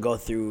what women go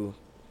through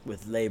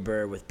with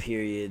labor, with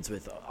periods,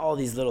 with all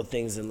these little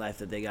things in life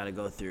that they got to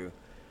go through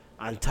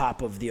on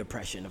top of the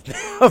oppression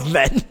of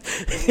men.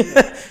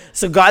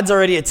 So God's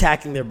already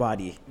attacking their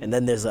body, and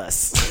then there's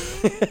us.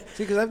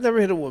 See, because I've never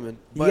hit a woman.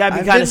 You got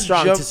to be kind of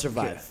strong to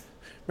survive. Okay.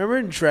 Remember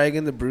in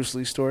Dragon, the Bruce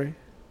Lee story?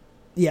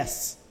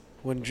 Yes.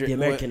 When The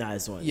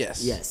Americanized one.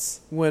 Yes.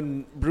 Yes.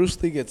 When Bruce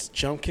Lee gets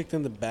jump kicked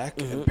in the back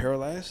and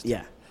paralyzed?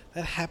 Yeah.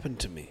 That happened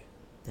to me.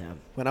 Damn.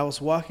 When I was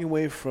walking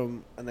away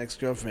from an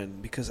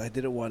ex-girlfriend because I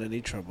didn't want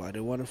any trouble. I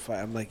didn't want to fight.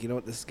 I'm like, you know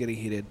what? This is getting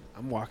heated.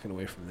 I'm walking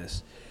away from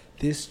this.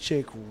 This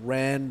chick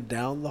ran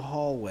down the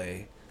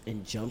hallway.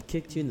 And jump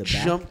kicked you in the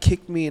back? Jump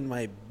kicked me in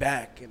my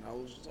back. And I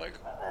was like,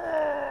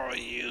 oh,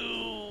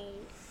 you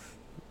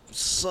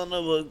son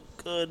of a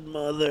good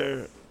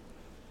mother.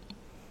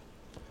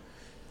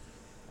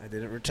 I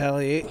didn't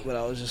retaliate, but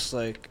I was just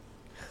like,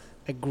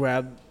 I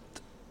grabbed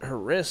her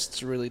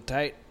wrists really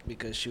tight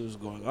because she was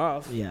going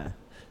off. Yeah.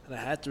 And I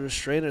had to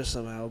restrain her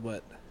somehow,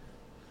 but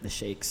The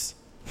shakes.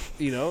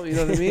 you know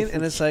what I mean?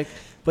 And it's like,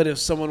 but if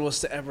someone was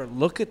to ever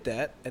look at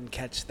that and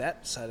catch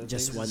that side of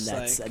Just things,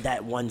 one it's like,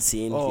 that one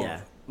scene, oh,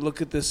 yeah.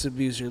 look at this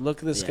abuser, look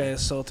at this guy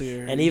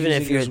assaulting her. And even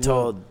if using you're his will.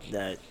 told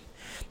that,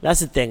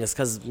 that's the thing, is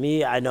because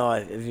me, I know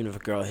even if a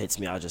girl hits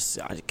me, I'll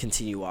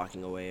continue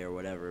walking away or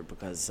whatever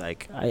because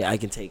like I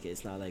can take it.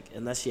 It's not like,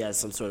 unless she has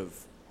some sort of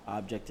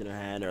object in her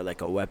hand or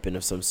like a weapon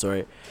of some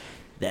sort,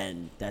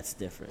 then that's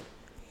different.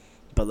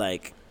 But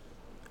like,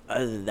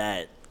 other than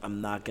that,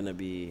 I'm not gonna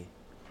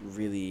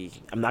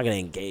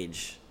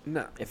engage.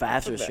 No. If I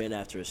have to restrain, I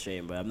have to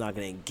restrain, but I'm not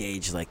gonna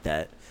engage like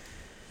that.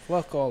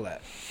 Fuck all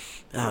that.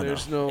 I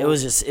don't know. No. It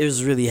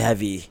was really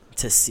heavy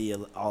to see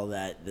all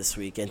that this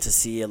week and to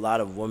see a lot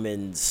of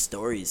women's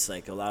stories.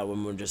 Like a lot of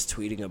women were just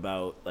tweeting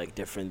about like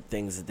different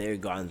things that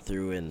they've gone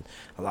through, and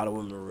a lot of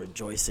women were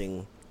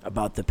rejoicing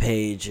about the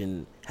page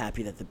and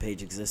happy that the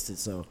page existed.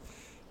 So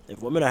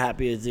if women are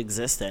happy it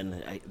exists,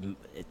 then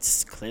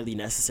it's clearly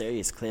necessary.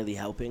 It's clearly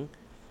helping.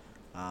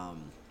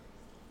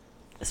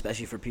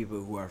 Especially for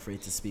people who are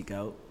afraid to speak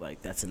out.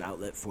 Like that's an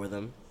outlet for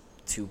them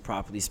to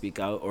properly speak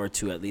out or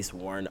to at least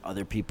warn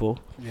other people.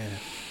 Yeah.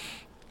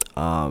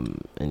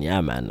 And yeah,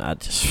 man, I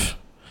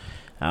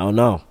don't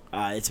know.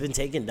 It's been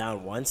taken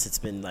down once. It's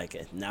been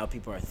like now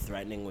people are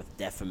threatening with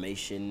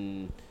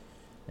defamation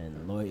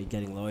and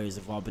getting lawyers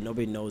involved, but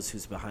nobody knows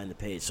who's behind the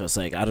page. So it's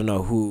like I don't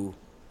know who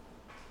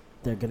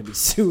they're gonna be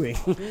suing,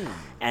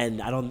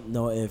 and I don't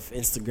know if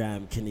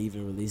Instagram can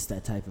even release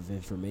that type of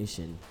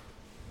information,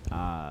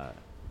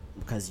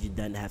 because you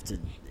then have to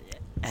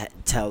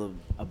tell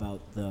about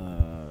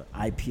the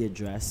IP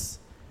address.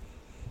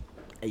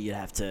 You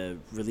have to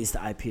release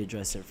the IP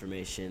address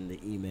information, the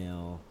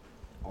email,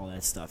 all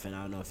that stuff, and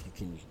I don't know if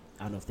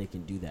they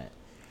can do that.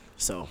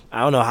 So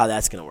I don't know how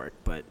that's gonna work,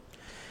 but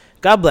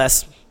God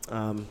bless.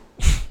 I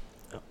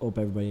hope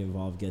everybody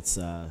involved gets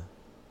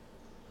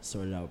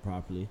sorted out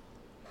properly.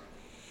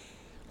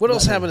 What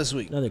else happened this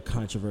week? Another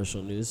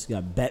controversial news. You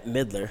got Bette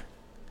Midler.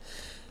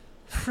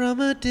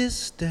 From a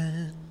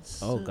distance.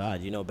 Oh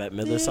God, you know Bette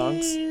Midler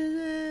songs?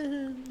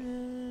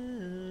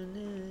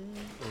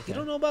 You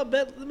don't know about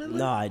Bette Midler?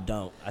 No, I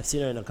don't. I've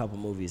seen her in a couple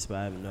movies, but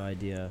I have no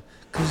idea.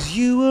 'Cause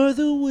you are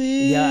the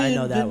wind, yeah, I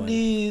know that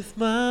beneath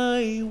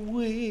my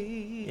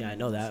wings. Yeah, I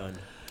know that one.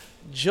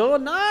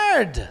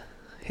 Jonard.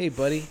 Hey,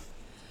 buddy.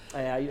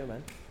 Hey, how you doing,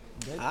 man?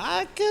 Good?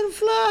 I can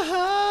fly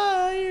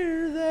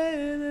higher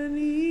than an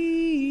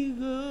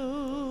eagle.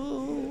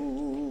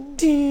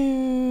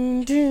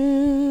 Dun,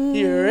 dun.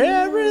 You're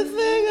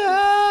everything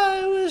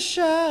I wish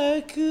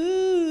I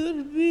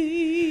could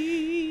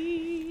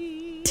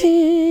be.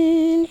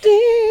 Dun,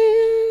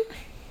 dun.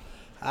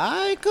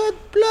 I could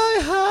fly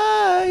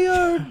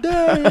higher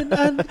than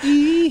an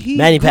eagle.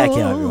 Manny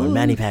Pacquiao, everyone.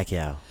 Manny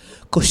Pacquiao.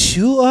 'Cause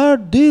you are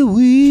the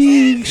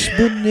wings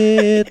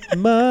beneath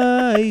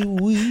my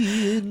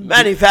wings.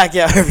 Manny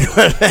Pacquiao,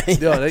 everyone. Manny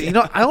Yo, Pacquiao. you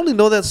know, I only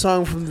know that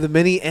song from the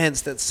many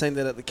ants that sang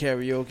that at the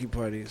karaoke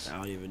parties. I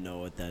don't even know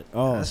what that.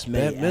 Oh, That's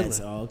May Bette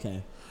Ants. Midler. Oh,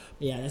 okay.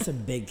 Yeah, that's a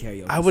big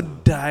karaoke. I would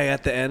song. die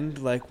at the end.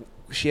 Like,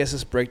 she has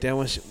this breakdown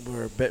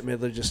where Bette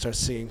Midler just starts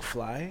singing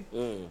 "Fly,"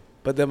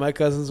 but then my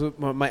cousins,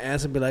 my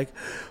aunts, would be like,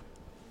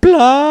 "Fly,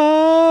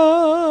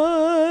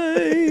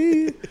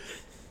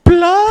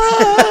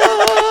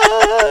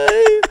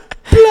 fly,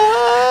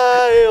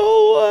 fly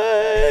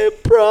away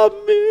from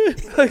me."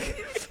 Like,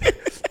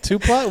 2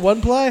 ply,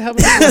 1 ply. How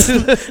many?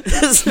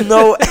 There's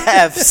no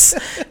F's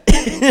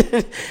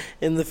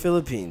in the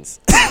Philippines.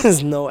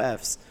 There's no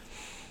F's.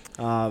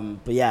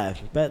 But yeah,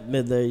 Bette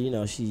Midler, you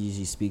know, she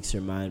usually speaks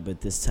her mind,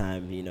 but this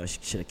time, you know, she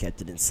should have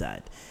kept it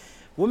inside.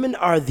 Women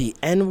are the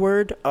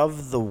N-word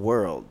of the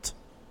world.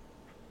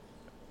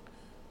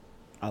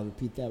 I'll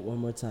repeat that one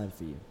more time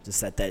for you.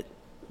 Just let that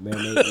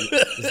marinate.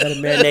 Just let it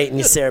marinate in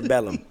your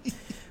cerebellum.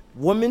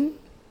 Women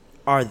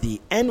are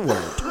the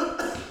N-word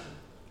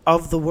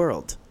of the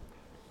world.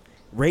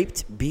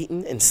 Raped,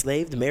 beaten,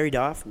 enslaved, married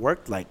off,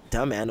 worked like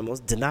dumb animals,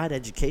 denied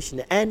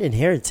education and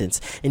inheritance,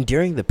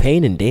 enduring the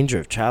pain and danger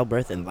of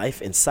childbirth and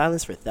life in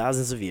silence for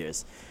thousands of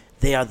years.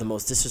 They are the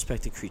most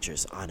disrespected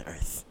creatures on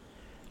earth.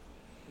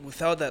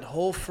 Without that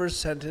whole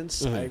first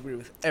sentence, I agree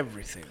with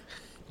everything.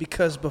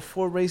 Because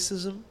before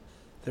racism,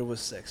 there was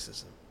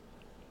sexism.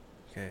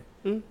 Okay.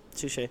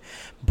 Touche.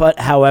 But,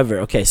 however,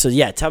 okay, so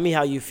yeah, tell me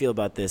how you feel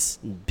about this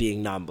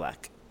being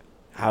non-black.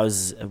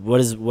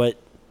 What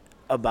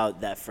about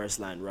that first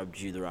line rubbed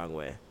you the wrong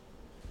way?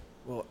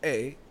 Well,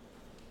 A,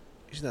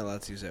 she's not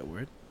allowed to use that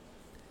word.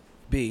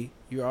 B,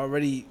 you're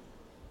already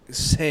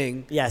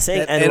saying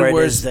Saying that N-word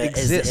N-words is the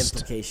exist.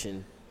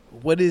 implication.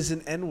 What is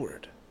an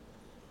N-word?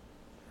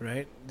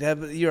 Right?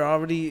 You're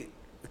already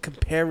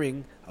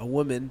comparing a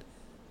woman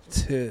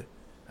to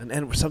an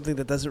N-word, something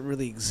that doesn't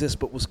really exist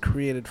but was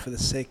created for the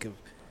sake of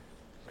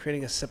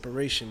creating a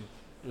separation.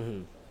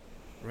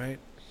 Right?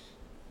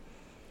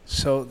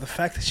 So the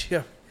fact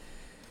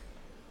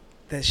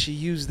that she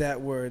used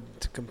that word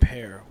to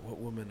compare what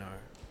women are.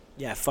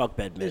 Yeah, fuck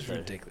Bette Midler. It's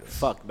ridiculous.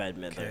 Fuck Bette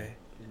Midler. Okay.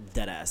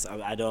 Deadass.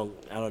 I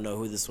don't know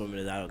who this woman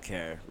is. I don't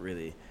care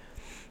really.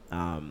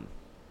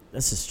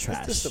 That's just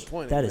trash.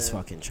 disappointing, That is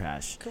man. fucking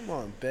trash. Come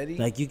on, Betty.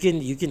 Like you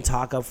can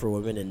talk up for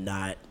women and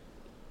not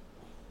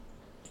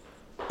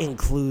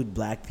include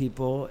black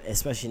people,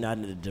 especially not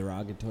in a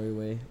derogatory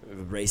way, a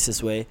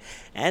racist way,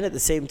 and at the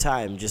same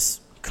time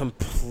just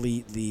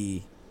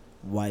completely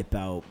wipe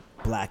out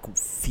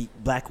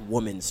black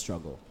woman's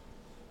struggle.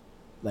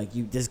 Like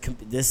this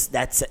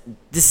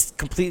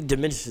completely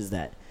diminishes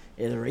that.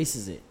 It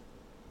erases it.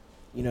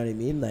 You know what I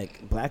mean?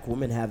 Like black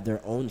women have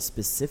their own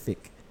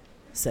specific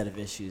set of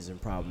issues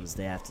and problems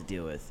they have to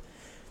deal with,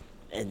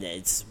 and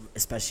it's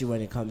especially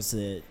when it comes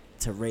to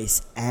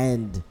race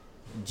and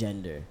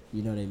gender.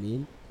 You know what I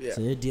mean? Yeah.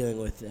 So they're dealing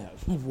with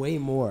way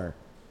more,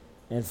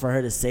 and for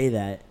her to say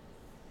that,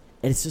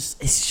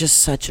 it's just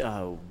such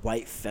a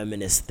white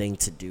feminist thing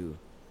to do.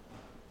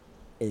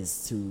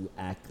 Is to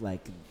act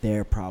like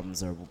their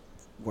problems are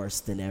worse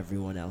than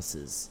everyone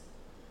else's,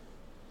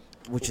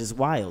 which is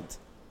wild.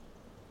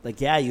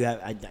 Like, yeah, you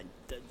have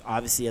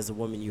obviously as a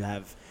woman you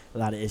have a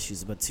lot of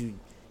issues, but to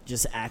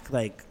just act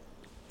like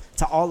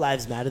to all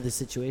lives matter the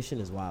situation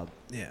is wild.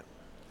 Yeah.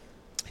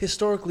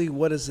 Historically,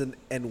 what does an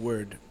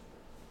N-word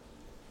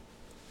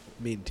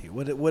mean to you?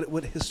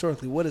 What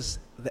historically, what does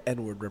the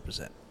N-word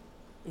represent?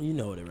 You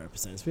know what it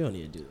represents. We don't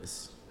need to do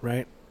this.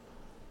 Right?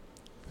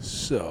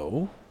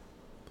 So,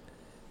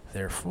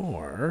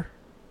 therefore,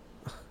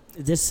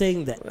 Just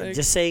saying that,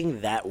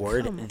 Like,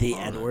 word, come the on.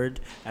 N word.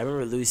 I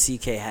remember Louis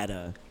C.K. had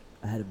a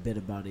bit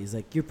about it. He's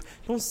like, "You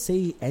don't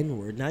say N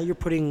word. Now you're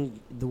putting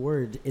the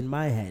word in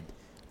my head.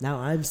 Now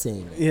I'm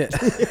saying it."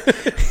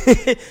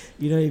 yeah,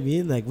 You know what I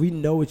mean? Like, we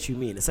know what you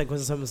mean. It's like when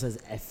someone says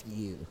 "f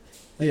you."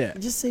 yeah,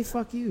 Just say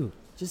 "fuck you."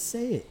 Just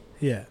say it.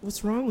 yeah.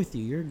 What's wrong with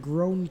you? You're a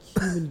grown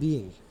human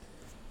being.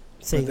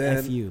 Saying then-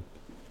 "f you."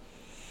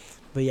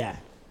 But yeah,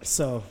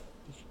 so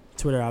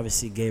Twitter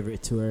obviously gave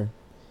it to her,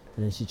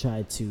 and then she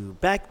tried to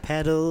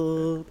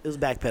backpedal. It was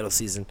backpedal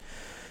season.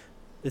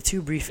 The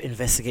too brief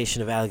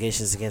investigation of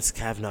allegations against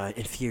Kavanaugh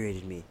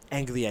infuriated me.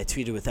 Angrily, I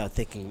tweeted without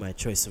thinking my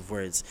choice of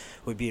words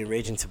would be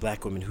enraging to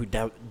black women who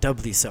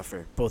doubly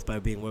suffer, both by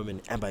being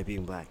women and by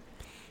being black.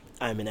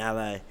 I'm an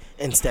ally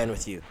and stand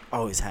with you.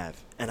 Always have.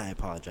 And I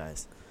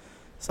apologize.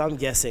 So I'm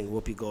guessing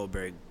Whoopi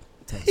Goldberg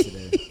texted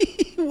her.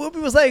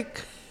 Whoopi was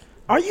like,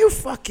 Are you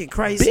fucking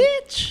crazy?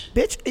 "Bitch."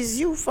 Bitch, is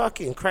you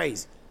fucking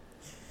crazy?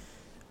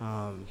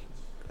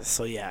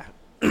 So yeah.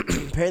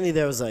 Apparently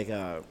there was like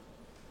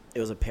it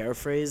was a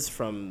paraphrase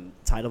from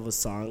title of a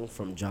song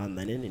from John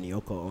Lennon and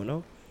Yoko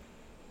Ono.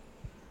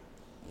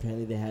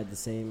 Apparently they had the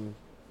same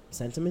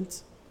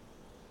sentiments,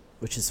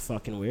 which is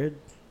fucking weird.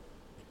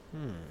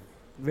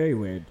 Very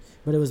weird.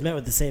 But it was met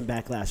with the same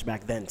backlash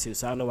back then too.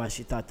 So I don't know why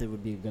she thought that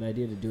would be a good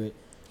idea to do it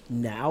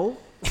now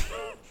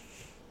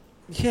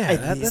Yeah,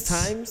 at these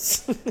that's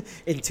times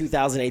in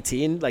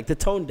 2018. Like the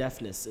tone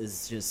deafness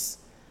is just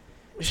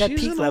it's at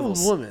She's peak an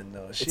levels. old woman,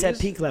 though. It's at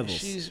peak levels.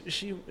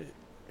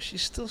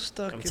 She's still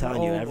stuck. I'm in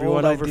telling you, old,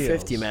 everyone old over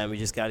ideals. 50, man, we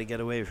just got to get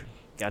away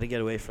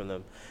from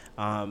them.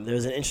 There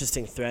was an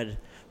interesting thread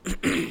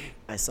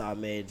I saw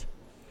made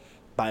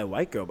by a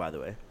white girl, by the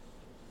way,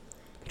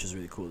 which was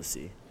really cool to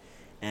see.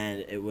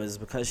 And it was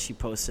because she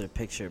posted a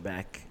picture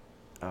back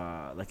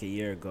like a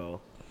year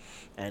ago.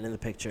 And in the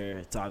picture,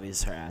 it's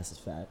obvious her ass is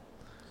fat.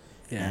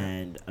 Yeah.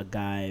 And a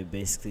guy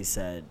basically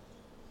said,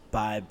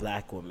 "Bye,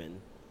 black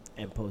woman,"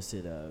 and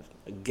posted a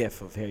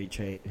gif of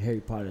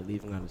Harry Potter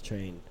leaving on a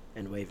train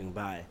and waving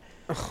bye.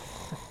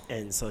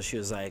 And so she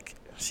was like,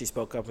 she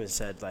spoke up and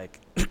said, like,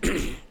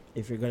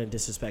 if you're going to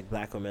disrespect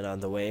black women on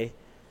the way,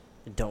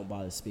 don't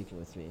bother speaking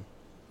with me.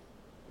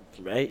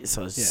 Right?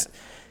 So it's just,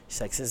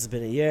 she's like, since it's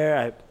been a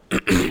year,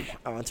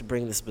 I want to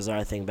bring this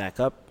bizarre thing back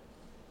up.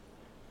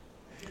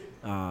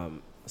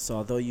 So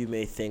although you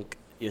may think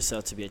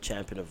yourself to be a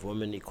champion of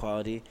women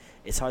equality,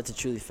 it's hard to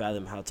truly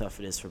fathom how tough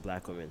it is for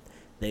black women.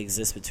 They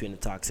exist between a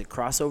toxic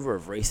crossover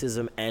of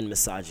racism and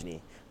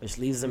misogyny, which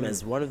leaves them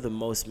as one of the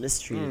most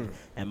mistreated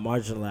and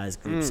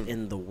marginalized groups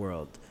in the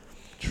world.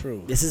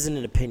 True. This isn't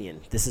an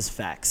opinion. This is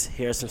facts.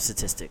 Here are some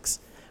statistics.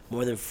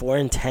 More than 4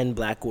 in 10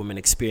 black women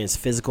experience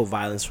physical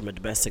violence from a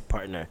domestic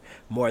partner,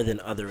 more than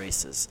other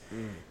races.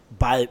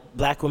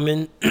 Black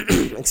women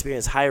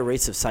experience higher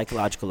rates of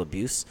psychological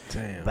abuse.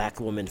 Damn. Black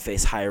women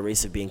face higher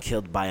rates of being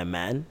killed by a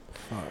man.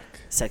 Fuck.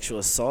 Sexual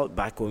assault.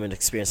 Black women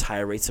experience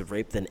higher rates of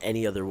rape than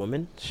any other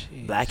woman.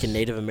 Jeez. Black and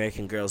Native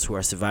American girls who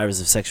are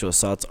survivors of sexual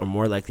assaults are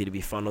more likely to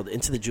be funneled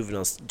into the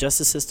juvenile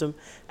justice system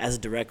as a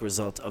direct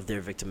result of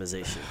their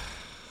victimization.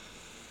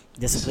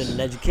 Discipline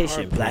and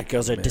education. Black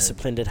girls are man.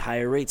 disciplined at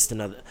higher rates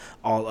than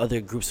all other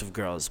groups of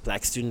girls.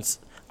 Black students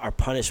are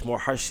punished more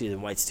harshly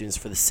than white students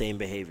for the same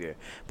behavior.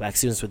 Black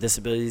students with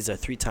disabilities are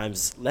 3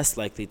 times less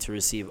likely to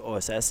receive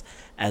OSS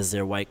as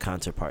their white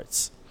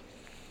counterparts.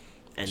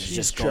 And it She's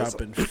just goes,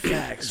 dropping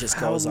facts. just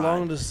How goes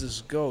long on. does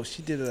this go?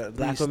 She did it at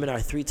Black least. women are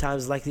 3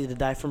 times likely to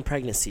die from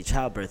pregnancy,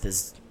 childbirth,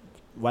 as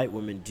white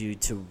women due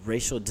to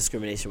racial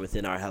discrimination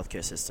within our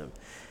healthcare system.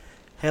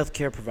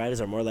 Healthcare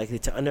providers are more likely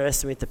to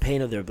underestimate the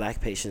pain of their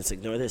black patients,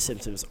 ignore their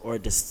symptoms, or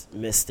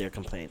dismiss their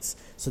complaints.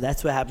 So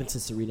that's what happened to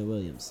Serena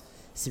Williams.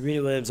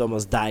 Serena Williams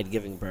almost died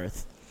giving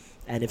birth.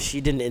 And if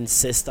she didn't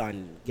insist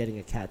on getting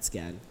a CAT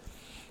scan,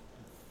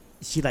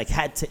 she like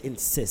had to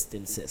insist,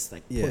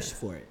 like push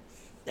for it.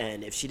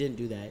 And if she didn't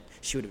do that,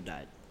 she would have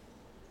died.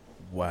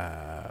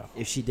 Wow.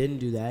 If she didn't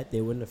do that,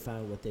 they wouldn't have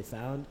found what they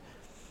found,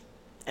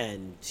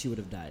 and she would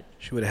have died,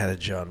 She would have had a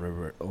John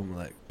River.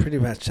 Like pretty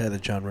much had a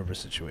John River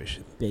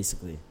situation.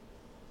 basically.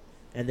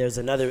 And there's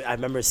another, I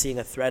remember seeing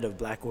a thread of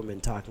black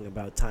women talking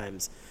about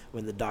times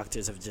when the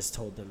doctors have just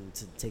told them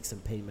to take some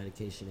pain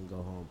medication and go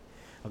home.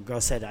 A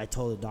girl said, I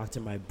told the doctor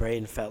my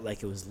brain felt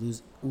like it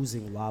was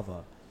oozing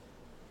lava.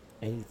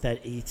 And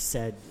he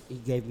said he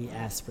gave me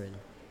aspirin.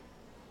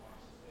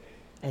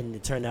 And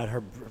it turned out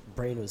her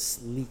brain was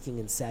leaking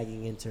and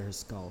sagging into her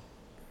skull.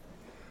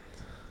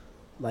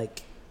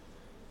 Like,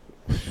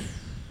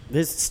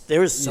 there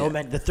was so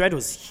many. The thread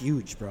was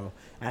huge, bro.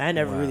 And I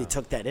never really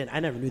took that in. I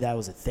never knew that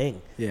was a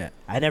thing. Yeah.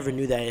 I never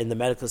knew that in the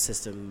medical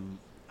system.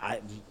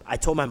 I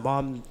told my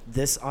mom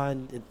this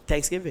on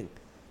Thanksgiving.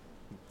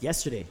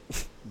 Yesterday.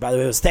 By the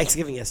way, it was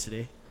Thanksgiving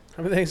yesterday.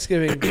 Happy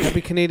Thanksgiving.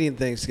 Happy Canadian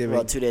Thanksgiving.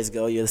 Well, 2 days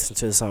ago. You listened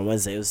to this on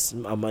Wednesday. It was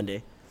on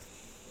Monday.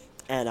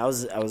 And I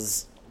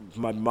was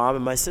my mom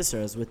and my sister,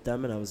 I was with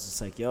them, and I was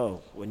just like,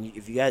 yo,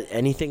 if you got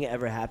anything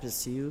ever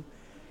happens to you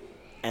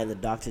and the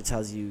doctor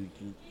tells you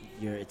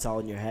it's all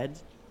in your head,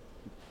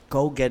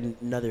 go get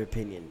another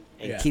opinion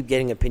and Yeah. keep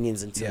getting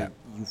opinions until Yeah.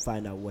 you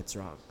find out what's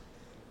wrong.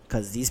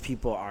 Because these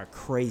people are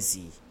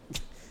crazy.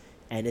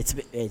 And it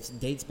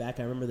dates back.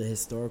 I remember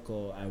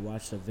I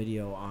watched a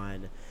video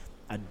on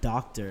a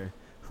doctor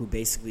who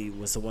basically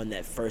was the one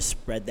that first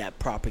spread that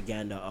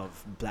propaganda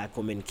of black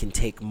women can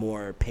take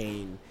more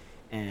pain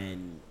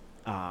and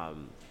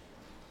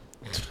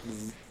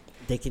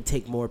they can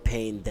take more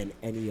pain than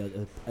any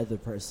other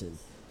person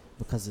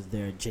because of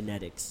their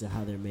genetics or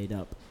how they're made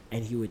up.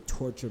 And he would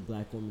torture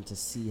black women to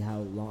see how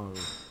long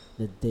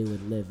that they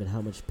would live and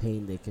how much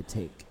pain they could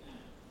take.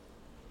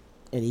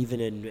 And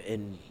even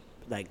in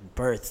like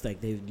births,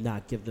 like they would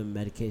not give them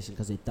medication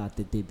because they thought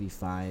that they'd be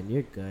fine.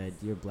 You're good.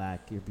 You're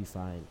black. You'll be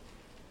fine.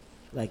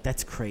 Like,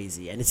 that's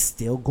crazy. And it's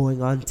still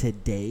going on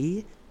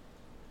today.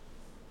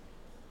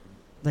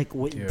 Like,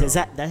 does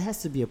that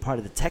has to be a part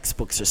of the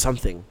textbooks or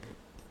something?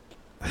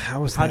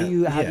 How do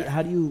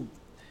you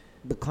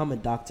become a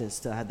doctor and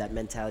still have that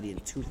mentality in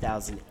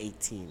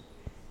 2018?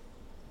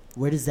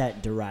 Where does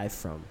that derive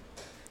from?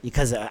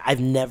 Because I've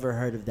never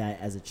heard of that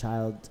as a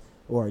child,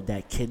 or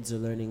that kids are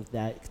learning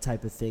that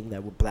type of thing,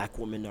 that black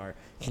women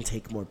can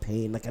take more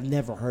pain. Like, I've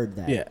never heard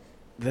that. Yeah,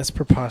 that's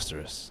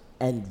preposterous.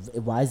 And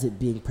why is it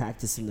being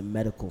practiced in the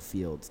medical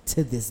field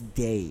to this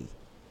day?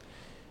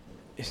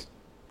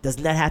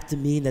 Doesn't that have to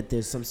mean that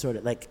there's some sort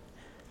of, like,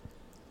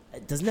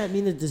 doesn't that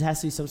mean that there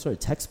has to be some sort of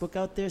textbook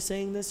out there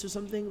saying this or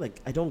something?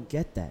 Like, I don't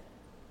get that.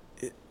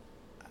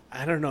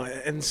 I don't know.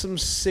 In some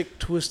sick,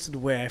 twisted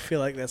way, I feel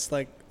like that's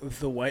like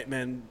the white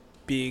man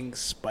being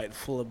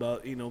spiteful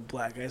about,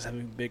 black guys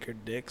having bigger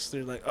dicks.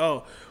 They're like,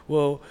 oh,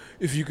 well,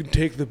 if you can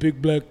take the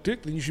big black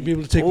dick, then you should be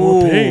able to take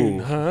more pain,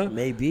 huh?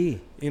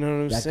 Maybe. You know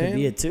what I'm saying? That could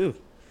be it, too.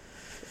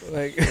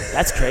 Like,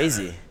 that's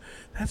crazy.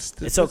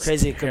 It's so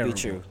crazy terrible. it could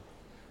be true.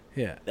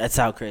 Yeah. That's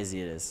how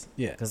crazy it is.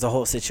 Yeah. Because the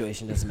whole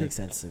situation doesn't make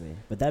sense to me.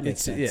 But that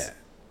makes sense. Yeah.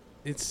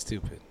 It's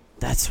stupid.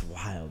 That's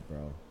wild,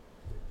 bro.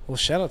 Well,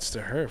 shout outs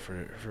to her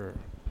for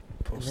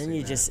posting and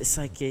then that. it's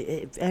like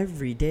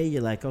every day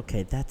you're like,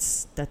 okay,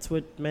 that's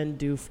what men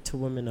do to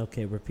women.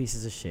 Okay, we're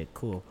pieces of shit.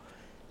 Cool.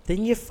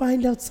 Then you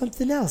find out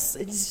something else.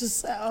 It's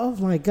just, oh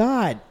my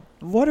God.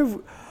 What are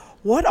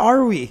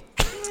we?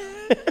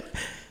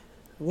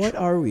 What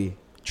are we?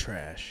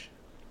 Trash.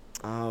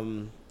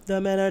 The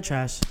men are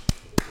trash.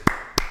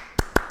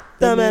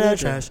 The men are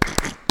trash.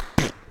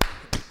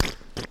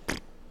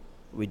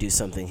 We do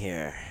something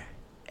here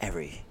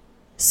every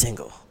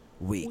single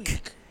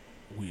week.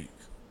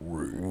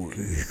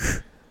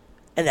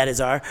 And that is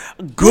our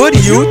good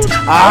youth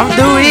of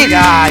the week.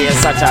 Ah, you're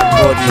such a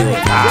good youth.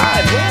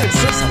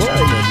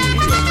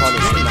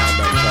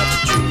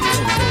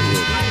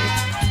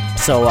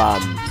 So,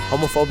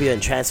 homophobia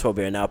and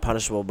transphobia are now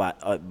punishable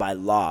by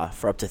law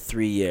for up to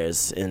 3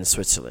 years in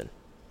Switzerland.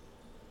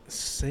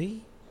 Say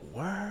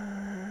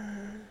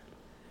word.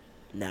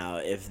 Now,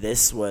 if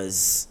this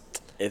was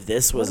a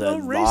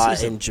about law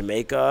racism? in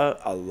Jamaica,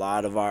 a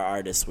lot of our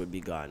artists would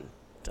be gone.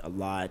 A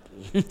lot.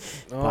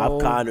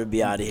 Popcorn would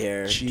be out of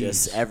here. Geez.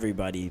 Just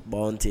everybody.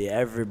 Bounty,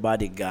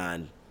 everybody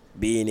gone.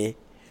 Beanie.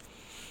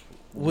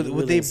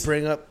 Would they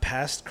bring up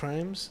past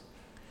crimes?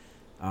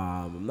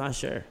 I'm not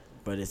sure.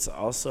 But it's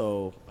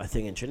also a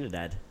thing in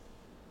Trinidad.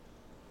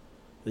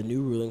 The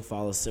new ruling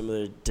follows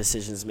similar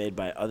decisions made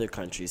by other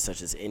countries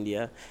such as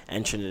India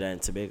and Trinidad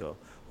and Tobago,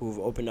 who have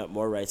opened up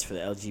more rights for the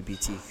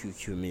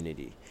LGBTQ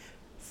community.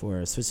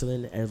 For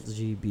Switzerland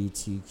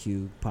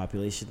LGBTQ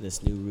population,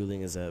 this new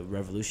ruling is a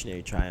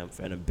revolutionary triumph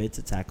and a bid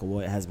to tackle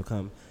what has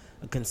become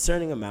a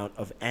concerning amount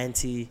of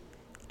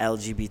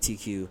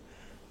anti-LGBTQ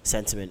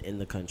sentiment in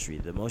the country.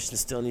 The motion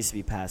still needs to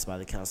be passed by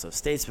the Council of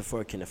States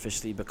before it can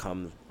officially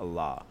become a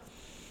law.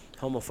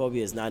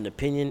 Homophobia is not an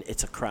opinion,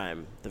 it's a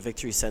crime. The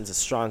victory sends a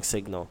strong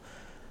signal.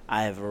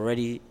 I have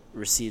already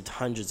received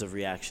hundreds of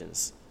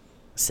reactions,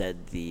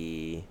 said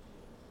the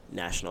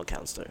national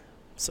counselor.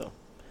 So,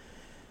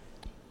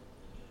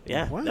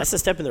 yeah, Wow. that's a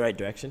step in the right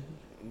direction,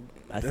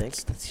 I think.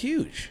 That's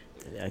huge.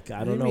 I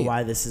don't know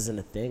why this isn't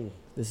a thing.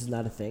 This is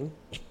not a thing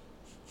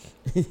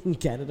in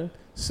Canada.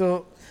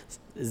 So,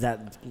 Is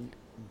that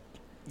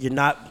you're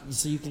not,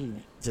 so you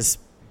can just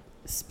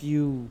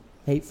spew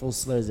hateful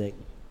slurs at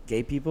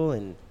gay people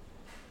and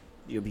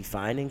you'll be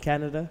fine in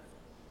Canada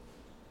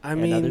I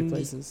and mean, other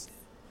places?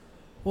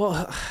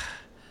 well,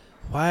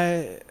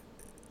 why?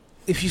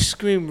 If you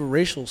scream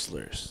racial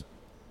slurs,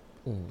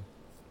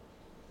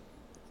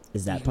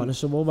 Is that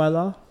punishable by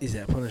law? is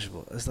that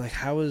punishable? It's like,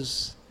 how did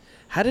Is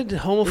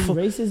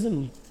homophobia?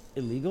 racism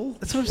illegal?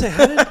 That's what I'm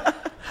saying.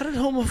 How did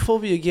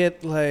homophobia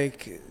get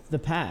like The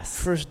past.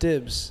 first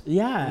dibs?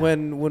 Yeah.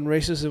 When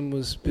racism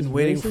was been Is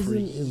waiting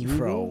racism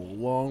for a illegal?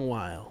 long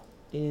while.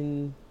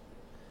 In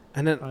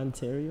And then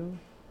Ontario?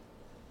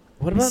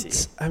 what Let me about?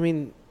 see. I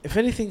mean, if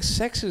anything,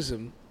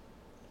 sexism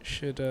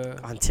should.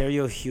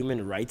 Ontario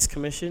Human Rights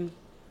Commission?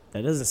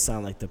 That doesn't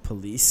sound like the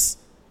police.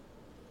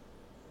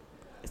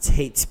 It's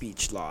hate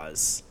speech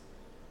laws.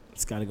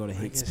 It's got to go to I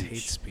hate guess speech. hate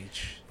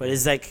speech. But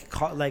it's like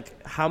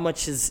how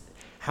much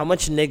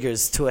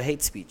niggers to a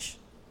hate speech?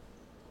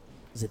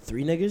 Is it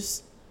 3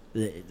 niggers?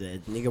 The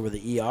nigger with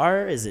the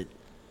ER? Is it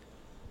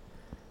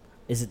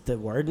Is it the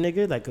word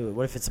nigger? Like,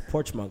 what if it's a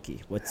porch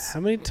monkey? What's How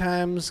many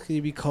times can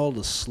you be called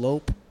a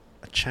slope,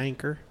 a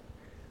chanker?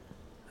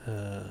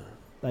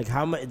 like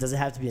how much? Does it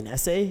have to be an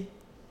essay?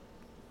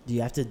 Do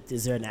you have to?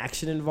 Is there an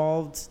action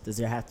involved? Does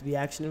there have to be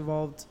action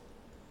involved?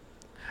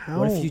 How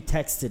What if you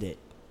texted it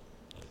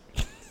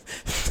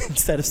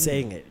instead of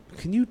saying it?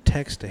 can you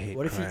text a hate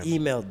What if crime? you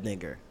emailed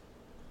nigger?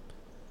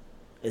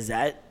 Is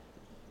that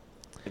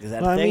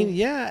Well, a I thing? mean,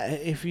 yeah.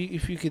 If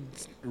you could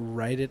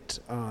write it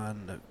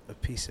on a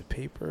piece of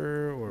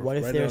paper, or What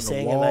if write they it were on the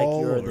saying it like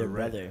wall, you're or their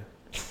write- brother?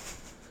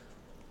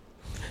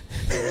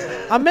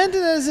 I meant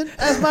it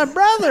as my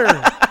brother.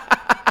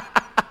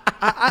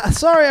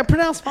 Sorry, I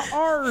pronounced my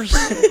R's.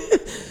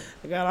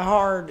 I got a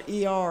hard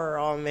ER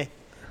on me.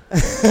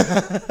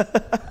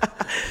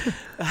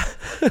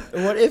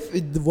 What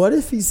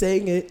if he's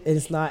saying it and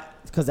it's not,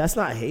 because that's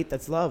not hate,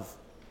 that's love.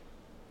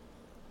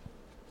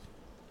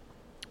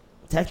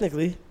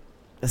 Technically,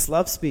 it's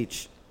love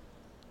speech.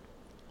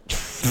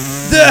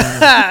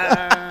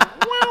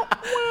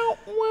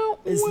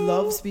 It's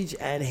love speech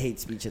and hate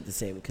speech at the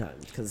same time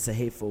because it's a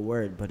hateful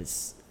word, but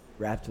it's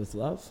wrapped with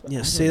love. I Yeah,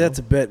 don't say know. that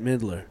to Bette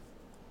Midler.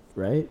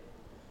 Right?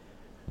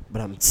 But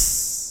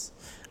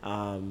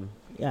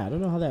yeah, I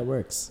don't know how that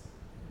works.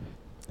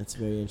 That's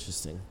very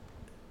interesting.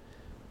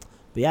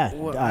 But yeah,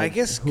 Well, I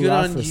guess hurrah good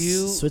on for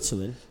you.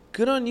 Switzerland.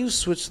 Good on you,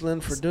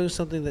 Switzerland, for doing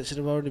something that should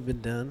have already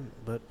been done.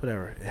 But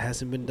whatever, it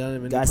hasn't been done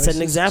in many Gotta places. set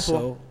an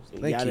example. So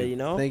You thank gotta, you. you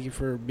know? Thank you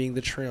for being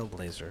the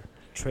trailblazer.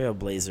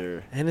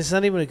 Trailblazer. And it's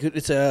not even a good.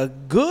 It's a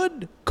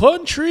good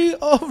country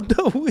of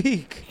the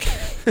week.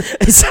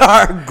 It's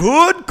our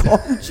good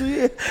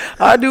country.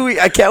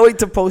 I can't wait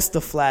to post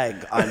the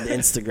flag on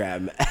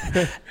Instagram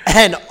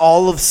and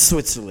all of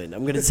Switzerland.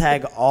 I'm gonna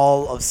tag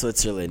all of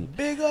Switzerland.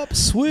 Big up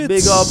Switzerland.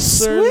 Big up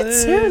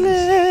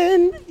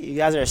Switzerland. You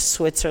guys are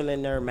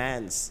Switzerlander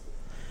mans.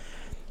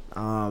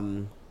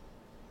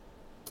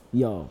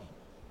 Yo,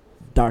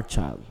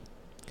 Darkchild.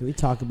 Can we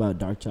talk about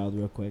Darkchild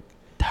real quick?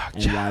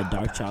 And why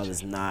Darkchild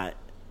is not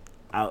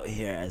out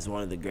here as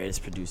one of the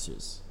greatest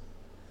producers?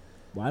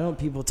 Why don't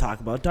people talk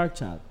about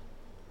Darkchild?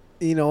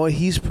 You know,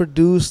 he's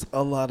produced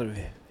a lot of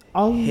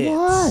A hits.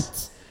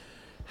 lot.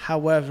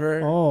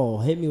 However, Oh,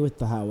 hit me with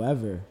the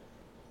however.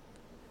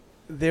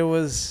 there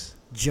was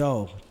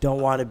Joe, don't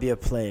want to be a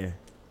player.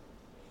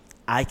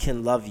 I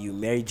Can Love You,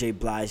 Mary J.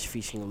 Blige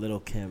featuring Lil'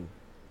 Kim.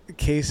 a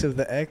case of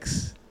the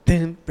X.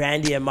 Dun,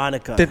 Brandy and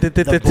Monica,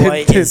 The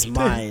Boy Is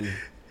Mine.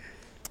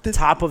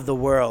 Top of the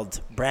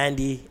World,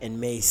 Brandy and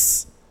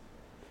Mace.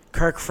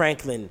 Kirk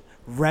Franklin,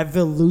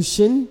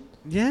 Revolution.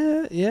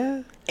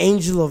 yeah.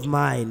 Angel of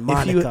Mine,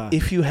 Monica.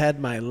 If you had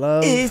my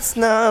love, It's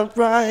not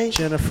right,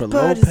 Jennifer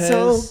but Lopez.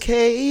 it's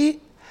okay.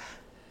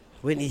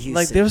 Whitney Houston.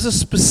 Like there was a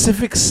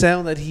specific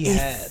sound that he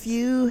had. If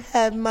you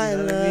had my You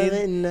know what I love,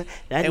 mean? that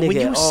And when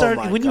nigga, you started,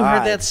 oh my when you God.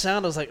 heard that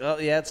sound, I was like, "Oh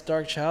yeah, it's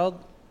Dark Child."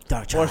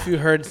 Dark Or Child. if you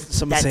heard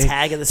someone That say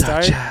tag at the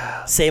Dark start,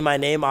 Child. Say My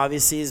Name,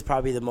 obviously, is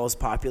probably the most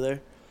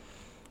popular.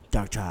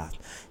 Dark Child.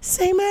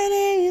 Say my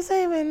name,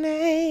 say my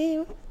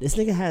name. This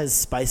nigga has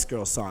Spice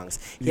Girl songs.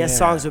 He has Yeah.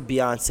 songs with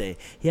Beyonce.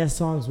 He has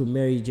songs with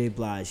Mary J.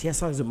 Blige. He has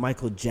songs with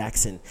Michael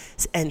Jackson,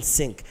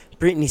 NSYNC,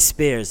 Britney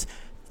Spears.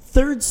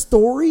 Third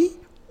Story?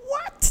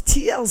 What?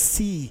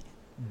 TLC,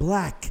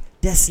 Black,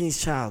 Destiny's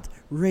Child,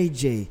 Ray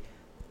J,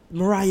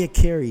 Mariah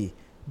Carey,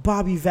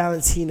 Bobby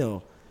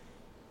Valentino.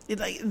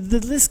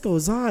 The list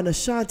goes on.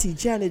 Ashanti,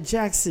 Janet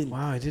Jackson.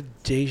 Wow, I did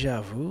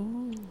Deja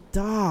Vu.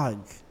 Dog.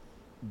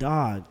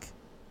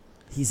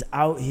 He's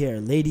out here.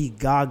 Lady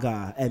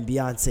Gaga and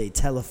Beyonce,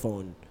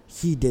 Telephone.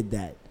 He did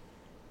that.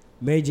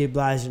 Mary J.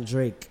 Blige and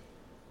Drake.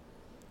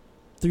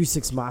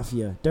 3-6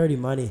 Mafia. Dirty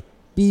Money.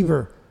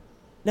 Bieber.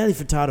 Nelly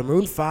Furtado.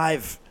 Maroon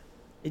 5.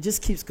 It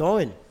just keeps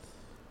going.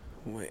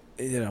 Wait,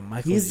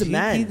 Michael. He's the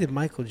man. He did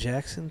Michael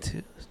Jackson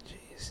too.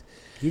 Jeez.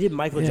 He did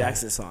Michael Yeah.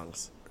 Jackson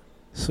songs.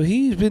 So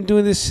he's been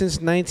doing this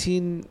since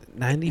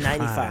 1995.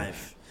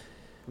 95.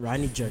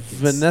 Rodney Jerkins.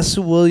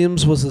 Vanessa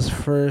Williams was his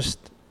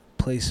first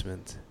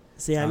placement.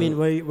 See, I mean,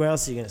 where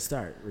else are you going to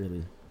start,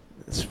 really?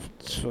 It's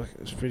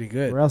pretty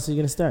good. Where else are you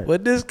going to start?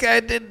 But this guy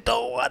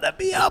don't want to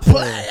be a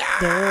player.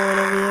 Don't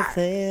wanna be a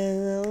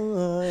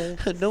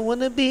player. Don't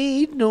want to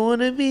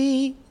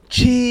be.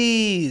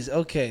 Jeez.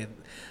 Okay.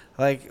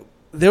 Like,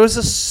 there was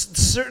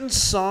certain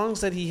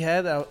songs that he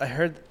had. I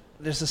heard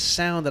there's a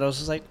sound that I was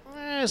just like,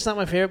 it's not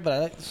my favorite, but I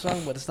like the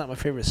song, but it's not my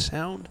favorite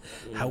sound.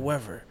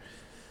 However,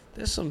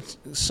 there's some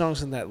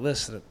songs in that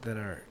list that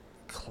are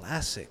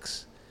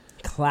classics.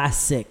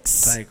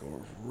 Classics. Like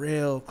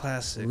real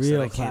classics.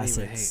 Real that I can't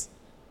even classics.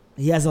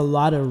 He has a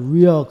lot of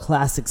real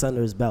classics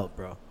under his belt,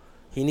 bro.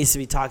 He needs to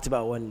be talked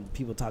about when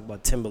people talk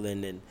about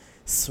Timbaland and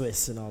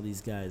Swiss and all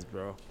these guys,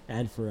 bro.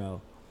 And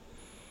Pharrell.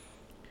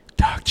 hate.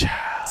 Dark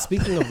Child.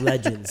 Speaking of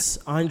legends,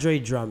 Andre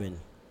Drummond.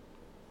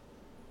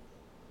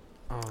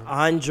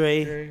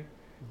 Andre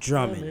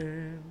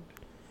Drummond.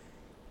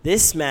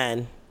 This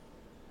man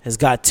has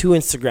got 2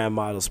 Instagram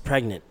models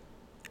pregnant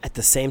at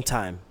the same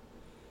time.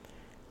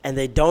 And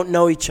they don't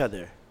know each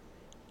other,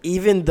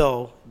 even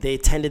though they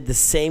attended the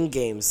same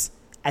games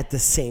at the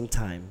same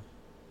time.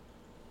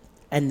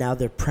 and now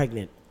they're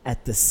pregnant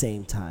at the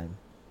same time.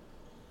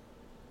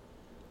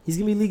 He's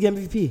going to be league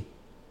MVP.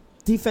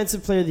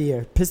 Defensive player of the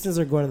year. Pistons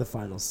are going to the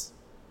finals.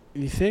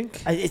 You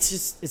think?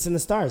 It's in the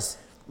stars.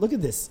 Look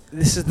at this.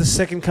 This is the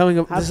second coming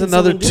of. How This is can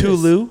another someone do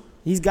this? Tulu.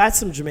 He's got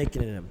some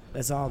Jamaican in him.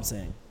 That's all I'm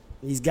saying.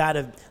 He's got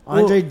a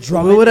Andre Well,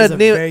 Drummond. what would I is a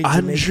name- very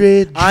Andre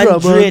Jamaican.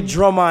 Drummond. Andre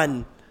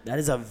Drummond. That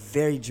is a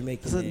very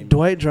Jamaican Is it name.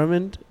 Dwight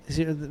Drummond? Is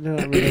he? They're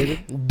not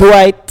related.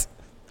 Dwight.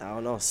 I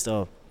don't know.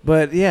 Still.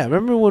 But yeah,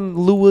 remember when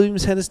Lou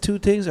Williams had his two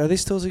things? Are they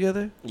still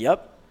together?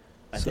 Yep.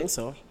 I So- think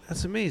so.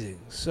 That's amazing.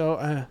 So,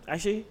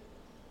 Actually,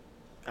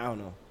 I don't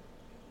know.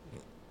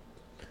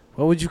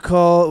 what would you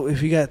call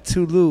if you got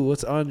two Lou?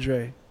 What's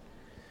Andre?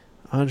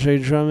 Andre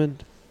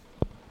Drummond.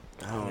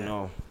 I don't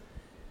know.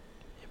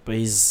 But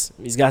he's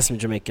got some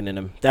Jamaican in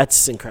him.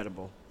 That's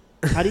incredible.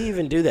 How do you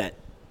even do that?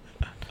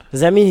 Does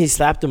that mean he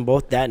slapped them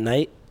both that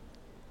night?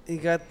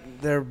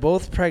 They're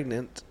both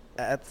pregnant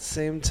at the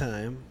same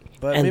time,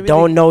 but And maybe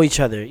don't know each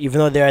other, even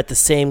though they're at the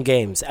same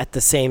games at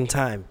the same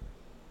time.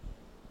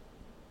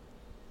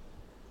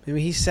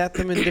 maybe he sat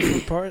them in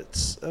different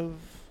parts of.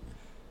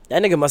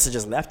 That nigga must have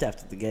just left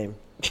after the game.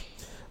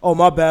 Oh,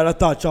 my bad. I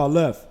thought y'all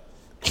left.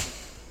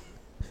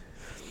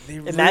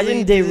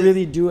 Imagine they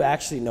really do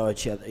actually know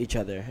each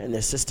other and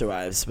they're sister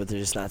wives, but they're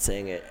just not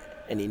saying it,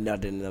 and he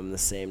nutted them the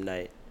same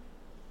night.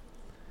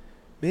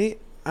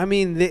 I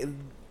mean, they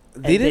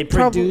And didn't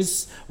probably.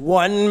 produce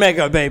one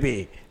mega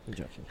baby. I'm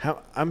joking.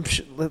 I'm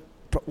sure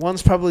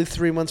one's probably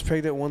 3 months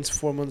pregnant, one's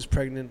 4 months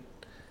pregnant.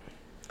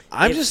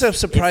 I'm If- just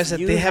surprised if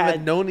that you they had-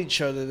 haven't known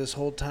each other this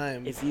whole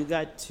time, If you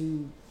got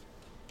two,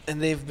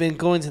 and they've been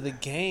going to the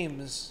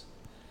games.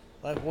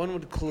 Like one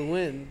would clue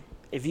in.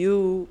 if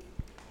you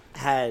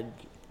had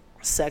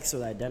sex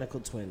with identical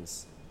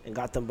twins and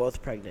got them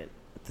both pregnant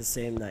at the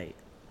same night,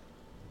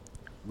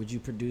 would you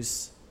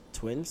produce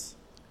twins?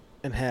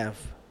 And have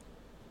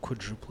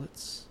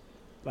quadruplets.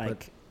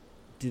 Like,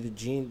 do the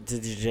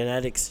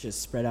genetics just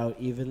spread out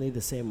evenly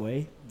the same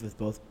way with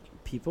both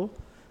people?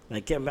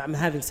 Like, I'm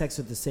having sex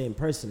with the same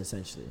person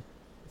essentially,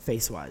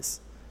 face wise.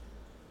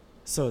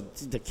 So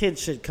the kid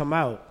should come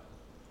out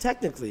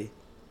technically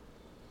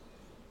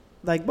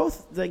like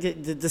both, like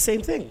the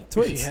same thing.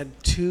 Twins If you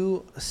had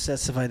two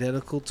sets of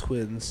identical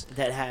twins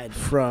that had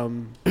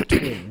from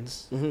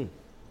twins, Mhm.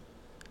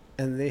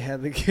 and they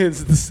had the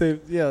kids the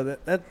same,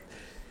 that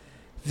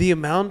the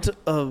amount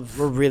of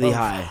We're really of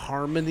high.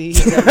 harmony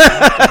that would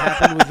have to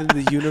happen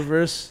within the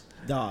universe.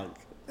 dog.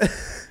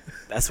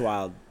 That's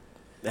wild.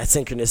 That's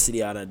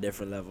synchronicity on a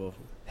different level.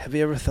 Have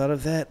you ever thought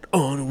of that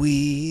on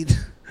weed?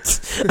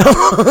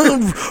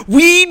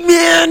 Weed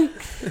man.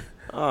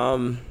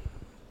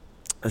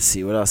 Let's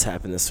see what else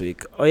happened this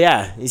week. Oh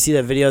yeah, you see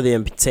that video of the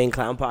Insane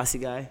Clown Posse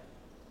guy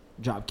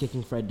drop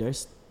kicking Fred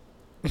Durst?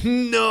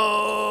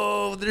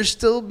 No, they're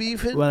still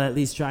beefing. Well, at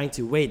least trying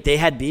to. Wait, they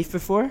had beef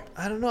before?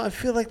 I don't know. I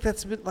feel like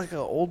that's been like an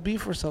old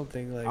beef or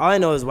something. Like All I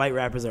know is white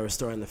rappers are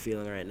restoring the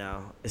feeling right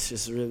now. It's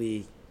just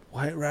really,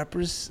 white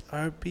rappers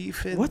are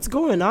beefing. what's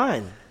going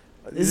on?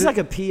 Is this like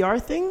a PR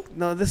thing?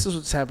 No, this is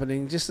what's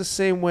happening. Just the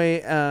same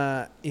way,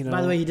 you know.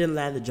 By the way, he didn't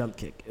land the jump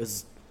kick.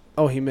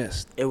 oh, he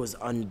missed. It was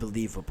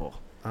unbelievable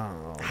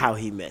Oh. how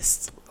he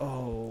missed.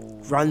 Oh.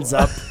 Runs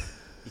up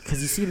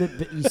because you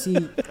see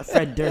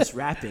Fred Durst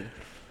rapping,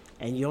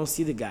 and you don't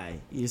see the guy.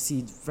 You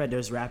see Fred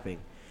Durst rapping,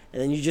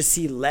 and then you just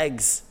see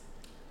legs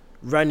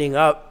running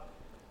up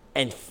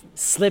and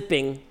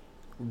slipping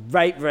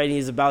right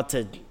he's about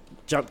to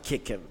jump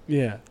kick him.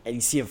 Yeah. And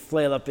you see him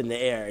flail up in the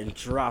air and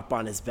drop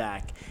on his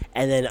back,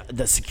 and then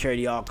the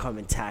security all come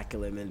and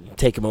tackle him and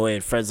take him away,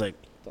 and Fred's like,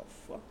 the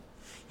fuck?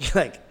 You're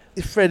like,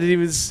 Fred didn't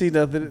even see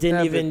nothing.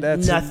 didn't even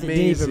That's nothing.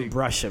 amazing. Didn't even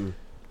brush him.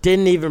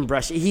 Didn't even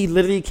brush. He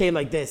literally came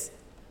like this,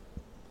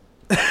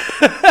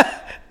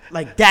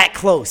 like that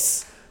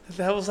close.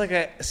 That was like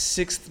a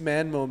sixth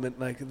man moment.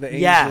 Like the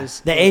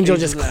angels. Yeah, the angel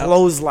just out-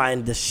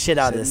 clotheslined the shit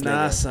out of said, this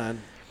Nah, nigga.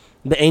 son.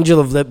 The angel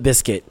of Lip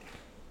Biscuit.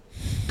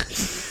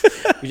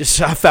 We just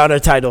found our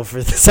title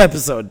for this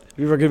episode.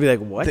 We were gonna be like,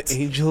 what? The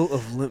angel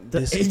of Limp The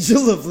Bizkit.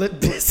 angel of Lip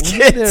Wasn't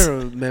Biscuit. there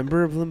a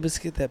member of Limp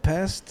Bizkit that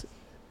passed?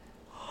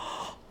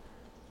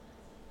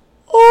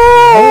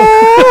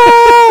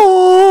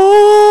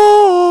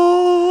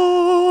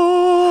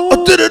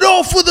 I did it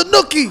all for the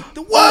nookie.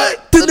 The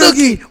what? The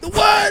nookie. The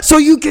what? So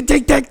you can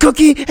take that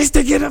cookie and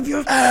stick it up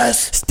your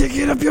Ass. Stick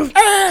it up your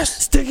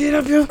Ass. Stick it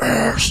up your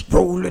ass.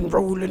 Rolling,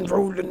 rolling,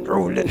 rolling,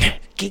 rolling.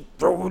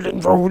 Keep rolling,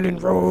 rolling,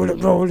 rolling,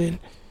 rolling.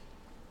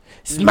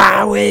 It's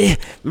my way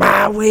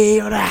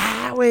or the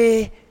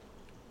highway.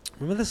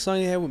 Remember the song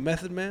you had with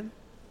Method Man?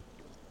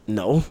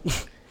 No.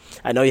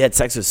 I know you had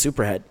sex with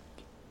Superhead.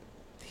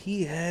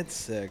 He had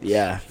sex.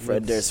 Yeah,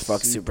 Fred with Durst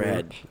fucked Super-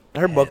 Superhead.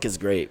 Her book is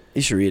great.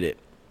 You should read it.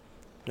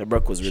 Her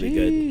book was really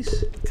good.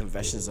 Jeez.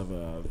 Confessions of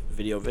a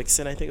Video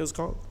Vixen, I think it was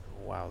called.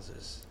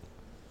 Wowzers.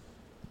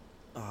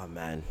 Oh,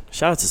 man.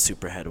 Shout out to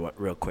Superhead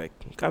real quick.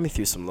 Got me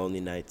through some lonely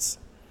nights.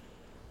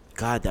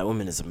 God, that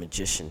woman is a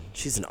magician.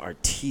 She's an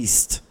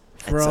artiste.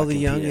 For at all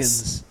the sucking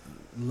penis.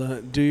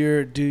 youngins, do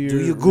your Do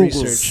your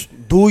research.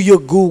 Googles. Do your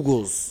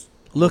Googles.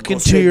 Look Go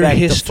into straight your back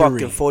history.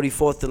 To fucking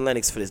 44th and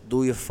Lennox for this.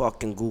 Do your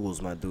fucking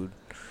Googles, my dude.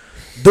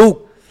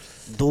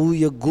 Do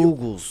your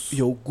Googles.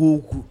 Yo,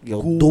 Google.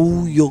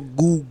 Do your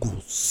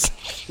Googles.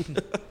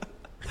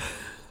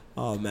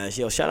 Oh, man.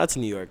 Yo, shout out to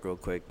New York real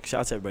quick. Shout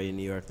out to everybody in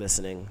New York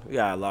listening. We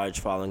got a large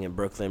following in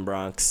Brooklyn,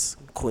 Bronx,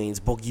 Queens.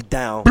 Boogie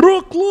down.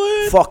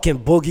 Brooklyn. Fucking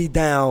boogie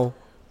down.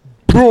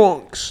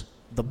 Bronx.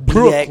 The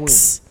Brooklyn.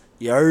 BX.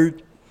 You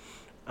heard?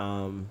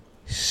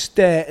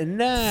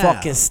 Staten Island.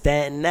 Fucking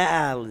Staten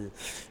Island.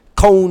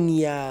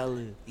 Coney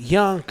Island.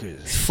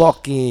 Yonkers.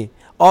 Fucking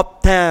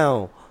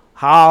Uptown.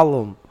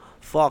 Harlem.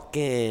 Fuck.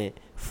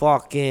 Fuck.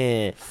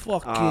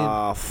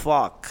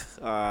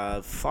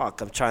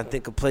 I'm trying to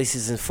think of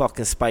places in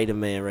fucking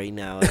Spider-Man right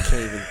now. I can't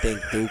even think,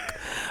 Duke.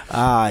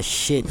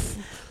 Shit.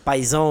 By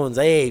zones.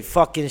 Hey,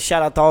 fucking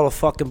shout out to all the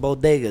fucking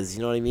bodegas.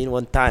 You know what I mean?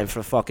 One time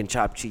for fucking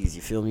chopped cheese.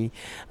 You feel me?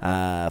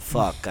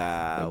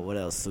 What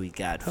else do we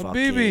got?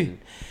 Habibi.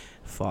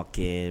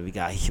 Fucking. We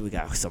got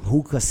some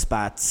hookah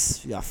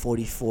spots. We got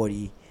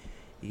 40-40.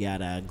 You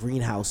got a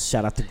Greenhouse.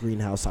 Shout out to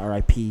Greenhouse.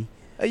 R.I.P.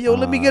 Hey, yo,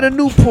 let me get a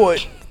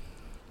Newport.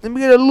 Let me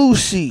get a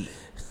Lucy.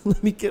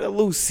 Let me get a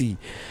Lucy.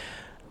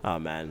 Oh,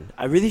 man.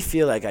 I really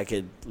feel like I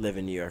could live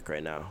in New York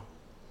right now.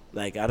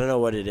 Like, I don't know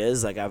what it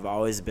is. Like, I've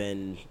always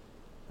been,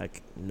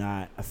 like,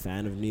 not a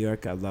fan of New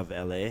York. I love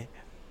L.A.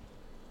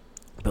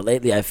 But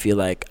lately, I feel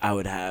like I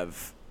would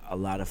have a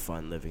lot of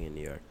fun living in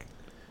New York.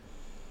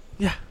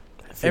 Yeah.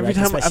 I feel Every like,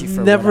 time, especially I've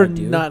for never what I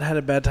do- not had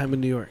a bad time in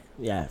New York.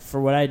 Yeah,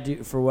 for what I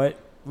do, for what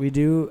we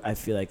do, I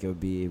feel like it would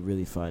be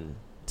really fun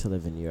to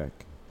live in New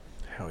York.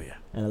 Hell yeah.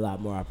 And a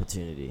lot more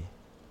opportunity.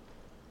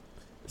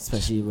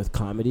 Especially with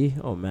comedy.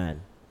 Oh,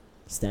 man.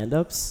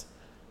 Stand-ups.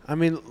 I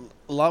mean,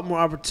 a lot more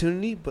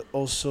opportunity, but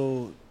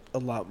also a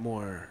lot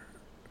more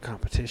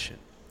competition.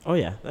 Oh,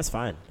 yeah. That's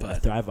fine. But I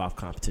But- thrive off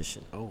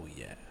competition. Oh,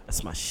 yeah.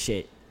 That's my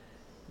shit.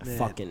 Man,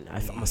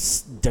 I'm a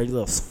dirty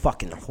little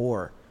fucking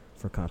whore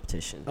for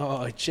competition.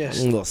 Oh, A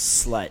just little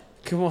slut.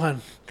 come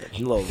on. A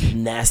little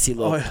nasty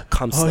little yeah.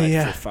 cum Oh, slut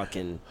yeah. for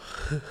fucking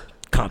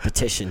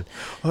competition.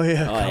 Oh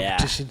yeah, Oh, yeah.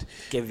 competition.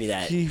 Give me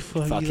that He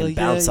fucking fucking like,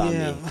 bounce yeah, on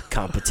yeah. me.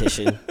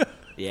 Competition.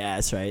 Yeah,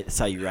 that's right. That's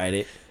how you write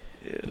it.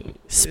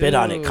 Spit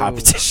on it, Ew.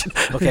 competition.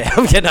 Okay,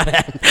 I'm getting on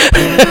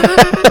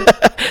that.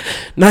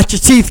 Not your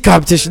teeth,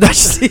 competition. Not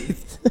your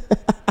teeth.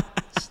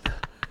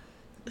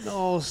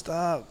 No,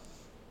 stop.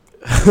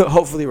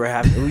 Hopefully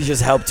we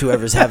just helped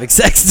whoever's having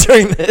sex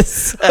during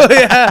this. Oh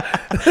yeah.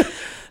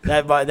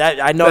 that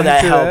I know Back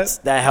that to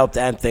helped. That helped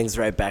amp things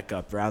right back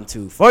up. Round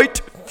 2,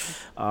 fight.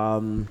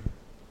 But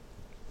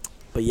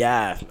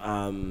yeah,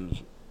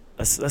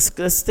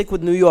 let's stick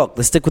with New York.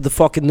 Let's stick with the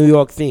fucking New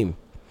York theme.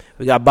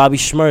 We got Bobby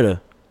Shmurda.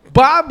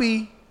 Bob,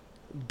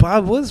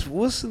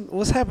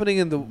 what's happening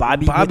in the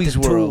Bobby's Bobby's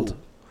world? Tool.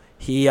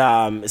 He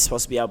is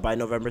supposed to be out by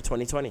November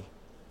 2020.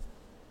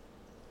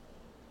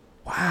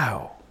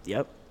 Wow.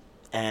 Yep.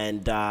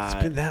 And It's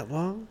been that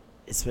long?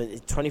 it's been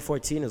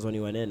 2014 is when he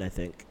went in, I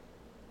think.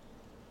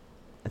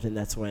 I think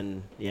that's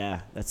when,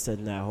 that's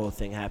when that whole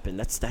thing happened.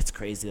 That's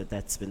crazy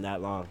that's been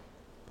that long.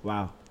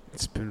 Wow.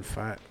 It's been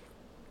 4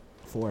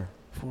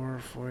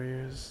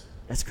 years.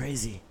 That's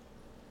crazy.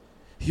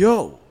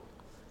 Yo,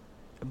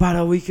 About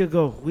a week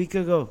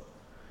ago.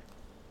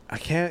 I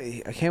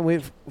can't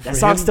wait for That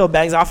song him. still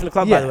bangs off in the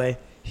club, by Yeah. the way.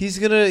 He's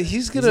gonna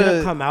He's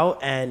gonna come out,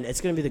 and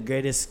it's gonna be the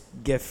greatest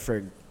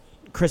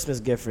Christmas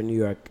gift for New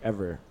York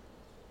ever.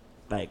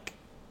 Like,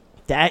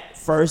 that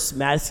first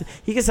Madison,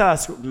 he can sell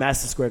out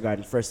Madison Square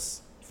Garden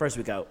first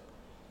week out.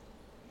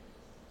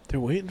 They're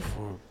waiting for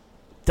him.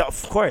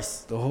 Of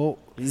course, The whole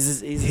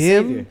he's a him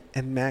savior.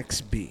 and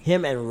Max B.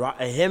 Him and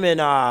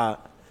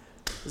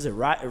is it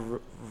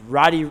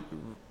Roddy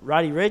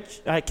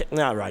Rich?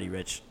 Not Roddy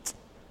Rich.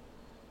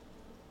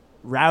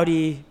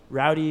 Rowdy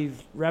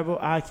Rebel.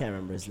 I can't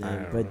remember his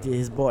name, don't but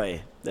his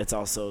boy. That's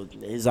also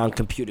he's on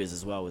computers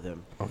as well with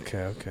him.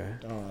 Okay.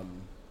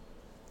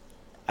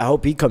 I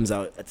hope he comes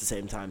out at the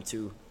same time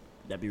too.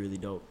 That'd be really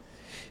dope.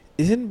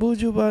 Isn't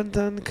Buju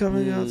Banton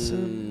coming out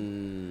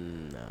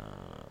soon? No,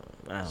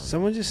 I don't know.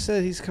 Someone just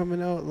said he's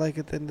coming out like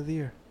at the end of the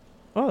year.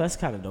 Oh, that's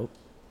kind of dope.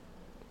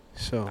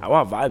 So I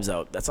want vibes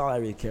out. That's all I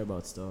really care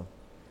about still.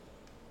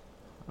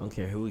 I don't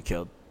care who we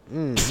killed.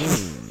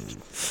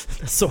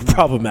 That's so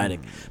problematic.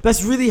 But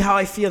that's really how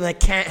I feel, and I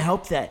can't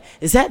help that.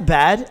 Is that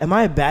bad? Am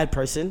I a bad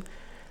person?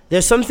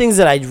 There's some things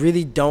that I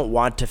really don't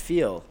want to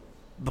feel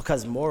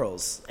because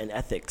morals and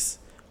ethics,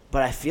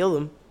 but I feel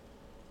them.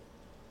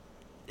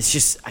 It's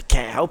just I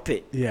can't help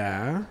it.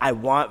 yeah. I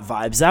want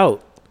vibes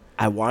out.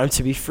 I want him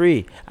to be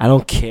free. I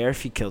don't care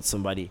if he killed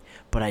somebody,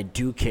 but I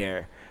do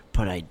care,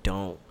 but I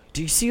don't.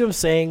 Do you see what I'm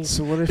saying?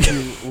 So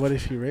what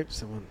if you rape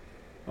someone?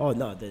 Oh,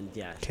 no, then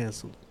yeah.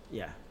 Canceled.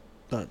 Yeah.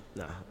 Done.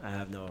 No, I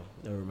have no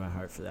room in my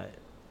heart for that.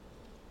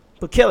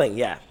 But killing,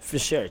 yeah, for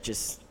sure.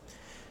 Just,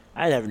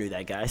 I never knew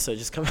that guy, so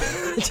just come.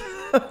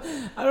 I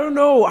don't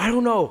know.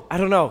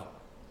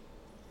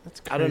 That's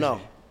crazy. I don't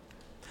know.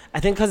 I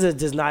think because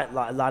there's not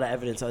a lot of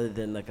evidence other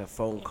than like a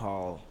phone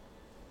call.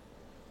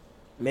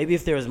 Maybe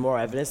if there was more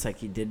evidence, like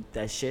he did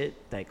that shit,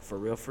 like for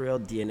real,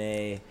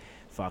 DNA,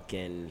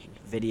 fucking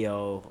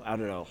video. I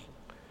don't know.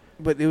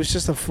 But it was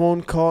just a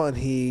phone call, and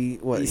he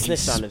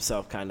Snitched on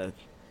himself, kind of.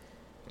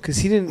 Because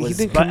he didn't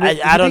But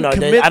commit. I don't know.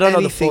 I don't know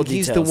the anything. full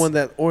He's details. the one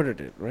that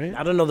ordered it, right?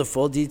 I don't know the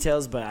full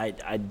details, but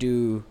I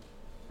do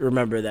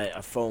remember that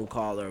a phone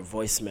call or a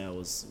voicemail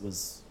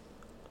was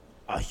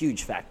a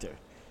huge factor,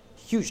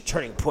 huge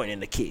turning point in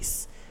the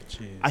case.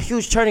 Jeez. A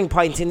huge turning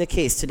point in the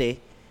case today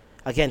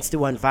against the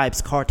One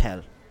Vibes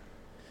cartel.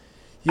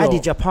 Yo,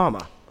 Adidja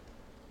Palmer.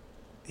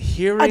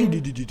 hearing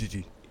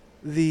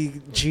the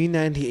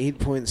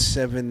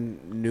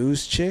G98.7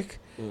 news chick,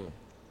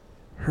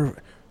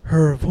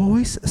 her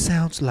voice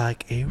sounds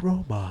like a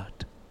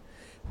robot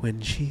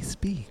when she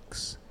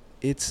speaks.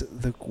 It's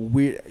the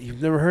weird.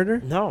 You've never heard her?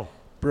 No.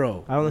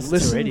 Bro, I don't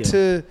listen to radio.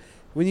 to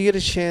when you get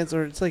a chance,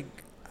 or it's like,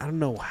 I don't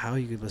know how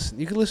you could listen.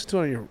 You can listen to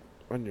it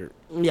on your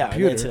Yeah, on the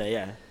computer. internet,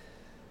 yeah.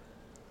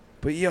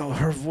 But yo,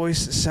 her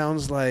voice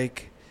sounds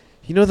like,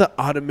 you know, the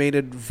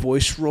automated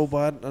voice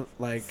robot,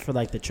 like, For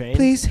like the train.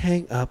 please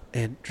hang up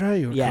and try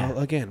your Yeah. call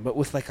again, but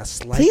with like a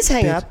slight. Please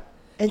hang bit- up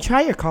and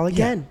try your call Yeah,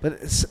 again. but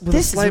it's with This a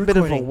is slight bit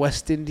of a recording.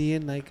 West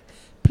Indian, like,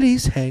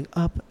 please hang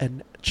up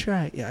and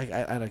try. Yeah,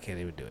 I can't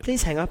even do it.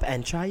 Please hang up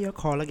and try your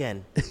call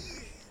again.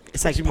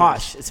 It's like you mean?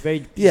 posh. It's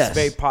very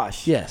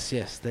posh. Yes,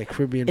 the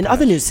Caribbean. In posh.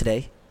 other news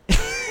today,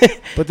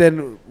 but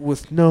then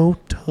with no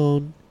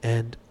tone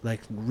and like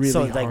really so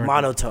hard, it's like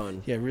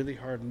monotone. Yeah, really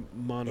hard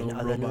mono In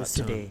other robot news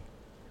tone. today,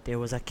 there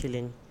was a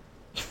killing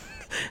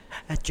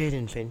at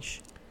Jaden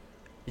Finch.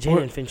 Or-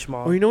 Jaden Finch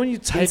Mall. Or you know when you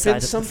type inside in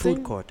of the something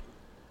food court.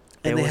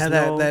 and There they was have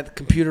no- that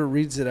computer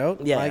reads it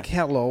out. Yeah. Like,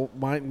 hello,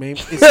 my name.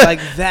 It's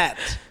like that.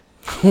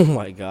 Oh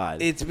my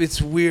god.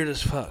 It's weird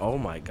as fuck. Oh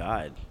my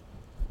god.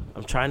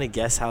 I'm trying to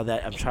guess how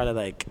that. I'm trying to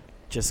like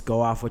just go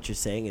off what you're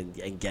saying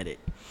and get it.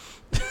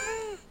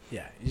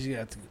 Yeah, you just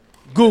have to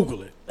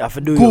Google it. Have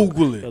to do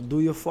Google your, it.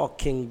 Do your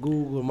fucking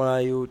Google, my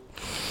youth.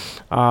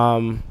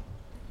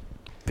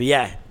 But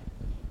yeah,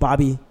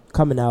 Bobby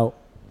coming out.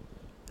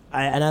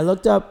 I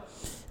looked up,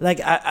 like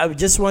I was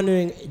just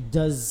wondering,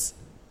 does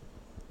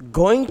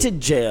going to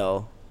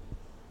jail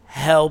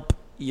help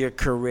your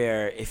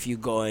career if you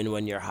go in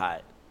when you're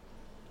hot?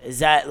 Is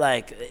that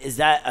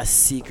a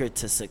secret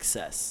to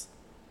success?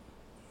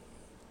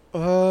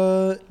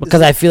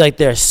 Because I feel like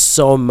there's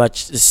so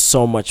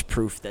much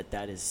proof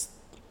that is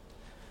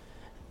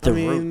the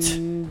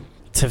root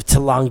to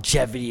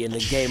longevity in the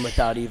game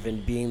without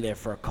even being there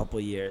for a couple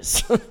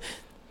years.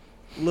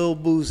 Lil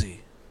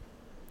Boozy.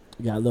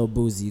 You got Lil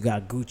Boozy, you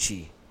got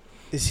Gucci.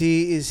 Is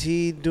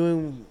he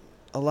doing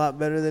a lot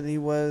better than he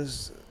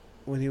was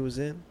when he was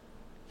in?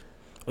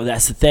 Well,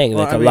 that's the thing.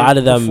 Like Or, I mean, lot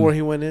of them. before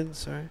he went in.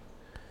 Sorry.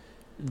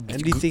 And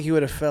do you think he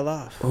would have fell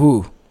off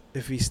Who?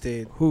 if he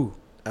stayed Who?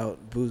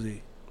 out?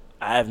 Boozy.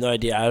 I have no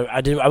idea.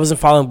 I wasn't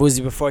following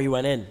Boozy before he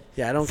went in.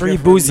 Yeah, I don't. Free care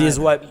for Boozy him is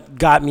either. what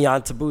got me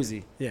onto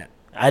Boozy. Yeah.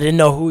 I didn't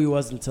know who he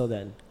was until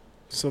then.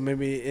 So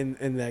maybe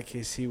in that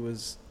case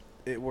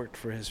it worked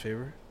for his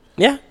favor.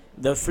 Yeah,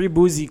 the Free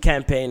Boozy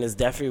campaign is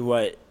definitely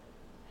what.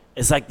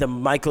 It's like the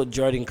Michael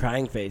Jordan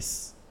crying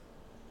face.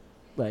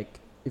 Like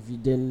if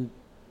you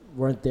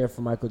weren't there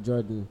for Michael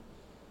Jordan,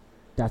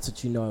 that's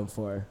what you know him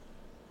for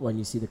when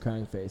you see the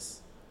crying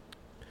face.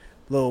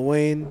 Lil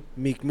Wayne,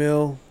 Meek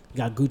Mill. You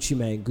got Gucci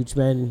Mane. Gucci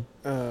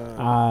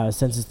Mane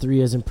sentenced 3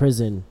 years in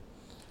prison.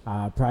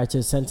 Prior to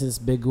his sentence,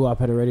 Big Guap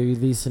had already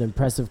released an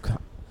impressive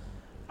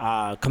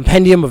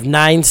compendium of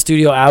 9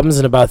 studio albums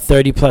and about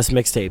 30 plus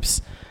mixtapes.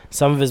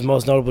 Some of his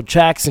most notable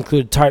tracks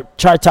include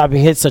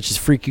chart-topping hits such as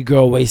Freaky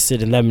Girl,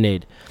 Wasted, and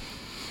Lemonade.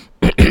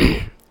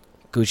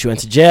 Gucci went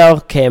to jail,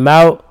 came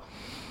out.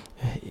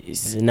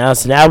 He's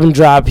announced an album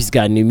drop. He's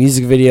got new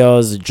music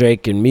videos with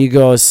Drake and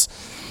Migos.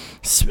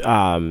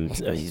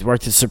 He's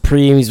worked with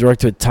Supreme. He's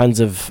worked with tons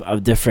of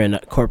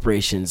different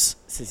corporations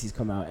since he's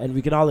come out. And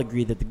we can all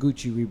agree that the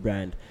Gucci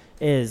rebrand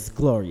is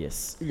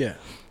glorious. Yeah.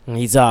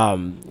 He's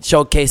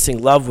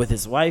showcasing love with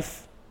his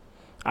wife.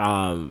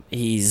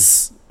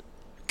 He's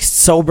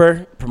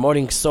sober,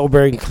 promoting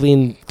sober and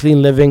clean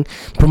living,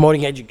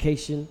 promoting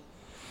education,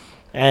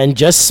 and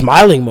just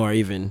smiling more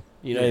even.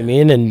 You know what I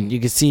mean? And you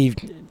can see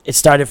it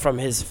started from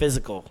his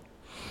physical.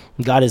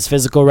 He got his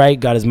physical right,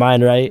 got his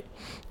mind right,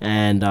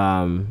 and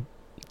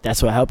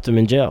that's what helped him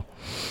in jail.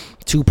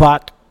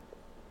 Tupac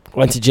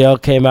went to jail,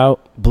 came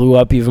out, blew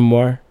up even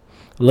more.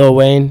 Lil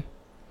Wayne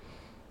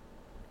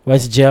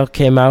went to jail,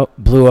 came out,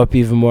 blew up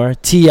even more.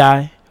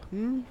 T.I.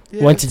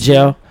 went to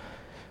jail,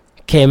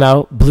 came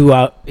out, blew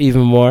up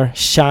even more.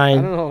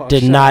 Shine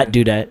did not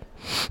do that.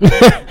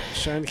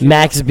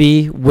 Max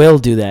B will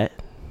do that.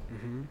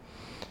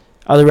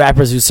 Other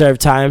rappers who served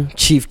time,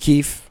 Chief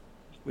Keef.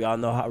 We all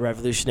know how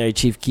revolutionary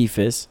Chief Keef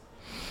is.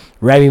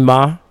 Remy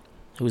Ma,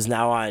 who's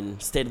now on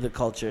State of the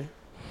Culture.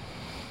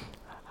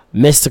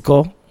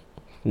 Mystical,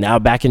 now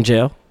back in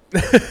jail.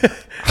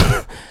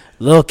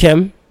 Lil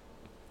Kim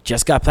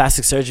just got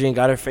plastic surgery and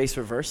got her face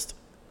reversed.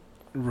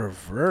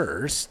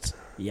 Reversed?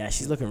 Yeah,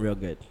 she's looking real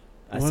good.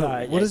 I What- saw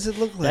it. what does it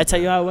look Did I like? tell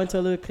you how I went to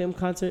a Lil Kim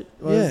concert?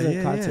 Well, it Yeah, wasn't yeah,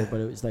 a concert, yeah. but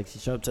it was like she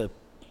showed up to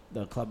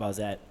the club I was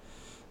at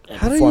and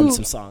How do performed you-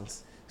 some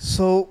songs.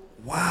 So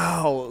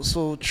wow.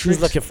 So She's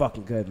Trix, looking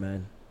fucking good,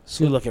 man.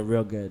 She's looking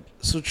real good.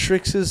 so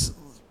Trix's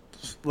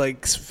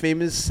like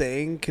famous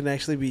saying can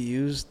actually be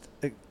used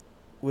like,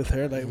 with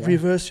her, like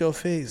reverse your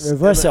face.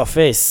 Reverse your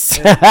face.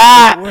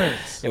 It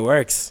works. It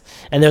works.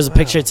 And there's a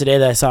picture today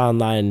that I saw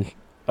online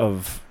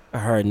of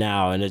her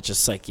now, and it's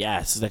just like, yeah,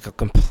 it's like a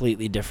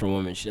completely different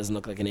woman. She doesn't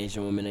look like an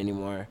Asian woman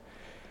anymore.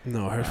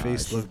 No, her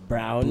face She's looked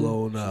brown.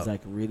 blown up. She's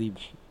like really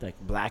like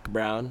black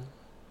brown.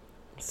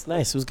 It's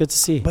nice. It was good to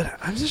see. But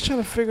I'm just trying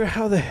to figure out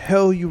how the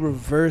hell you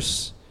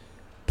reverse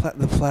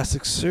the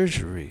plastic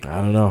surgery.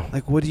 I don't know.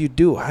 Like, what do you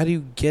do? How do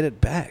you get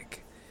it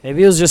back?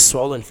 Maybe it was just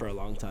swollen for a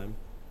long time.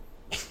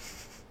 She's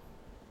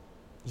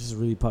just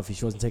really puffy.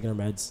 She wasn't taking her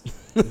meds.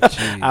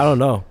 I don't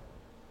know.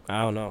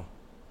 But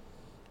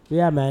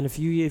yeah, man. If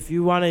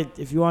you want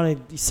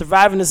to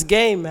survive in this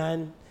game,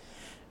 man,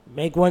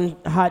 make one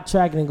hot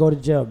track and then go to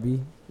jail, B.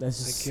 That's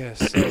just. I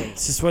guess.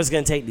 It's just what it's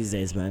gonna take these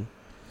days, man.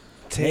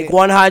 Make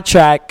one hot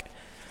track,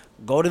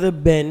 go to the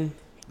bin,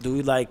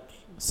 do like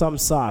something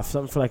soft,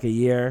 something for like a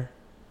year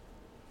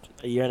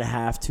and a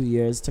half, 2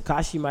 years.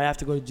 Tekashi might have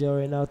to go to jail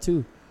right now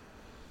too,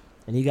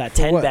 and he got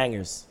 10 what?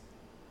 bangers.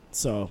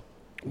 So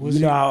Was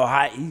you know he- how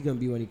high he's gonna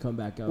be when he come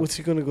back out. What's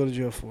he gonna go to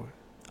jail for?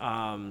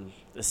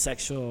 The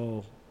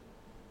sexual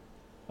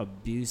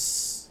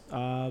abuse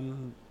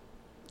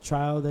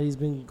trial that he's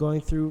been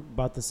going through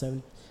about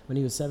when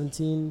he was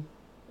 17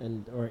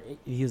 or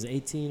he was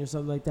 18 or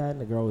something like that,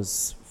 and the girl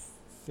was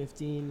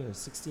 15 or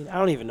 16. I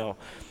don't even know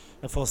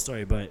the full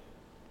story, but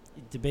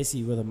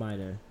basically with a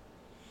minor.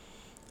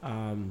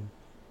 But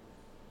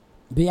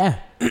yeah,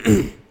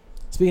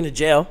 speaking of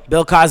jail,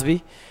 Bill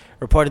Cosby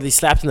reportedly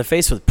slapped in the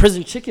face with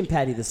prison chicken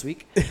patty this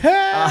week.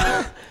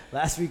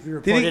 Last week we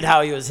reported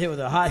how he was hit with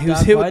a hot dog. He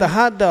was hit with bun. the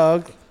hot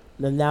dog.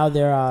 And now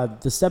they're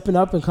stepping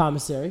up in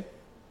commissary.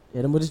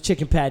 Hit him with a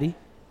chicken patty.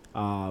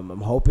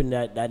 I'm hoping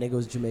that nigga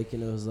was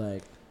Jamaican. It was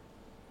like,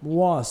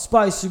 wow,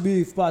 spicy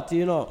beef patty,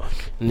 you know,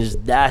 and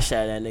just dash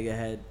at that nigga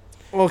head.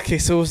 Okay,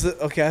 so was the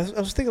okay? I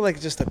was thinking like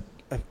just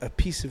a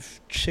piece of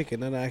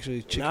chicken, not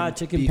actually chicken. Nah,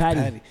 chicken beef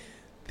patty.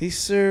 They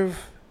serve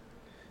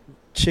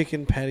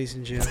chicken patties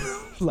in jail.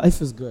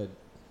 Life is good.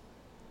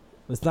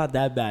 It's not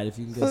that bad if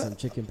you can get some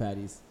chicken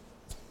patties.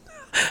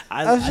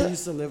 I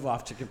used to live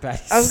off chicken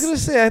patties. I was gonna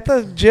say I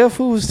thought jail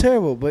food was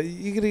terrible, but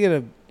you gonna get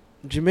a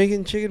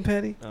Jamaican chicken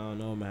patty? I don't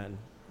know, man.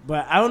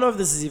 But I don't know if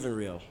this is even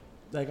real.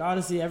 Like,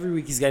 honestly, every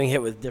week he's getting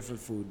hit with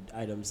different food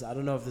items. I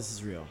don't know if this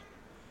is real.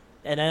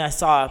 And then I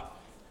saw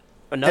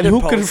another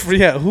and post.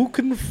 who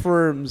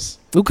confirms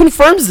Who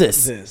confirms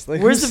this?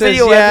 Like, Where's who the says,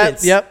 video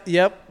evidence?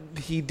 Yep.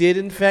 He did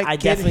in fact I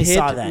get definitely hit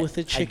saw that. with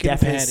a I chicken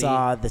definitely patty.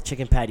 saw the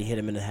chicken patty hit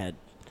him in the head.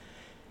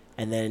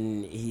 And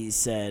then he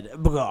said,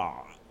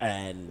 "Blah,"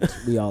 and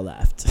we all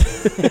laughed.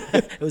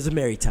 It was a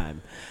merry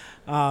time.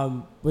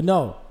 But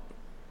no,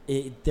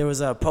 there was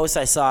a post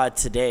I saw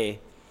today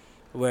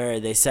where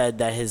they said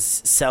that his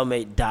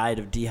cellmate died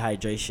of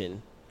dehydration.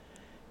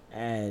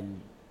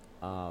 And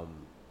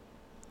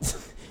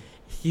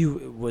he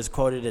was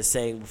quoted as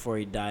saying before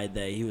he died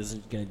that he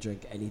wasn't going to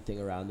drink anything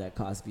around that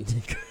Cosby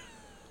nigga.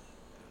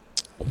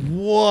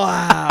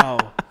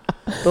 Wow.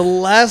 The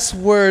last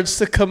words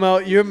to come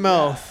out your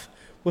mouth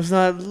was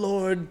not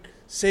 "Lord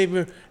save me,"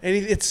 and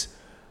it's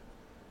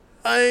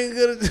I ain't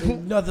gonna do.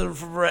 Nothing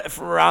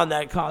from around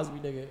that Cosby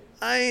nigga.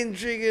 I ain't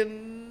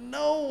drinking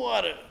no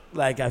water.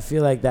 Like, I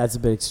feel like that's a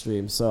bit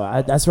extreme. So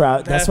that's when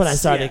I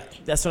started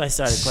questioning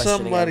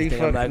Somebody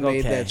everything. I'm fucking like, made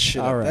okay, that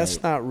shit all up. right.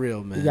 That's not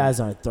real, man. You guys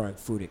aren't throwing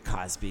food at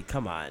Cosby.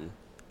 Come on.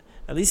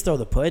 At least throw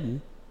the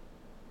pudding.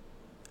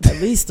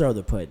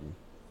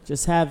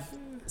 Just have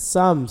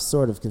some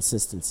sort of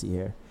consistency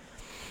here.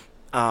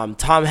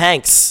 Tom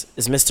Hanks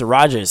is Mr.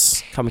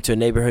 Rogers, coming to a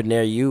neighborhood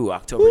near you,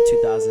 October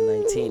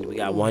 2019. We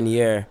got 1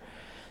 year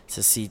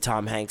to see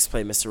Tom Hanks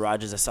play Mr.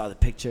 Rogers. I saw the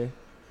picture.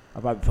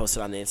 I'll probably post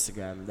it on the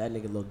Instagram. That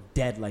nigga looked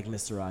dead like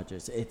Mr.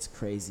 Rogers. It's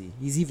crazy.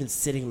 He's even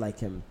sitting like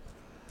him.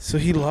 So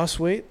he lost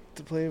weight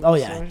to play. Oh, Mr.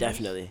 yeah, Rogers?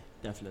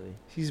 definitely.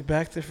 He's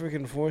back to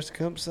freaking Forrest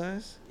Gump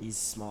size. He's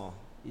small.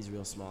 He's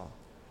real small.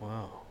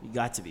 Wow. You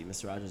got to be.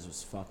 Mr. Rogers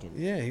was fucking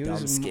Yeah, he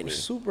dumb was skinny.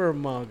 super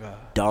manga.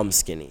 Dumb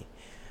skinny.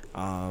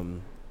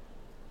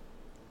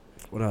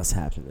 What else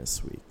happened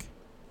this week?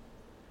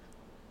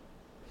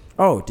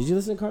 Oh, did you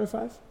listen to Carter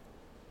 5?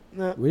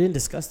 No, We didn't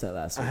discuss that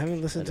last week. I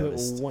haven't listened to it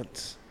noticed.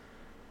 once.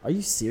 Are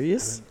you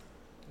serious?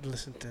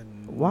 Listen to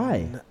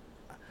Why?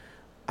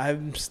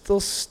 I'm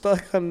still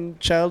stuck on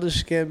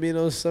Childish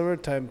Gambino's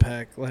Summertime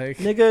Pack. Like,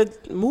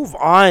 Nigga, move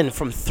on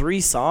from 3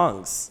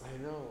 songs.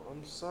 I know.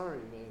 I'm sorry,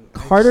 man.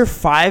 Carter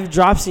 5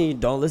 drops and you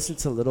don't listen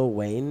to Lil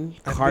Wayne.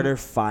 Carter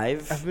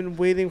 5. I've been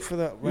waiting for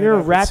that. You're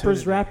a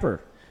rapper's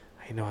rapper.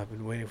 I know. I've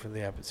been waiting for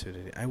the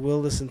opportunity. I will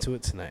listen to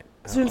it tonight.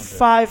 It's been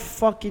 5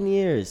 fucking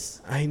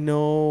years. I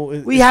know.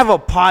 We have a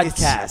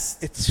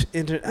podcast.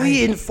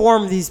 We I,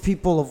 inform these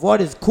people of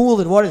what is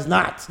cool and what is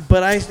not.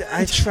 but I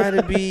try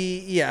to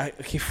be. Yeah.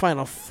 Okay. Fine.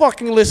 I'll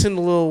fucking listen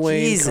to Lil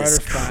Wayne. Jesus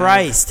Carter 5.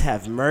 Christ,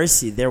 have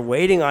mercy. They're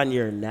waiting on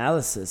your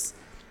analysis.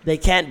 They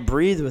can't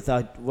breathe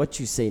without what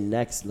you say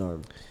next,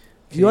 Norm.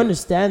 Do you Okay.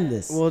 understand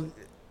this? Well,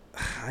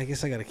 I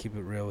guess I gotta keep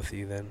it real with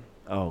you then.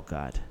 Oh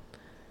God.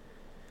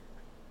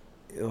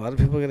 A lot of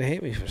people are gonna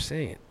hate me for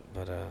saying it,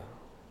 but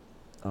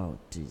Oh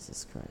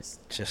Jesus Christ.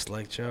 just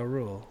like Ja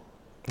Rule.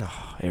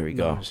 Oh, here we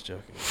No, go. I'm just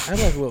joking. I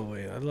like Lil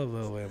Wayne. I love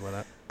Lil Wayne,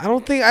 but I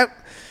don't think I.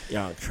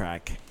 You're on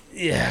track.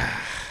 Yeah.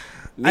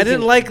 I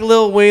didn't like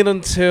Lil Wayne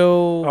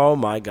until Oh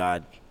my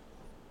God.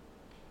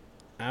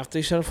 after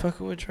he started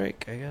fucking with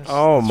Drake, I guess.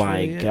 Oh That's my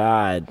really it.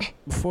 God.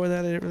 Before that,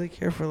 I didn't really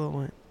care for Lil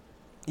Wayne.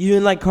 You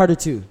didn't like Carter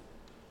too.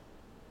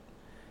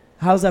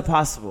 How's that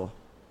possible?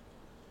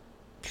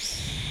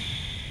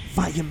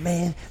 Fire,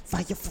 man.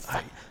 Fire.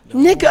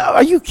 Nigga,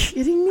 are you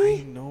kidding I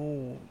me?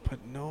 know,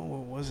 but no,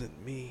 it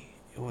wasn't me.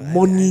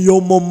 Money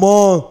on my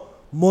mind.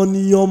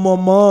 Money on my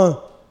mind.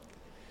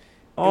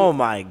 Oh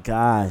my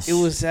gosh. It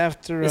was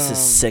after. This is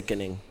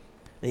sickening.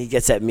 And he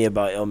gets at me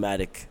about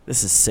Illmatic.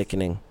 This is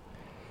sickening.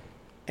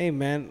 Hey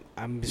man,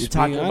 I'm just You're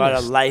talking being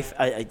about honest.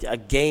 a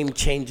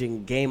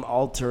game-changing,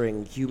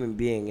 game-altering human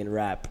being in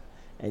rap,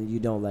 and you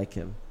don't like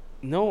him.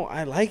 No,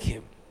 I like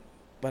him,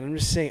 but I'm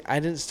just saying I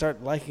didn't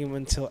start liking him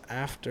until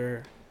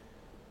after.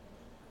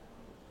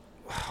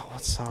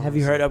 What song? Have you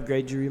was heard it?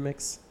 Upgrade Your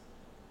Remix?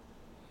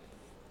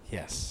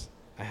 Yes,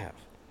 I have.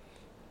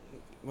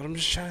 But I'm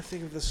just trying to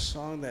think of the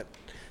song that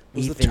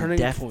was the Even turning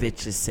deaf point.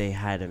 bitches say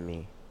hi to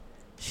me.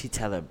 She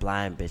tell her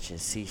blind bitches,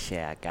 see shit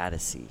I gotta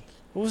see.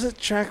 What was that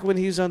track when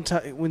he's on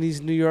top? When he's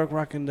in New York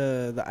rocking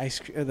the ice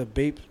cream, the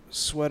Bape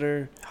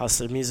sweater?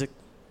 Hustler music?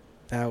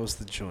 That was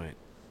the joint.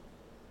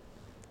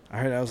 I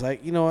heard. I was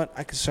like, you know what?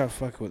 I could start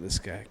fucking with this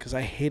guy because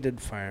I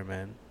hated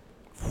Fireman.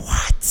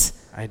 What?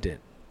 I did.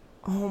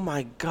 Oh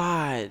my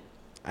God.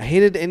 I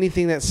hated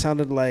anything that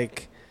sounded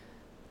like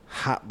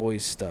Hot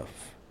Boys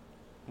stuff.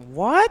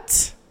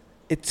 What?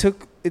 It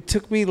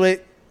took me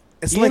late.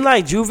 It's You didn't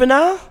like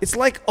Juvenile? it's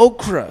like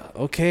Okra,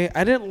 okay?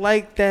 I didn't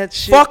like that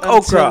shit Fuck until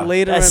Okra.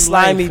 later That in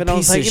slimy life, and I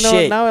was piece like, of you know what?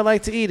 shit. Now I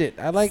like to eat it.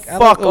 I like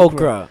Fuck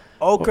okra.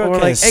 Okra or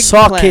can like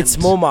suck eggplant, its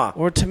mama.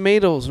 or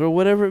tomatoes, or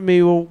whatever it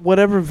may, or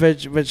whatever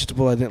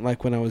vegetable I didn't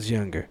like when I was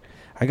younger.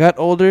 I got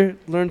older,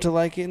 learned to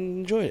like it, and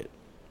enjoyed it.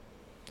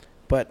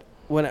 But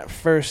when it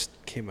first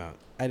came out,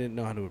 I didn't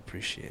know how to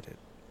appreciate it.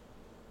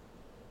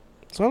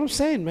 That's what I'm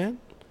saying, man.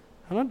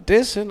 I'm not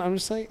dissing. I'm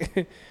just like,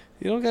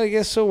 you don't gotta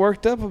get so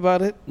worked up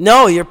about it.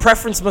 No, your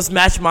preference must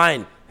match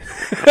mine.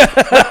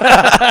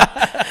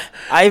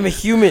 I am a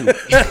human.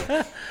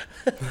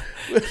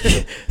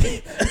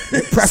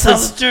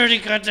 Sounds dirty,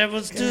 goddamn.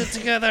 Let's do it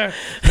together.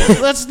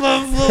 Let's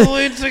love Lil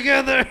Wayne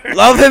together.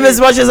 Love him as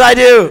much as I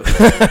do.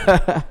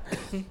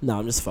 No,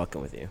 I'm just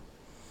fucking with you.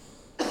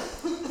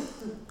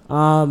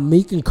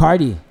 Meek and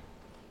Cardi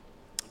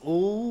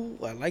Oh,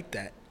 I like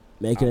that.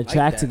 making I a like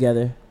track that.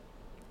 together.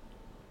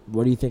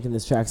 What are you thinking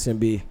this track's gonna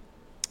be?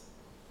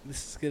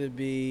 This is gonna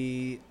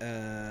be.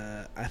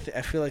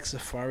 I feel like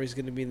Safari's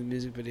gonna be in the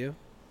music video.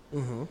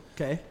 Mm-hmm.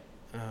 Okay.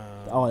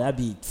 Oh, that'd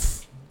be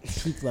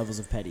peak levels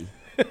of petty.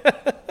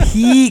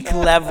 Peak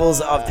levels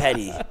of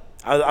petty.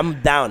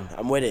 I'm down.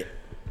 I'm with it.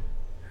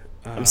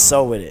 I'm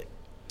so with it.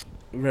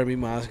 Remy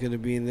Ma's gonna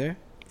be in there.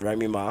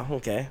 Remy Ma.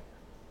 Okay.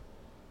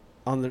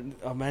 On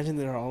the imagine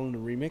they're all in the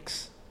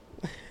remix.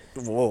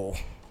 Whoa.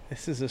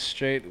 This is a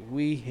straight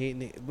we hate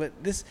Nicki, but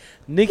this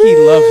Nicki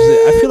loves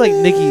it. I feel like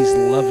Nicki's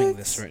loving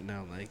this right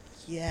now. Like,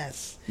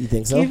 yes, You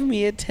think so? give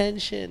me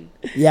attention.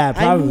 Yeah,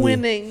 probably. I'm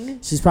winning.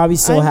 She's probably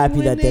so I'm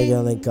happy that they're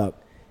gonna winning. link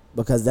up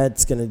because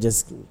that's gonna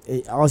just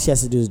all she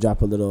has to do is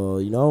drop a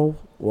little,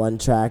 one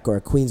track or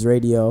a Queen's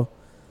Radio,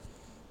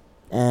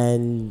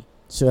 and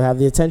she'll have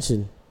the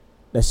attention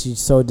that she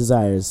so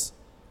desires,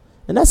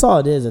 and that's all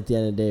it is at the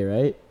end of the day,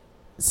 right?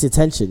 It's the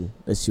attention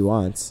that she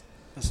wants,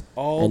 That's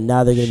all. and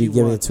now they're gonna she be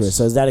giving it to her. wants.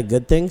 So is that a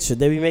good thing? Should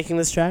they be making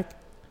this track?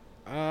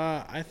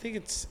 I think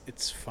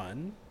it's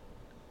fun.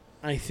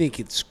 I think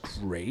it's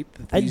great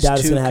that I these doubt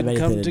it's two gonna have can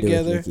anything come to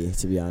together. do with Nicki,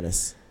 to be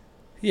honest.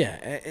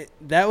 Yeah,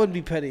 that would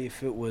be petty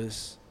if it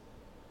was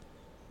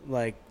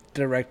like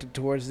directed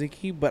towards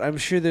Nicki, but I'm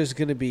sure there's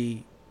gonna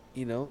be,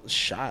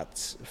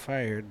 shots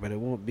fired, but it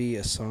won't be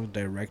a song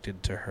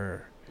directed to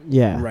her.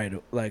 Yeah, Right,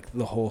 like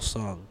the whole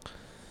song.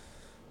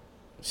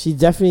 she's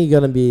definitely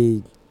gonna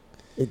be.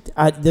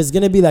 There's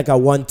gonna be like a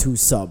 1-2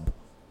 sub,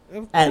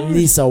 at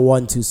least a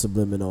 1-2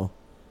 subliminal.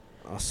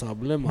 a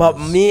subliminal. But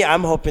me,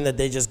 I'm hoping that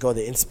They just go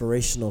the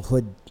inspirational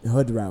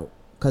hood route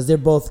because they're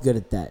both good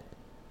at that.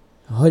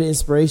 Hood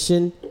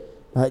inspiration.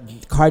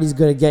 Cardi's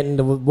good at getting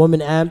the woman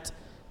amped.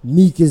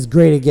 Meek is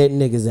great at getting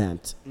niggas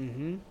amped.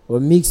 Mm-hmm.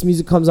 When Meek's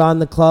music comes on in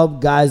the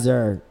club, guys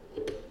are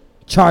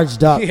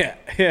charged up.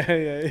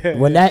 Yeah.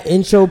 When that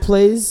intro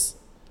plays,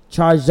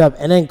 charged up.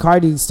 And then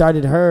Cardi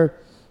started her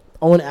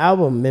own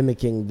album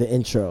mimicking the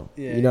intro.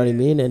 Yeah, You know what I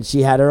mean? And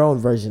she had her own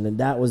version, and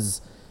that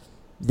was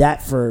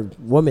that for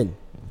women.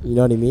 You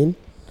know what I mean?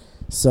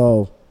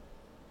 So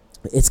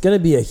it's going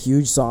to be a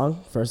huge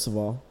song, first of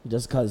all,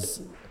 just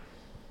because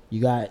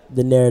you got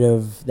the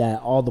narrative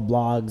that all the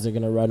blogs are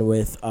going to run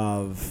with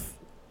of,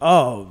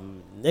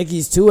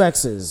 Nicki's 2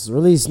 exes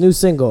released new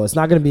single. It's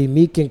not going to be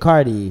Meek and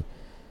Cardi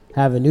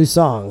have a new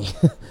song.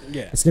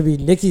 Yeah. It's going to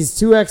be Nicki's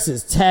 2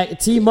 exes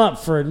team up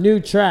for a new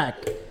track.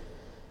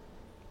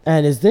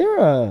 And is there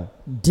a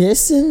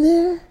diss in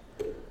there?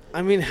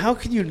 I mean, how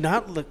can you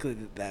not look at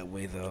it that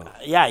way, though?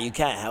 Yeah, you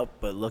can't help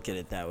but look at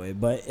it that way.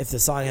 But if the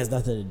song has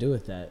nothing to do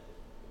with that,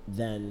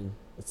 then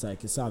it's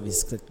like it's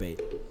obvious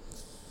clickbait.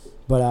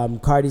 But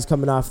Cardi's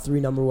coming off 3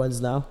 number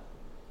ones now,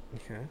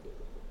 Okay.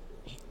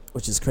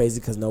 which is crazy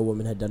because no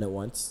woman had done it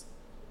once.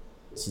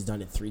 She's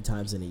done it 3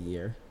 times in a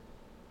year.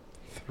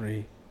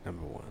 3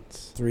 number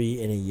ones.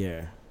 3 in a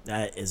year.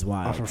 That is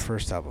wild. Off her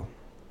first album.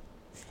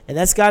 And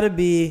that's got to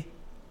be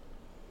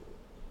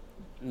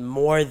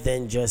more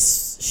than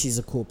just she's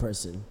a cool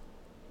person.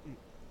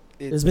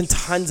 There's been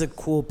tons of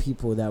cool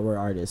people that were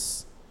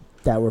artists,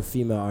 that were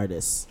female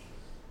artists,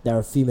 that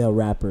were female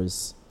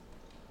rappers.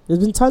 There's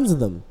been tons of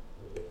them.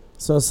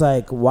 So it's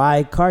like,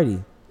 why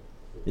Cardi?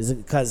 Is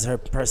it because her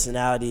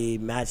personality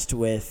matched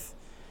with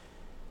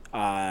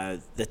her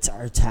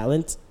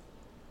talent?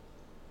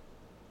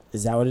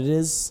 Is that what it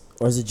is?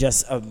 Or is it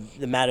just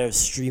the matter of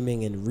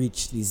streaming and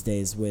reach these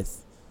days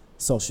with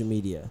social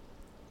media?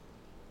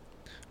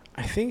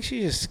 I think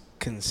she's just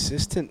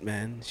consistent,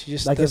 man. She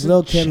just Like if doesn't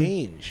Lil' Kim-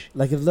 change.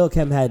 Like if Lil'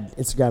 Kim had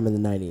Instagram in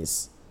the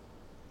 90s,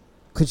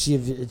 could she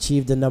have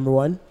achieved the number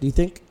one, do you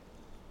think?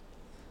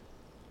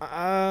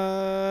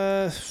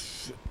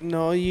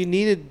 No, you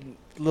needed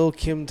Lil'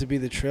 Kim to be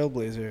the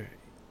trailblazer.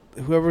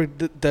 Whoever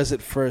does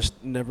it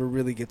first never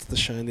really gets the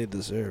shine they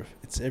deserve.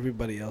 It's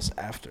everybody else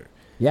after.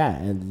 Yeah,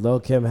 and Lil'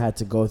 Kim had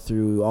to go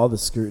through all the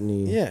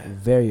scrutiny Yeah.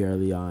 very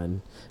early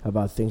on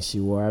about things she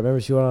wore. I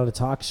remember she went on a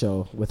talk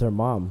show with her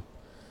mom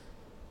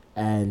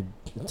and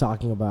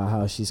talking about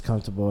how she's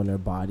comfortable in her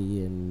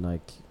body and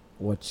like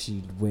what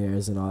she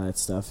wears and all that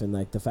stuff. And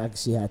like the fact that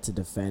she had to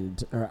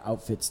defend her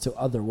outfits to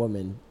other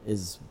women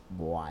is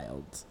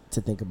wild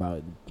to think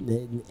about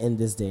in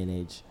this day and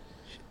age.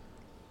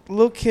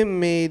 Lil' Kim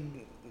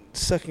made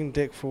sucking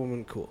dick for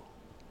women cool.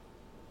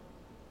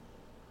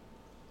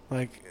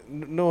 Like,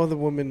 no other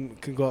woman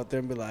can go out there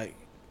and be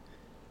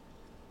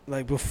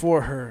like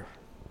before her,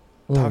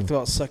 talked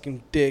about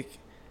sucking dick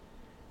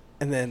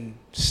and then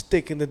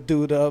sticking the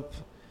dude up,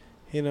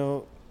 you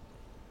know.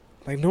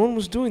 Like, no one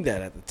was doing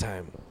that at the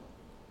time.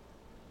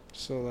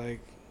 So, like,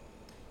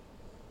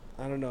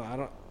 I don't know.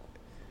 I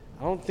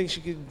don't think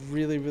she could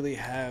really, really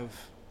have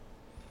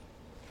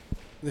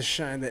the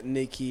shine that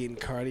Nicki and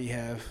Cardi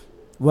have.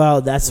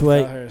 Well, that's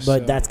Without what, her, but so-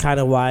 that's kind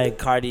of why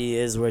Cardi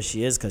is where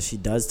she is, because she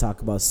does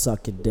talk about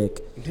sucking dick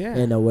Yeah.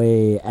 in a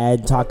way,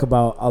 and talk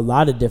about a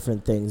lot of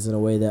different things in a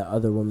way that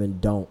other women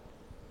don't.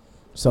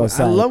 So it's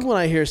I like, love when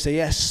I hear her say,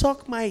 "Yeah,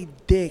 suck my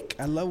dick."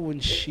 I love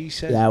when she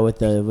says, yeah, with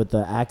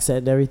the accent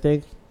and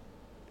everything,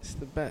 it's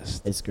the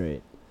best. it's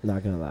great.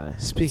 Not gonna lie.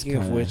 Speaking It's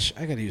of kinda- which,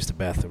 I gotta use the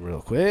bathroom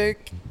real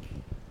quick.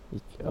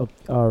 Oh,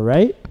 all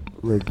right,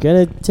 we're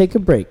gonna take a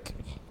break.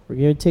 We're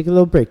gonna take a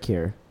little break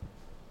here.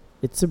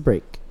 It's a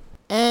break,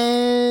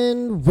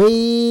 and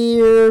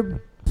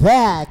we're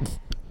back.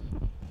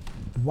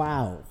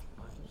 Wow.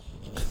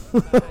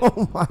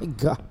 Oh my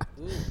god.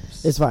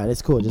 Oops. It's fine.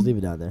 It's cool. Just leave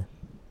it down there.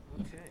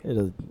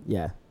 Okay.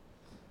 Yeah.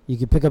 You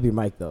can pick up your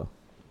mic though.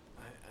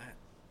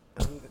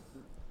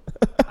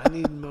 I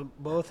need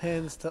both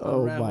hands to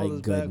Oh unravel my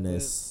this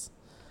goodness.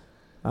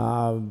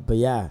 But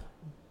yeah.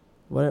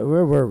 Where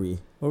were we?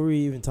 What were we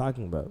even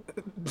talking about?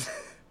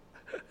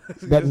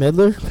 Bette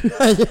Midler?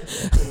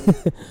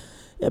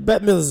 Yeah,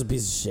 Bette Midler's a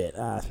piece of shit.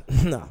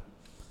 No.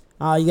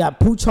 You got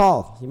Pooch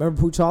Hall. You remember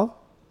Pooch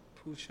Hall?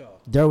 Pooch Hall.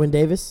 Derwin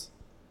Davis?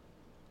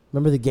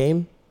 Remember the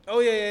game? Oh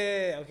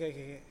yeah.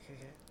 Okay.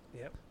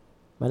 Yep.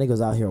 My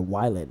nigga's out here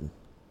wildin'.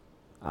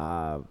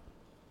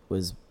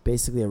 Was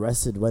basically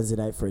arrested Wednesday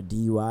night for a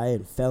DUI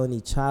and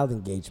felony child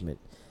engagement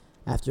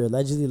after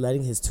allegedly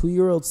letting his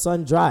 2-year-old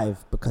son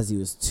drive because he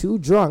was too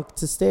drunk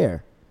to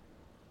stare.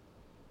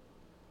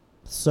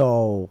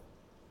 So,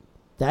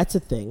 that's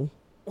a thing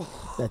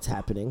that's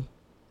happening.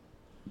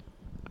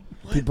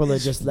 People are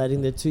just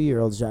letting their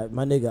 2-year-olds drive.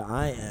 My nigga,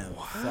 I am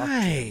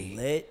fucking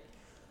lit.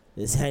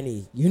 This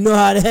Henny. You know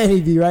how the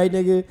Henny be, right,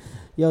 nigga?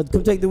 Yo,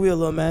 come take the wheel,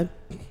 little man.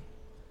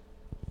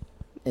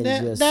 And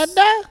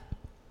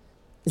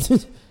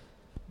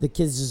the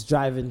kid's just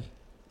driving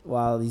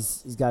while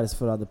he's got his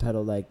foot on the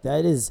pedal. Like,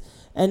 that is...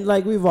 And,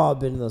 like, we've all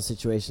been in those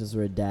situations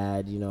where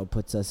dad, you know,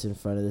 puts us in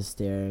front of the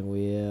steering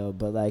wheel.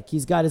 But, like,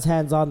 he's got his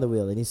hands on the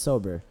wheel and he's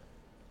sober.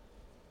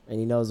 And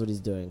he knows what he's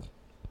doing.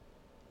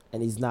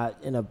 And he's not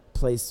in a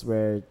place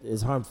where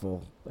it's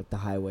harmful, like the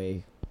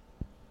highway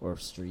or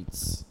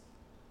streets.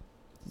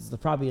 He's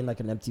probably in, like,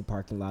 an empty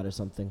parking lot or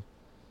something.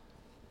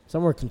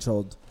 Somewhere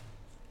controlled.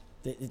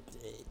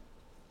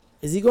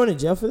 Is he going to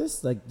jail for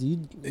this? Like, you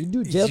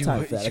do jail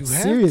time for that? Like, you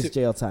have serious to.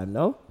 jail time,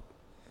 no?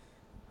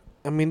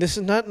 I mean, this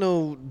is not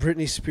no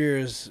Britney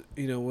Spears,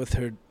 you know, with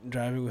her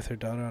driving with her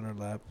daughter on her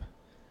lap.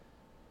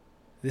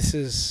 This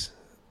is,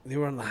 they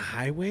were on the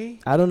highway.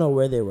 I don't know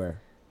where they were,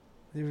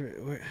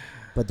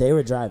 but they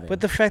were driving.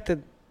 But the fact that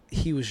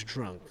he was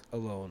drunk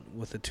alone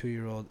with a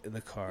 2-year-old in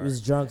the car. He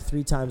was drunk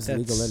 3 times the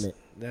legal limit.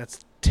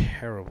 That's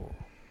terrible.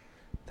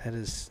 That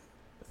is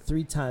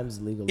 3 times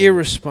the legal limit.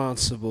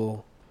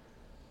 irresponsible.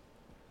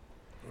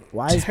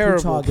 Why is Pooch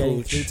terrible Hall getting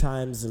Pooch. 3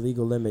 times the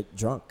legal limit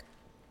drunk?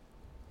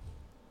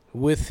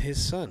 with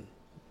his son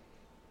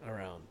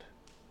around.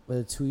 With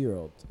a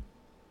 2-year-old.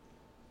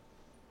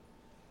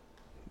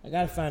 I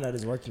gotta find out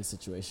his working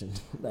situation.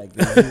 Like,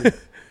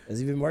 has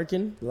he been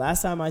working? The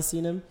last time I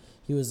seen him,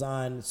 he was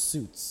on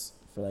Suits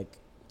for like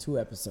 2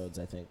 episodes,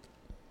 I think,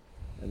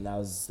 and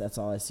that's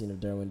all I seen of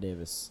Derwin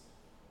Davis.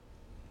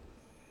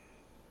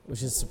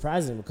 Which is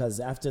surprising because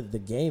after the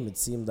game, it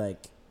seemed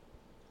like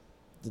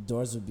the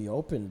doors would be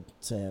open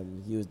to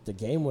him. The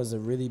game was a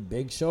really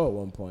big show at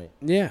one point.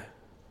 Yeah.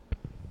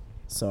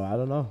 So I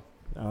don't know.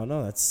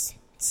 That's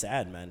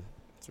sad, man.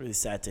 It's really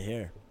sad to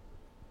hear.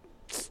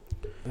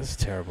 That's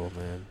terrible,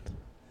 man.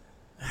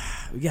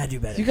 We gotta do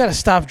better. You gotta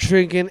stop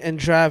drinking and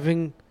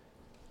driving,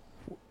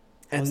 or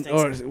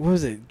Thanksgiving? what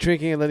was it?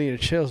 Drinking and letting your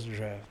children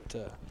drive.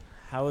 Duh.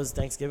 How was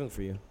Thanksgiving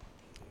for you?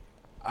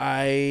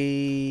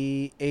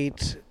 I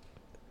ate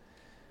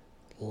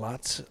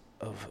lots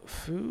of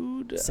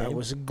food. I Same.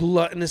 was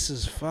gluttonous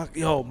as fuck.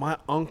 Yo, my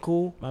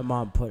uncle My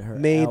mom put her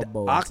made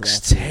elbow into that food.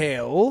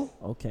 oxtail.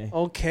 Okay.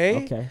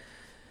 Okay.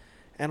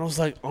 And I was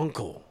like,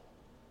 Uncle.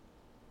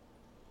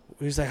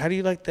 He was like, how do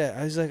you like that?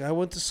 I was like, I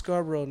went to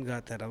Scarborough and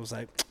got that. I was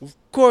like, of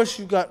course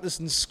you got this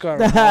in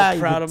Scarborough. I'm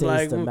You proud. could I'm taste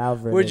like, the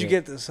Malvern where'd in you it."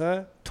 get this,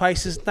 huh?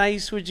 Twice as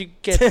nice. Where'd you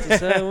get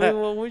this,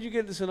 huh? Where'd you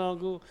get this in,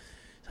 Uncle?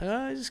 He's like,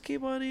 I just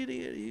keep on eating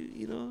it.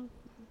 You know,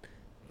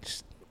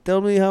 just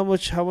tell me how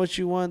much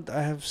you want.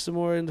 I have some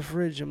more in the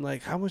fridge. I'm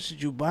like, how much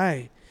did you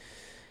buy?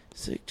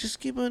 He's like, just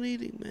keep on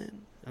eating,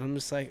 man. And I'm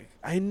just like,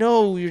 I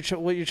know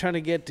what you're trying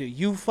to get to.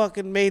 You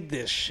fucking made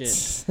this shit.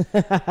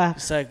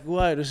 It's like,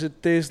 why? Does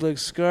it taste like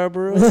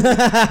Scarborough?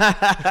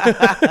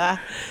 I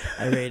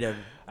rate him.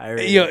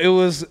 Yo, it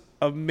was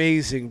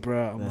amazing,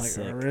 bro. I'm That's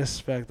like, sick.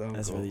 respect, Uncle.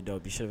 That's really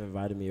dope. You should have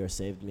invited me or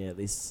saved me at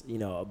least,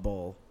 a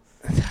bowl.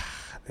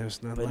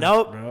 There's nothing But like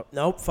nope, it, bro.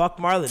 nope. Fuck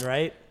Marlon,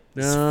 right?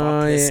 Just No,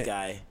 fuck this yeah.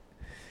 guy.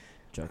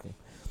 Joking.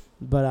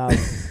 But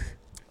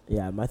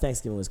yeah, my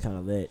Thanksgiving was kind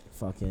of lit.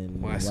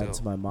 Fucking Why went so?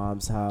 to my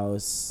mom's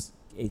house,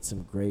 ate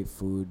some great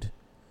food.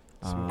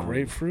 Some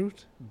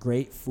grapefruit?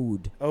 Great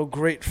food. Oh,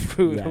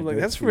 grapefruit. Yeah, I'm like,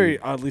 great that's very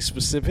food. oddly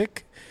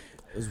specific.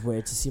 It was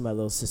weird to see my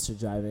little sister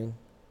driving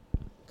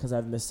because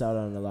I've missed out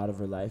on a lot of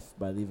her life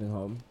by leaving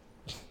home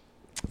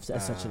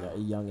at such a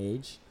young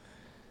age.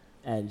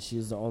 And she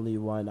was the only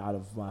one out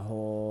of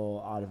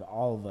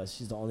all of us.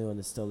 She's the only one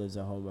that still lives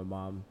at home. My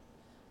mom,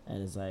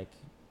 and it's like,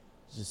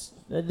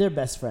 they're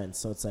best friends,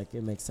 so it's like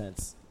it makes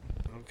sense.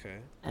 Okay.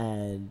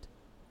 And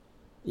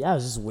yeah, it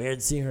was just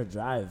weird seeing her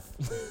drive.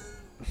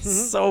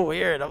 So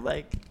weird. I'm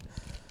like,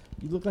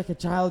 you look like a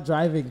child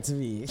driving to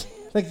me.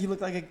 Like you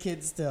look like a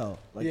kid still.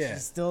 Like Yeah.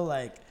 she's still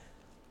like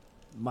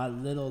my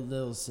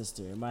little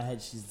sister. In my head,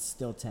 she's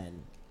still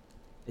 10.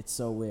 It's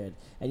so weird.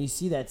 And you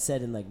see that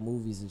said in like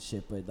movies and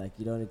shit, but like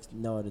you don't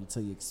know it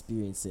until you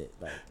experience it.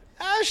 Like,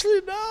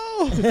 Ashley,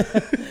 no.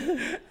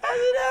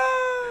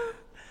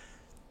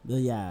 but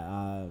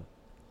yeah,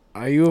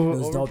 Are you it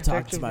was dope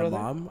talking to overprotective, my brother?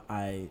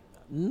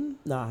 mom.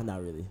 Nah,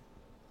 not really.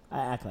 I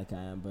act like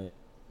I am, but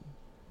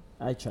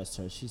I trust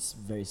her. She's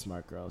a very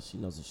smart girl. She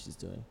knows what she's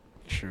doing.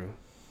 True.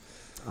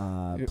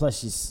 Plus,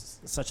 she's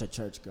such a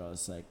church girl.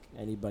 It's like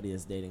anybody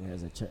that's dating her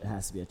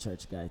has to be a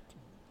church guy,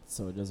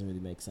 so it doesn't really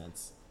make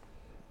sense.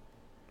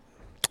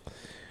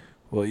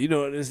 Well, you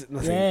know, there's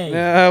nothing. Hey, chill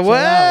out.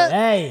 What?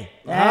 Hey,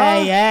 Huh?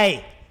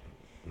 hey.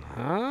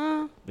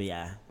 Huh? But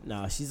yeah,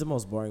 no, she's the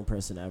most boring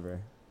person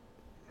ever.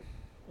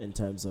 In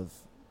terms of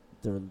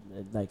the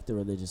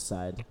religious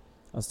side,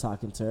 I was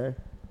talking to her,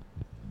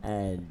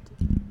 and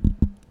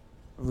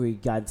we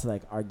got into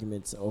like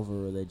arguments over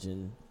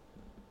religion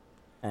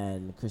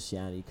and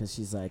Christianity because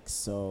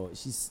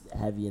she's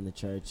heavy in the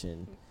church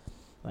and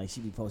like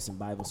she'd be posting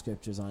Bible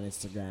scriptures on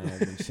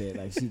Instagram and shit.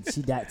 Like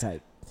she that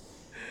type.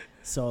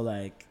 So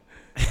like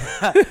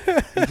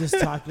we're just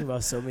talking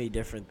about so many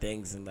different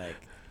things and like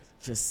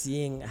just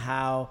seeing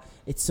how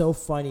it's so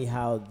funny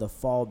how the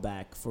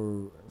fallback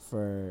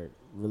for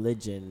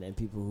religion and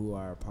people who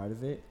are a part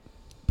of it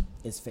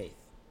is faith.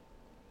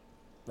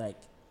 Like,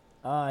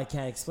 oh, I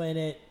can't explain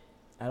it.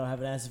 I don't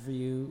have an answer for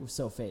you.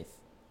 So faith.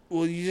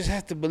 Well, you just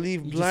have to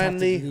believe You just have to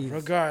blindly, believe.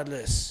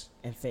 regardless.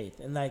 And faith.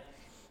 And like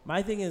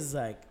my thing is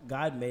like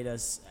God made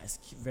us as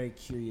very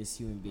curious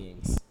human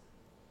beings.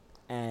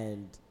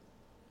 And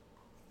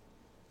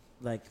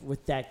like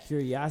with that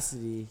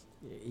curiosity,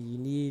 you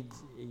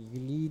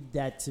need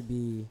that to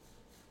be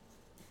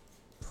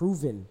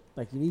proven.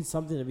 Like you need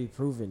something to be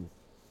proven.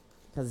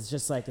 Cuz it's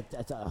just like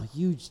it's a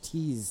huge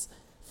tease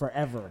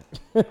forever.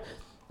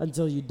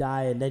 Until you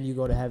die and then you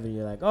go to heaven,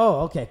 you're like,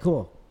 "Oh, okay,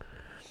 cool."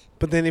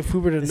 But then if we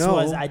were to know,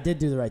 I did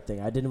do the right thing.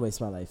 I didn't waste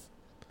my life.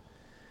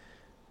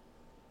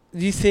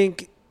 do you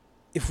think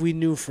if we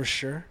knew for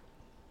sure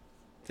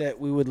that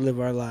we would live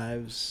our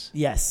lives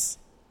Yes.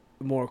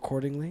 more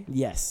accordingly?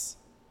 Yes.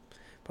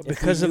 But If we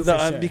because knew of the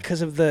for sure.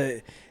 because of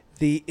the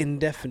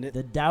indefinite.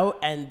 The doubt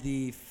and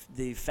the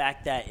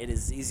fact that it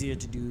is easier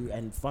to do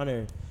and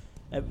funner,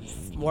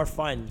 more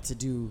fun to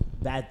do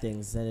bad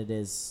things than it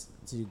is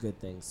to do good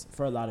things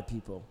for a lot of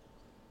people.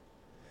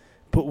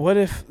 But what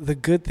if the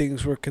good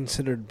things were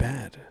considered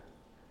bad?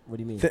 What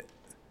do you mean? The-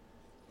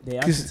 They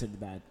are 'cause- considered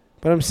bad.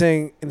 But I'm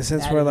saying in the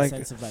sense Bad where in the like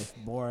sense of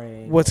like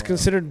boring. what's or-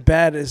 considered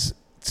bad is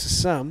to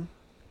some.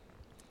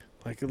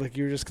 Like you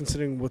were just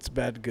considering what's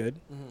bad good.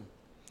 Mhm.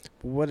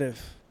 But what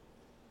if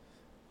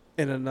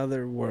in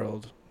another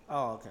world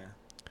Oh, okay.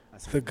 I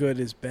see. the good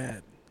is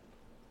bad?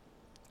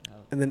 Oh.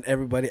 And then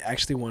everybody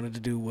actually wanted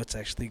to do what's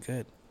actually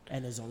good.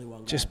 And there's only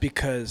one. Just God.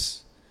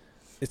 because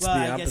it's well,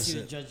 the I guess you opposite.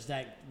 would judge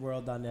that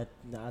world on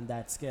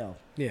that scale.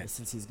 Yeah.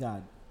 Since he's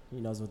God, he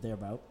knows what they're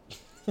about.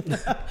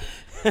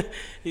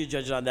 You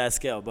judge it on that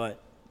scale,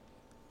 but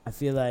I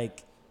feel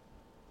like,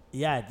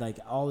 yeah, like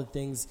all the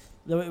things.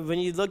 When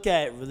you look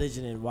at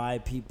religion and why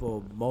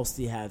people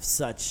mostly have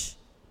such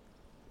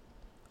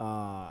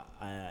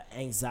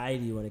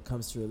anxiety when it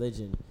comes to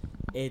religion,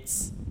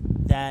 it's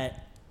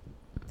that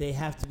they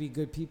have to be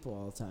good people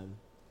all the time.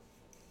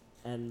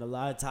 And a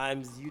lot of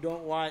times you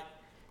don't want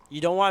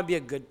to be a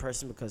good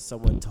person because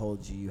someone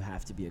told you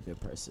have to be a good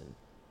person.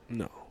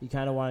 No. You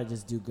kind of want to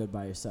just do good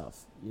by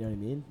yourself. You know what I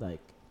mean?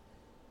 Like,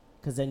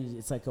 because then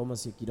it's like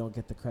almost like you don't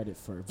get the credit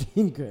for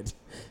being good.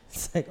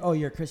 It's like, oh,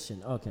 you're a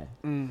Christian. Okay.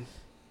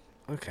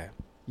 Okay.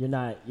 You're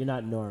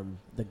not Norm,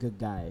 the good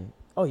guy.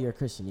 Oh, you're a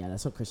Christian. Yeah,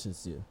 that's what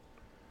Christians do.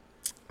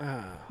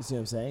 Ah. You see what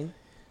I'm saying?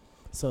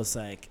 So it's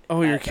like,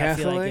 Oh, you're I feel like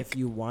Catholic? if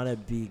you want to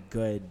be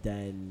good,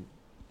 then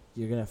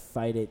you're going to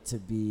fight it to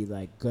be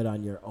like good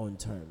on your own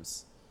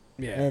terms.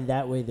 Yeah. And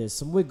that way there's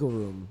some wiggle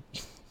room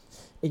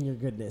in your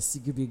goodness.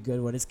 You could be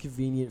good when it's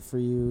convenient for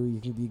you. You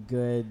can be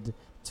good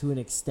to an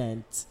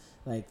extent.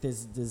 Like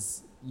there's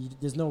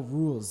no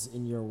rules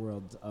in your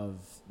world of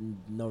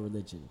no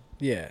religion.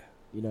 Yeah.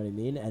 You know what I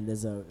mean? And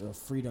there's a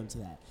freedom to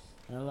that.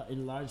 And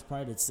in large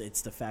part,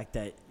 it's the fact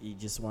that you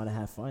just want to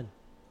have fun.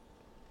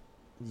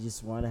 You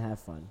just want to have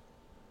fun.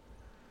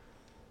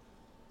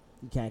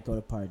 You can't go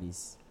to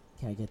parties.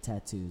 Can't get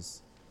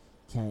tattoos.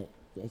 You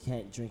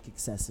can't drink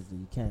excessively.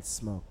 You can't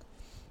smoke.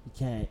 You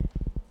can't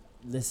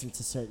listen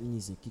to certain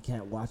music. You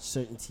can't watch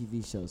certain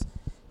TV shows.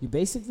 You're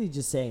basically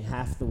just saying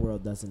half the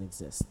world doesn't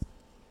exist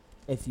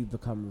if you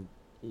become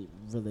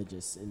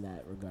religious in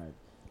that regard.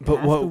 But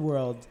half what the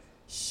world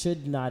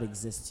should not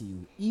exist to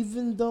you,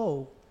 even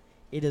though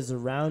it is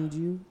around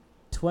you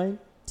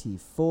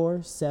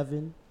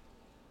 24/7,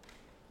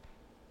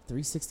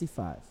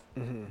 365.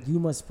 You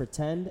must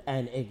pretend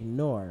and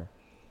ignore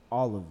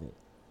all of it,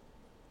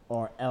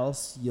 or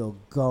else you'll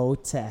go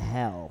to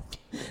hell.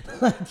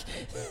 Like,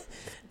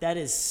 that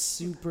is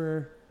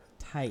super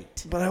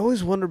tight. But I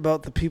always wonder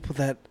about the people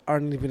that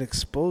aren't even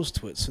exposed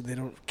to it, so they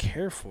don't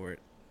care for it.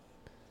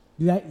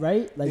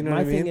 Right? Like, You know my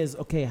what I thing mean? is,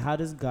 okay, how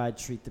does God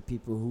treat the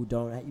people who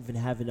don't even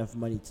have enough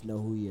money to know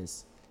who he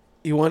is?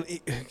 You want?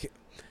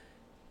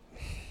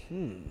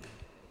 And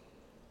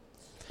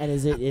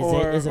is it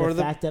Or a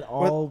the- fact that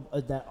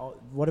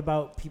what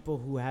about people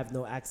who have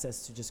no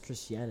access to just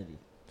Christianity?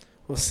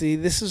 Well, see,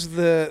 this was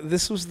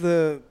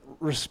the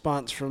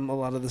response from a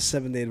lot of the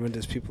Seventh-day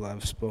Adventist people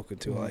I've spoken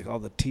to, like all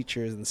the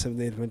teachers and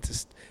Seventh-day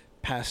Adventist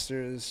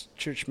pastors,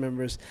 church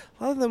members.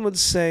 A lot of them would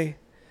say,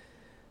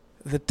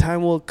 the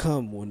time will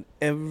come when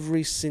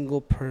every single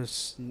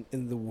person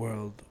in the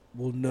world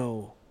will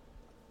know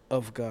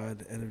of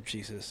God and of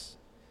Jesus,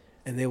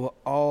 and they will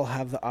all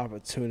have the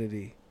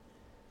opportunity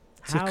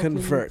to How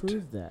convert. can you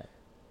prove that?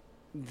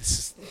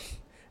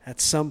 At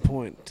some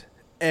point,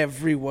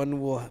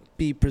 everyone will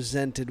be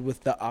presented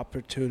with the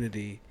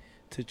opportunity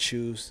to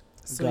choose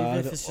So God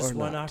even if it's just or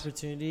one not.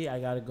 opportunity, I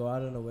gotta go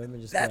out on a whim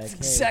and just That's be like, hey,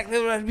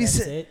 exactly what I'd be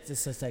that's saying. it.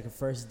 Just like a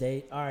first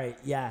date. All right,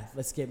 yeah,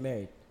 let's get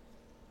married.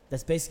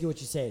 That's basically what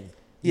you're saying.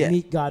 Yeah. You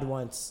meet God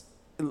once.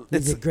 He's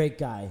It's a great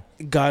guy.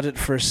 God at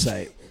first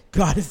sight.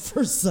 God at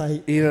first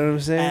sight. You know what I'm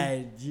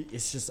saying? And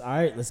it's just, all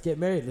right, let's get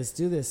married. Let's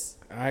do this.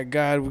 All right,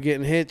 God, we're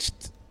getting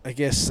hitched. I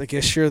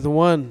guess you're the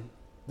one.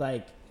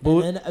 Like,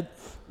 But- and then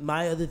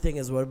my other thing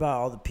is, what about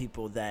all the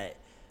people that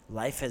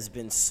life has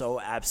been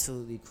so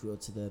absolutely cruel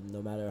to them,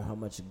 no matter how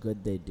much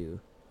good they do,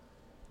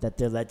 that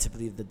they're led to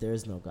believe that there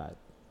is no God.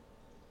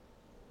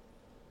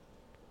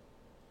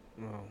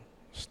 Oh,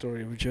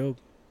 story of Job.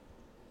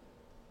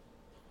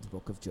 The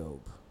Book of Job.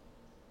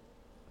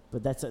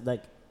 But that's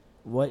like,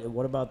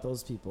 what about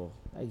those people?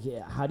 Like,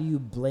 yeah, how do you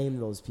blame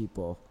those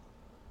people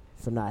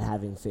for not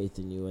having faith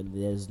in you, and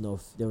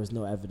there was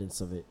no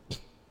evidence of it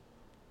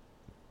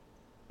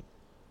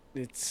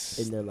It's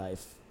in their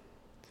life?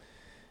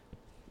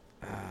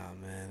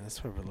 man,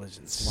 that's where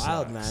religion It's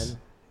wild, sucks. man.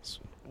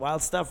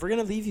 wild stuff? We're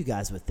gonna leave you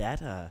guys with that.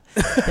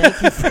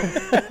 Thank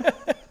you.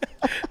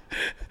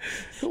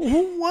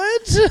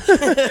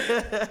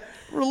 What?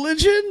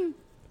 Religion?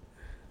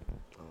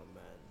 Oh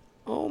man.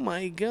 Oh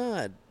my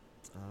God.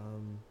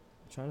 I'm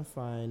trying to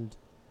find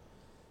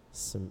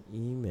some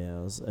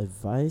emails.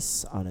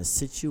 Advice on a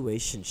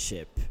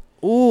situationship.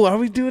 Ooh, are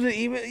we doing an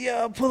email?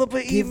 Yeah, I'll pull up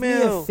an Give me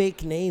email. a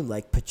fake name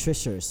like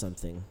Patricia or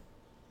something.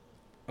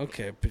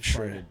 Okay,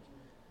 Patricia.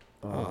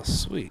 Oh,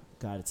 sweet.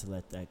 Got to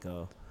let that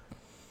go.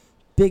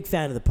 Big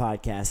fan of the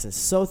podcast and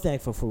so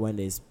thankful for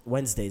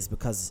Wednesdays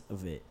because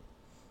of it.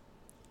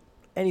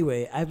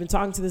 Anyway, I've been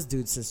talking to this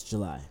dude since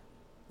July.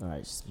 All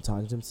right, just been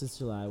talking to him since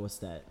July. What's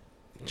that?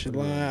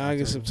 July,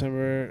 August,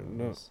 September.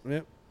 No,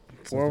 yep.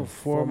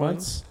 Four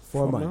months.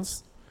 4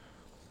 months.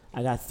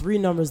 I got 3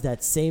 numbers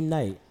that same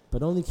night,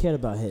 but only cared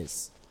about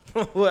his.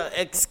 Well,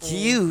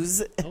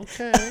 excuse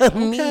Okay.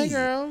 me. Okay,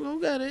 girl.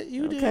 You got it.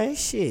 You did. Okay,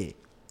 shit.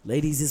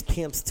 Ladies is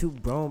pimps too,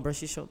 bro.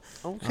 Brush your shoulder.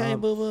 Okay,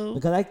 boo boo.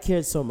 Because I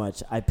cared so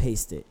much, I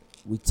paced it.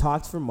 We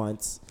talked for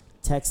months,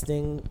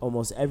 texting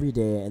almost every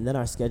day, and then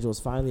our schedules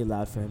finally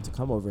allowed for him to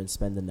come over and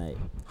spend the night.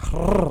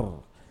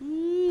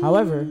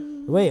 However,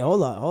 wait,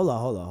 hold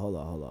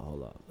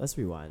on. Let's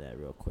rewind that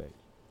real quick.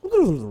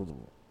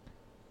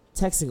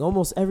 Texting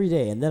almost every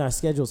day, and then our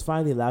schedules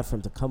finally allowed for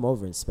him to come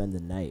over and spend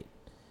the night.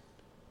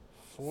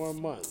 4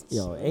 months.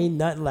 Yo, ain't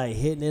nothing like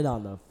hitting it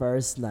on the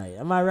first night.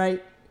 Am I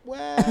right?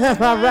 Wow.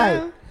 Am I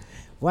right?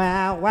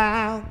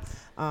 Wow.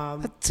 I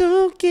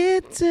don't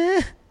get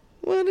down.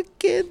 Wanna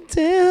get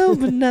down,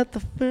 but not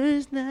the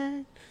first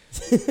night.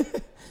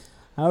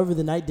 However,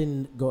 the night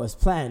didn't go as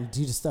planned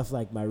due to stuff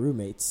like my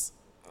roommates,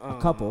 a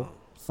couple,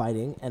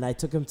 fighting, and I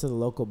took him to the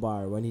local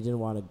bar when he didn't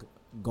want to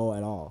go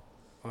at all.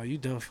 Oh, you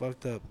done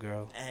fucked up,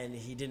 girl. And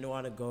he didn't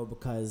want to go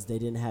because they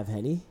didn't have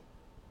Henny.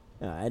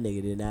 That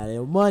nigga didn't have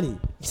no money.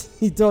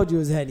 He told you it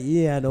was Henny.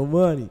 He ain't had no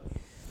money.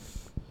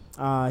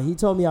 He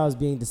told me I was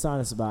being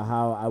dishonest about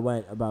how I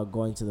went about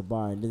going to the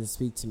bar and didn't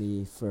speak to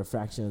me for a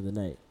fraction of the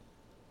night.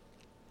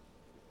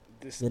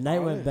 The night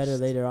went better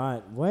later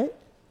on. What?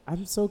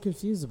 I'm so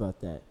confused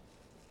about that.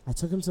 I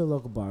took him to the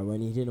local bar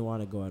when he didn't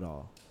want to go at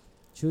all.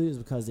 Truly, it was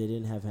because they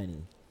didn't have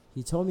Henny.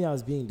 He told me I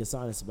was being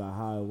dishonest about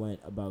how I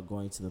went about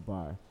going to the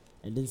bar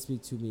and didn't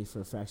speak to me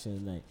for a fraction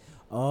of the night.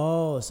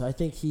 Oh, so I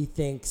think he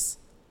thinks...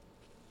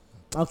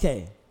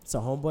 Okay, so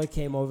homeboy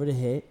came over to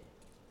hit.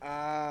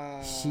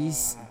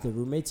 The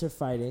roommates are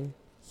fighting.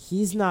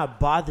 He's not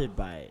bothered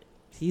by it.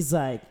 He's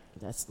like,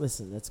 that's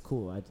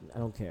cool. I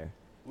don't care.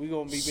 We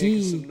gonna be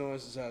making some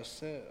noises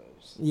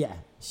ourselves. Yeah,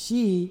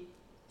 she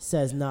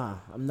says, nah,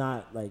 I'm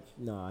not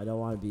no, I don't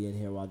want to be in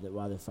here while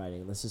they're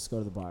fighting. Let's just go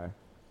to the bar.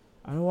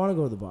 I don't want to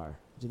go to the bar.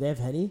 Do they have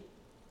Henny?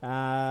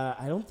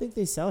 I don't think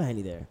they sell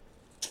Henny there.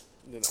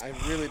 Then I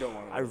really don't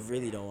want to. I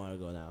really don't want to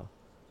go now.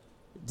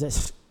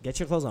 Just get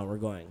your clothes on. We're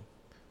going.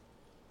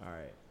 All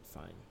right,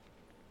 fine.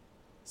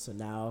 So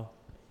now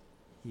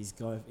he's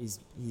going.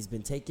 He's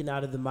been taken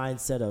out of the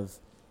mindset of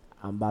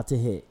I'm about to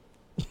hit.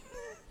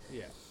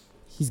 Yeah.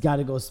 He's got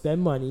to go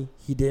spend money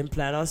he didn't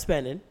plan on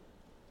spending.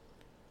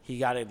 He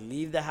got to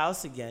leave the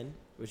house again,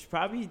 which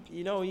probably,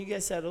 when you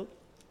get settled,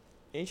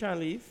 you ain't trying to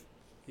leave.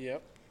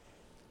 Yep.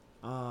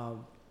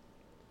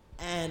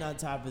 And on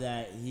top of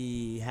that,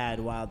 he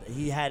had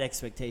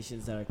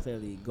expectations that are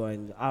clearly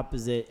going the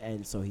opposite,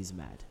 and so he's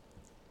mad.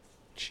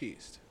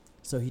 Cheesed.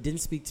 So he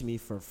didn't speak to me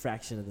for a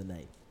fraction of the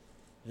night.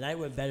 The night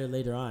went better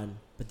later on,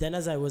 but then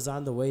as I was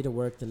on the way to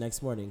work the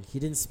next morning, he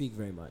didn't speak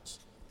very much.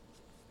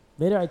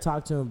 Later, I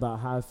talked to him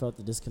about how I felt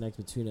the disconnect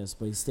between us,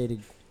 but he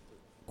stated,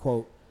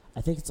 quote,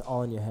 I think it's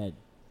all in your head.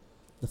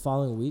 The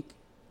following week,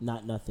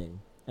 nothing.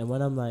 And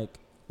when I'm like,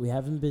 we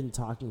haven't been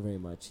talking very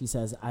much, he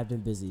says, I've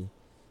been busy.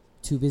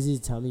 Too busy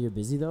to tell me you're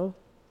busy, though?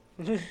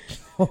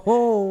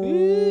 Oh,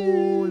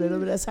 little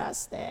bit of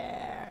sass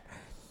there.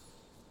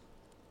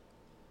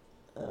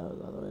 On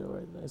the way to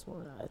work the next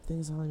morning. I think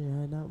it's all in your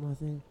head, not my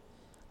thing.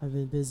 I've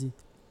been busy.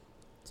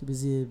 Too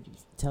busy to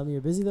tell me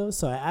you're busy, though?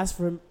 So I asked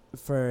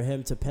for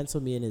him to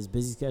pencil me in his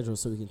busy schedule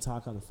so we can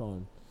talk on the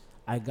phone.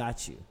 I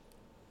got you.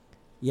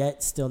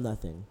 Yet, still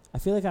nothing. I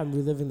feel like I'm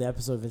reliving the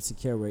episode of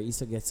Insecure where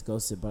Issa gets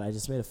ghosted, but I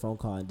just made a phone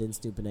call and didn't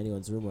snoop in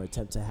anyone's room or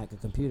attempt to hack a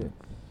computer.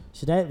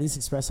 Should I at least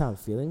express how I'm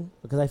feeling?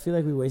 Because I feel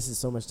like we wasted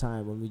so much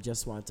time when we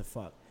just wanted to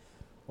fuck.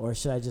 Or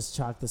should I just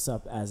chalk this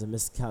up as a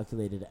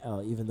miscalculated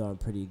L, even though I'm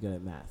pretty good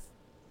at math?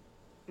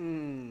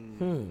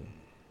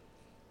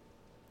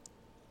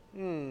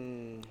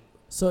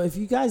 So if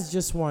you guys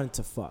just wanted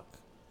to fuck,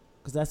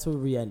 because that's where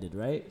we ended,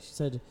 right? She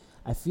said,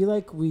 I feel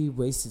like we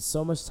wasted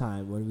so much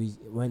time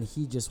when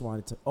he just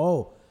wanted to...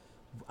 Oh,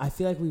 I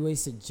feel like we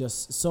wasted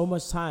just so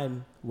much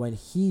time when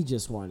he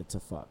just wanted to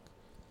fuck.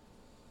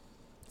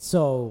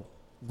 So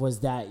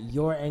was that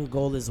your end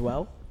goal as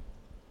well?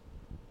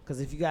 Because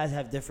if you guys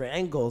have different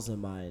end goals in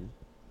mind...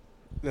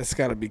 That's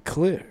got to be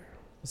clear.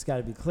 It's got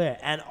to be clear.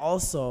 And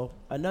also,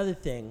 another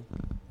thing,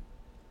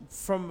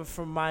 from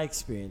my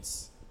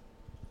experience,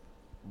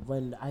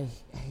 when I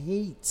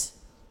hate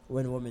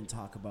when women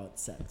talk about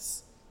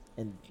sex,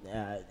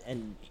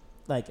 and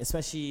like,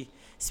 especially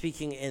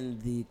speaking in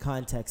the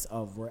context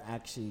of we're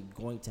actually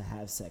going to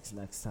have sex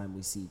next time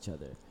we see each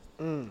other.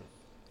 Exactly.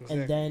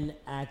 And then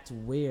act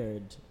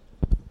weird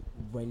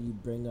when you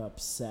bring up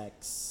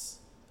sex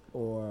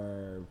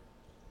or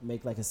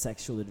make like a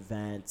sexual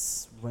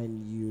advance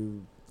when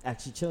you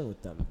actually chilling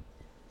with them.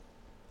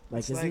 Like,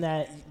 it's isn't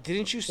like, that...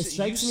 Didn't you... It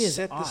strikes me as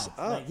set odd. this up.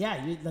 Like,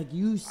 yeah,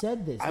 you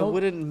said this. I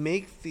wouldn't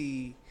make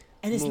the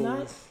And it's move.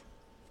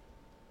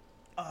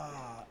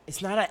 not...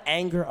 it's not an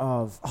anger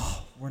of,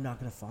 oh, we're not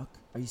going to fuck.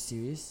 Are you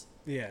serious?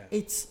 Yeah.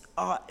 It's...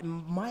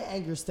 my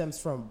anger stems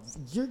from,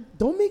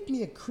 don't make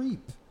me a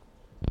creep.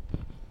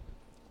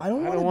 I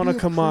don't want to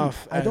come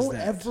off as I don't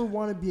ever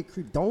want to be a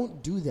creep.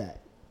 Don't do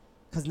that.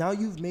 Because now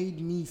you've made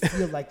me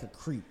feel like a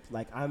creep.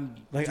 Like I'm.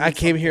 Like doing I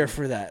came here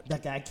something- for that.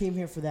 Like I came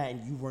here for that,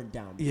 and you weren't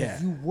down. Because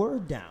Yeah. you were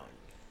down.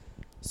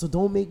 So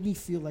don't make me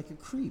feel like a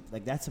creep.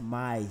 Like that's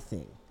my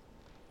thing.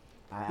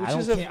 I don't care. I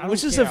don't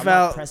care. I'm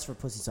not pressed for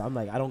pussy, so I'm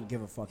like, I don't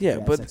give a fuck. if Yeah, you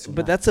have but sex or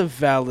but not. that's a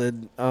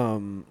valid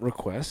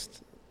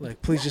request.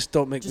 Like, please just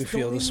don't make me Just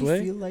feel don't this make me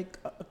way. feel like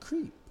a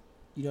creep.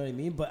 You know what I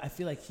mean? But I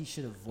feel like he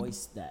should have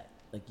voiced that.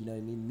 Like, you know what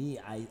I mean? Me,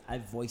 I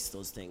voice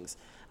those things.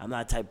 I'm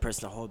not the type of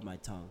person to hold my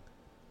tongue.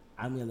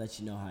 I'm gonna let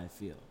you know how I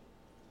feel.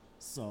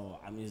 So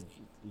I'm gonna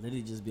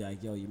literally just be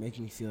like, yo, you're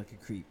making me feel like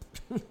a creep.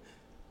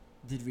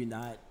 Did we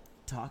not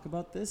talk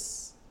about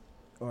this?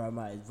 Or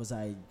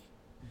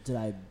did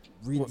I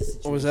read the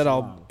situation Or was that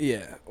all? wrong?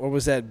 Yeah. Or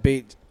was that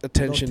bait?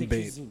 Attention Those bait.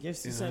 pictures and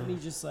gifts you sent me,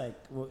 just like,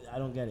 well, I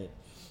don't get it.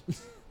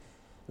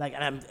 Like,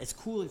 and it's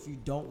cool if you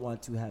don't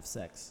want to have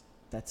sex.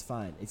 That's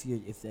fine. If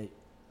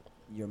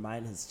your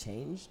mind has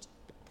changed,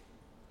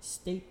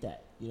 state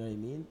that. You know what I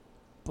mean?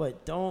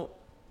 But don't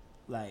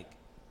like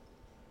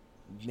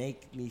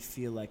make me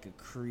feel like a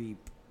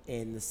creep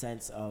in the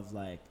sense of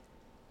like,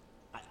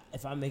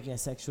 if I'm making a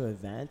sexual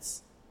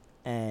advance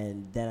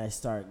and then I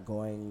start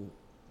going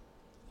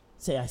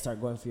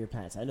for your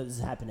pants. I know this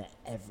has happened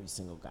to every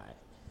single guy.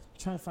 I'm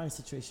trying to find a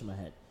situation in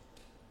my head.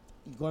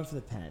 You're going for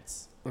the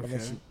pants, and then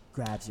Okay. she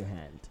grabs your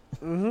hand.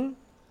 Mm-hmm.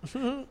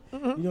 You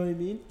know what I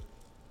mean?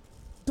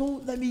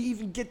 Don't let me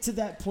even get to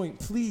that point,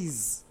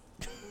 please.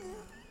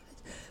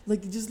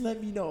 Like, just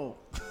let me know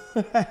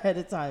ahead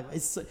of time.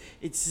 It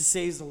just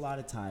saves a lot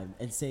of time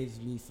and saves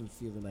me from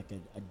feeling like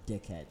a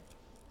dickhead.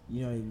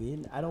 You know what I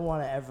mean? I don't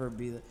want to ever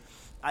be.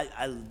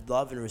 I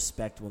love and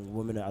respect when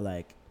women are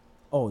like,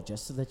 oh,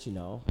 just to let you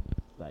know,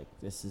 like,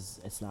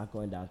 it's not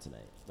going down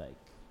tonight. Like,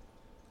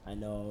 I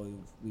know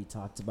we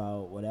talked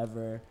about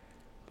whatever,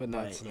 But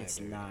not but tonight, it's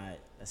dude. not.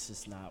 That's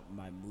just not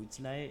my mood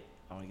tonight.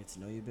 I want to get to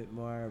know you a bit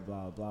more.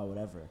 Blah blah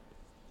whatever.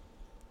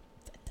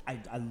 I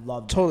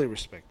love that. Totally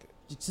respect it.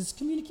 It's just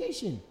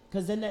communication,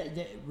 because then that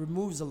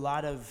removes a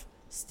lot of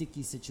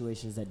sticky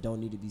situations that don't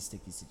need to be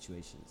sticky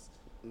situations.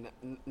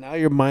 Now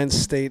your mind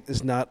state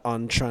is not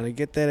on trying to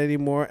get that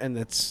anymore, and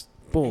that's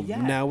boom.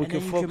 Yeah, Now we and can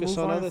then you focus move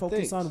on other focus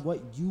things. on what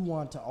you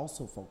want to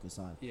also focus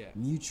on. Yeah.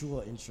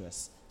 Mutual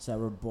interests, so that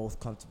we're both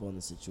comfortable in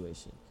the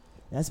situation.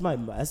 That's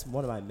one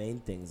of my main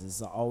things.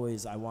 Is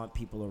always I want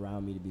people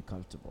around me to be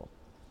comfortable.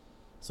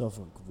 So if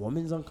a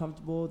woman's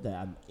uncomfortable that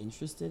I'm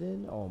interested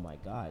in, oh my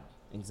god,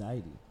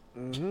 anxiety.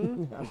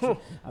 Mm-hmm.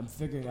 I'm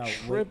figuring out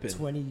Tripping.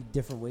 20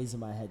 different ways in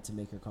my head to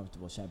make her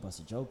comfortable. Should I bust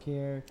a joke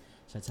here?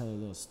 Should I tell her a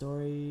little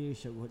story?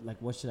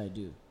 What should I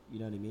do? You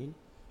know what I mean?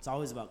 It's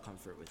always about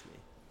comfort with me.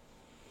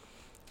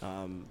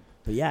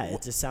 But yeah,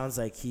 it just sounds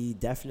like he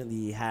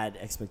definitely had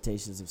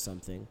expectations of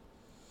something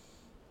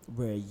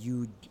where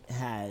you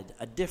had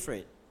a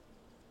different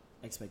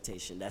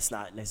expectation. That's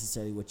not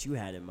necessarily what you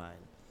had in mind.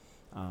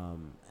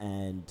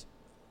 And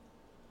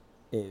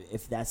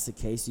if that's the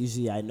case,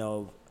 usually I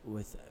know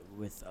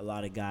with a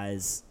lot of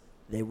guys,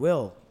 they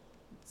will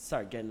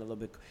start getting a little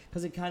bit,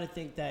 because they kind of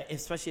think that,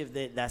 especially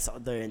if that's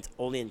their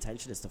only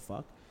intention is to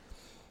fuck,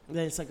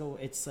 then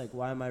it's like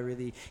why am I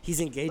really? He's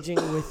engaging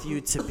with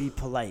you to be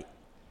polite,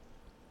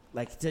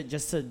 like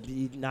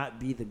not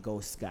be the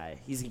ghost guy.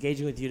 He's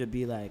engaging with you to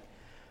be like,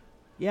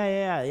 yeah,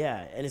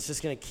 and it's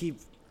just gonna keep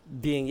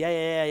being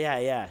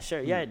yeah,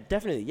 sure, yeah,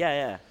 definitely,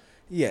 yeah.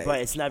 But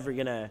it's never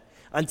gonna,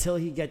 until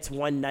he gets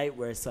one night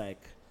where it's like,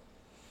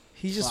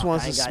 He just fuck,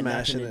 wants I to ain't got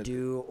smash nothing to it.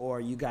 do,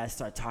 or you guys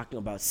start talking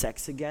about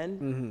sex again.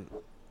 Mm-hmm.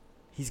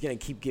 He's gonna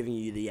keep giving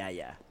you the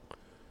yeah.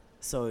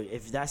 So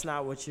if that's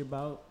not what you're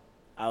about,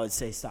 I would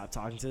say stop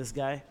talking to this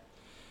guy.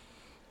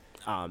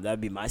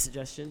 That'd be my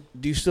suggestion.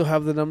 Do you still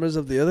have the numbers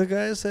of the other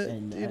guys that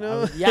And, you I know?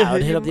 would- yeah, I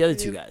would hit up the other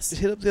two guys.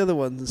 Hit up the other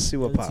ones and see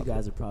The what other pops. two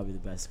guys are probably the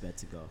best bet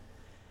to go.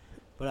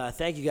 But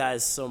thank you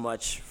guys so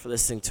much for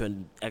listening to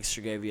an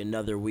Extra Gravy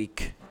another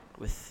week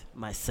with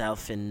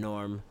myself and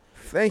Norm.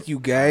 Thank you,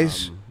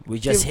 guys. We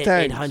just Give hit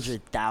thanks.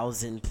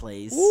 800,000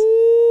 plays.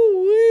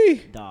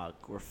 Woo-wee. Dog,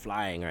 we're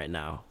flying right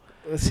now.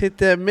 Let's hit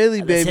that milli,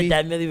 Let's baby. hit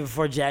that milli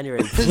before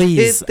January, Let's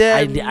please. hit that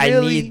I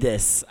milli. need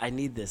this. I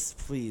need this,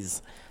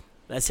 please.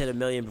 Let's hit 1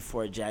 million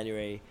before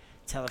January.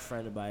 Tell a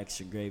friend about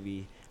Extra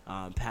Gravy.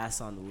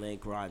 Pass on the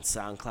link. We're on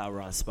SoundCloud.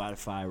 We're on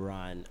Spotify. We're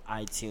on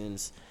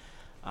iTunes.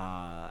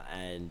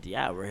 And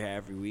yeah, we're here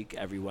every week,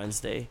 every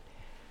Wednesday.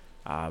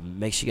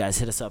 Make sure you guys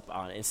hit us up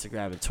on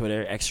Instagram and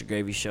Twitter, Extra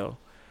Gravy Show.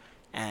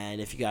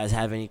 And if you guys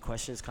have any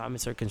questions,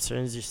 comments, or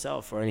concerns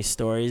yourself, or any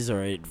stories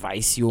or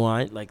advice you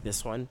want, like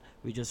this one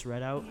we just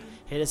read out,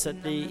 hit us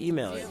at the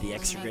email at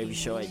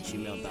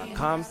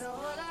theextragravyshow@gmail.com.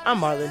 I'm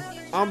Marlon,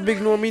 I'm Big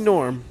Normie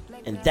Norm.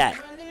 and that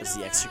was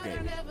the Extra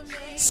Gravy.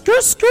 Skr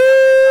skr!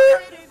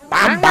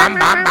 Bam bam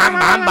bam bam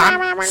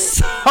bam bam!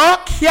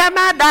 Suck ya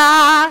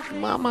mada!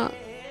 Mama.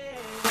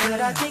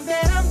 But I think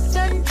that I'm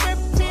done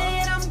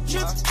tripping, I'm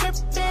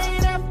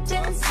tripping, I've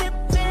been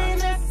sipping,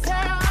 that's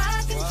how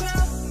I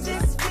control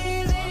this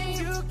feeling.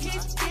 You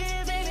keep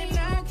giving and I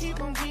keep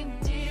on getting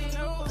it.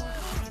 Oh,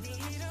 maybe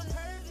you're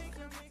perfect.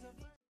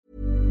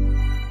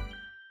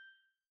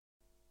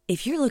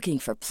 If you're looking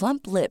for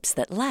plump lips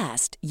that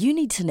last, you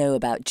need to know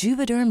about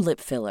Juvederm lip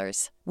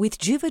fillers. With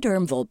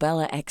Juvederm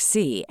Volbella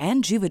XC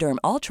and Juvederm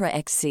Ultra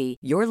XC,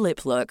 your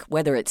lip look,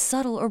 whether it's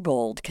subtle or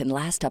bold, can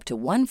last up to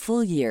 1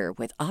 full year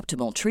with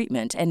optimal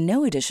treatment and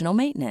no additional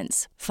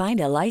maintenance.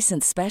 Find a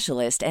licensed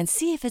specialist and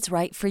see if it's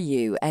right for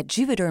you at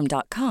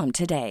Juvederm.com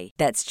today.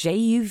 That's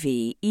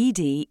JUVEDERM.com.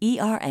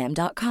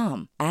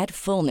 Add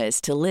fullness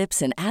to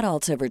lips in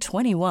adults over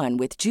 21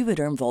 with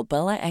Juvederm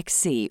Volbella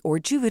XC or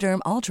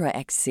Juvederm Ultra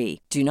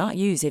XC. Do not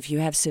use if you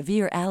have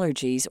severe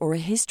allergies or a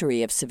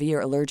history of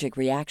severe allergic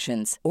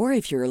reactions, or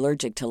if you're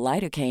allergic to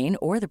lidocaine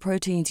or the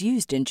proteins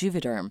used in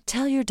Juvederm.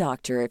 Tell your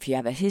doctor if you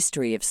have a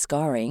history of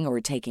scarring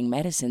or taking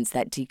medicines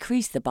that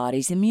decrease the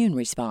body's immune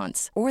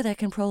response or that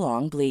can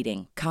prolong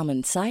bleeding.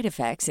 Common side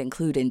effects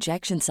include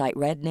injection site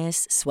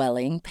redness,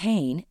 swelling,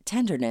 pain,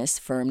 tenderness,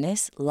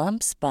 firmness,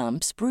 lumps,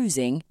 bumps,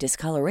 bruising,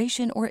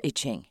 discoloration, or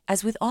itching.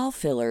 As with all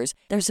fillers,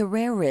 there's a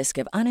rare risk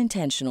of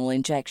unintentional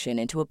injection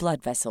into a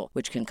blood vessel,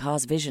 which can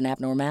cause vision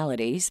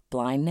abnormalities,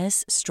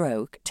 blindness,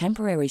 stroke,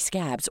 temporary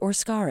scabs, or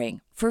scarring.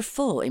 For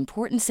full,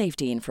 important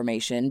safety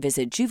information,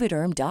 visit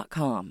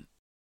Juvederm.com.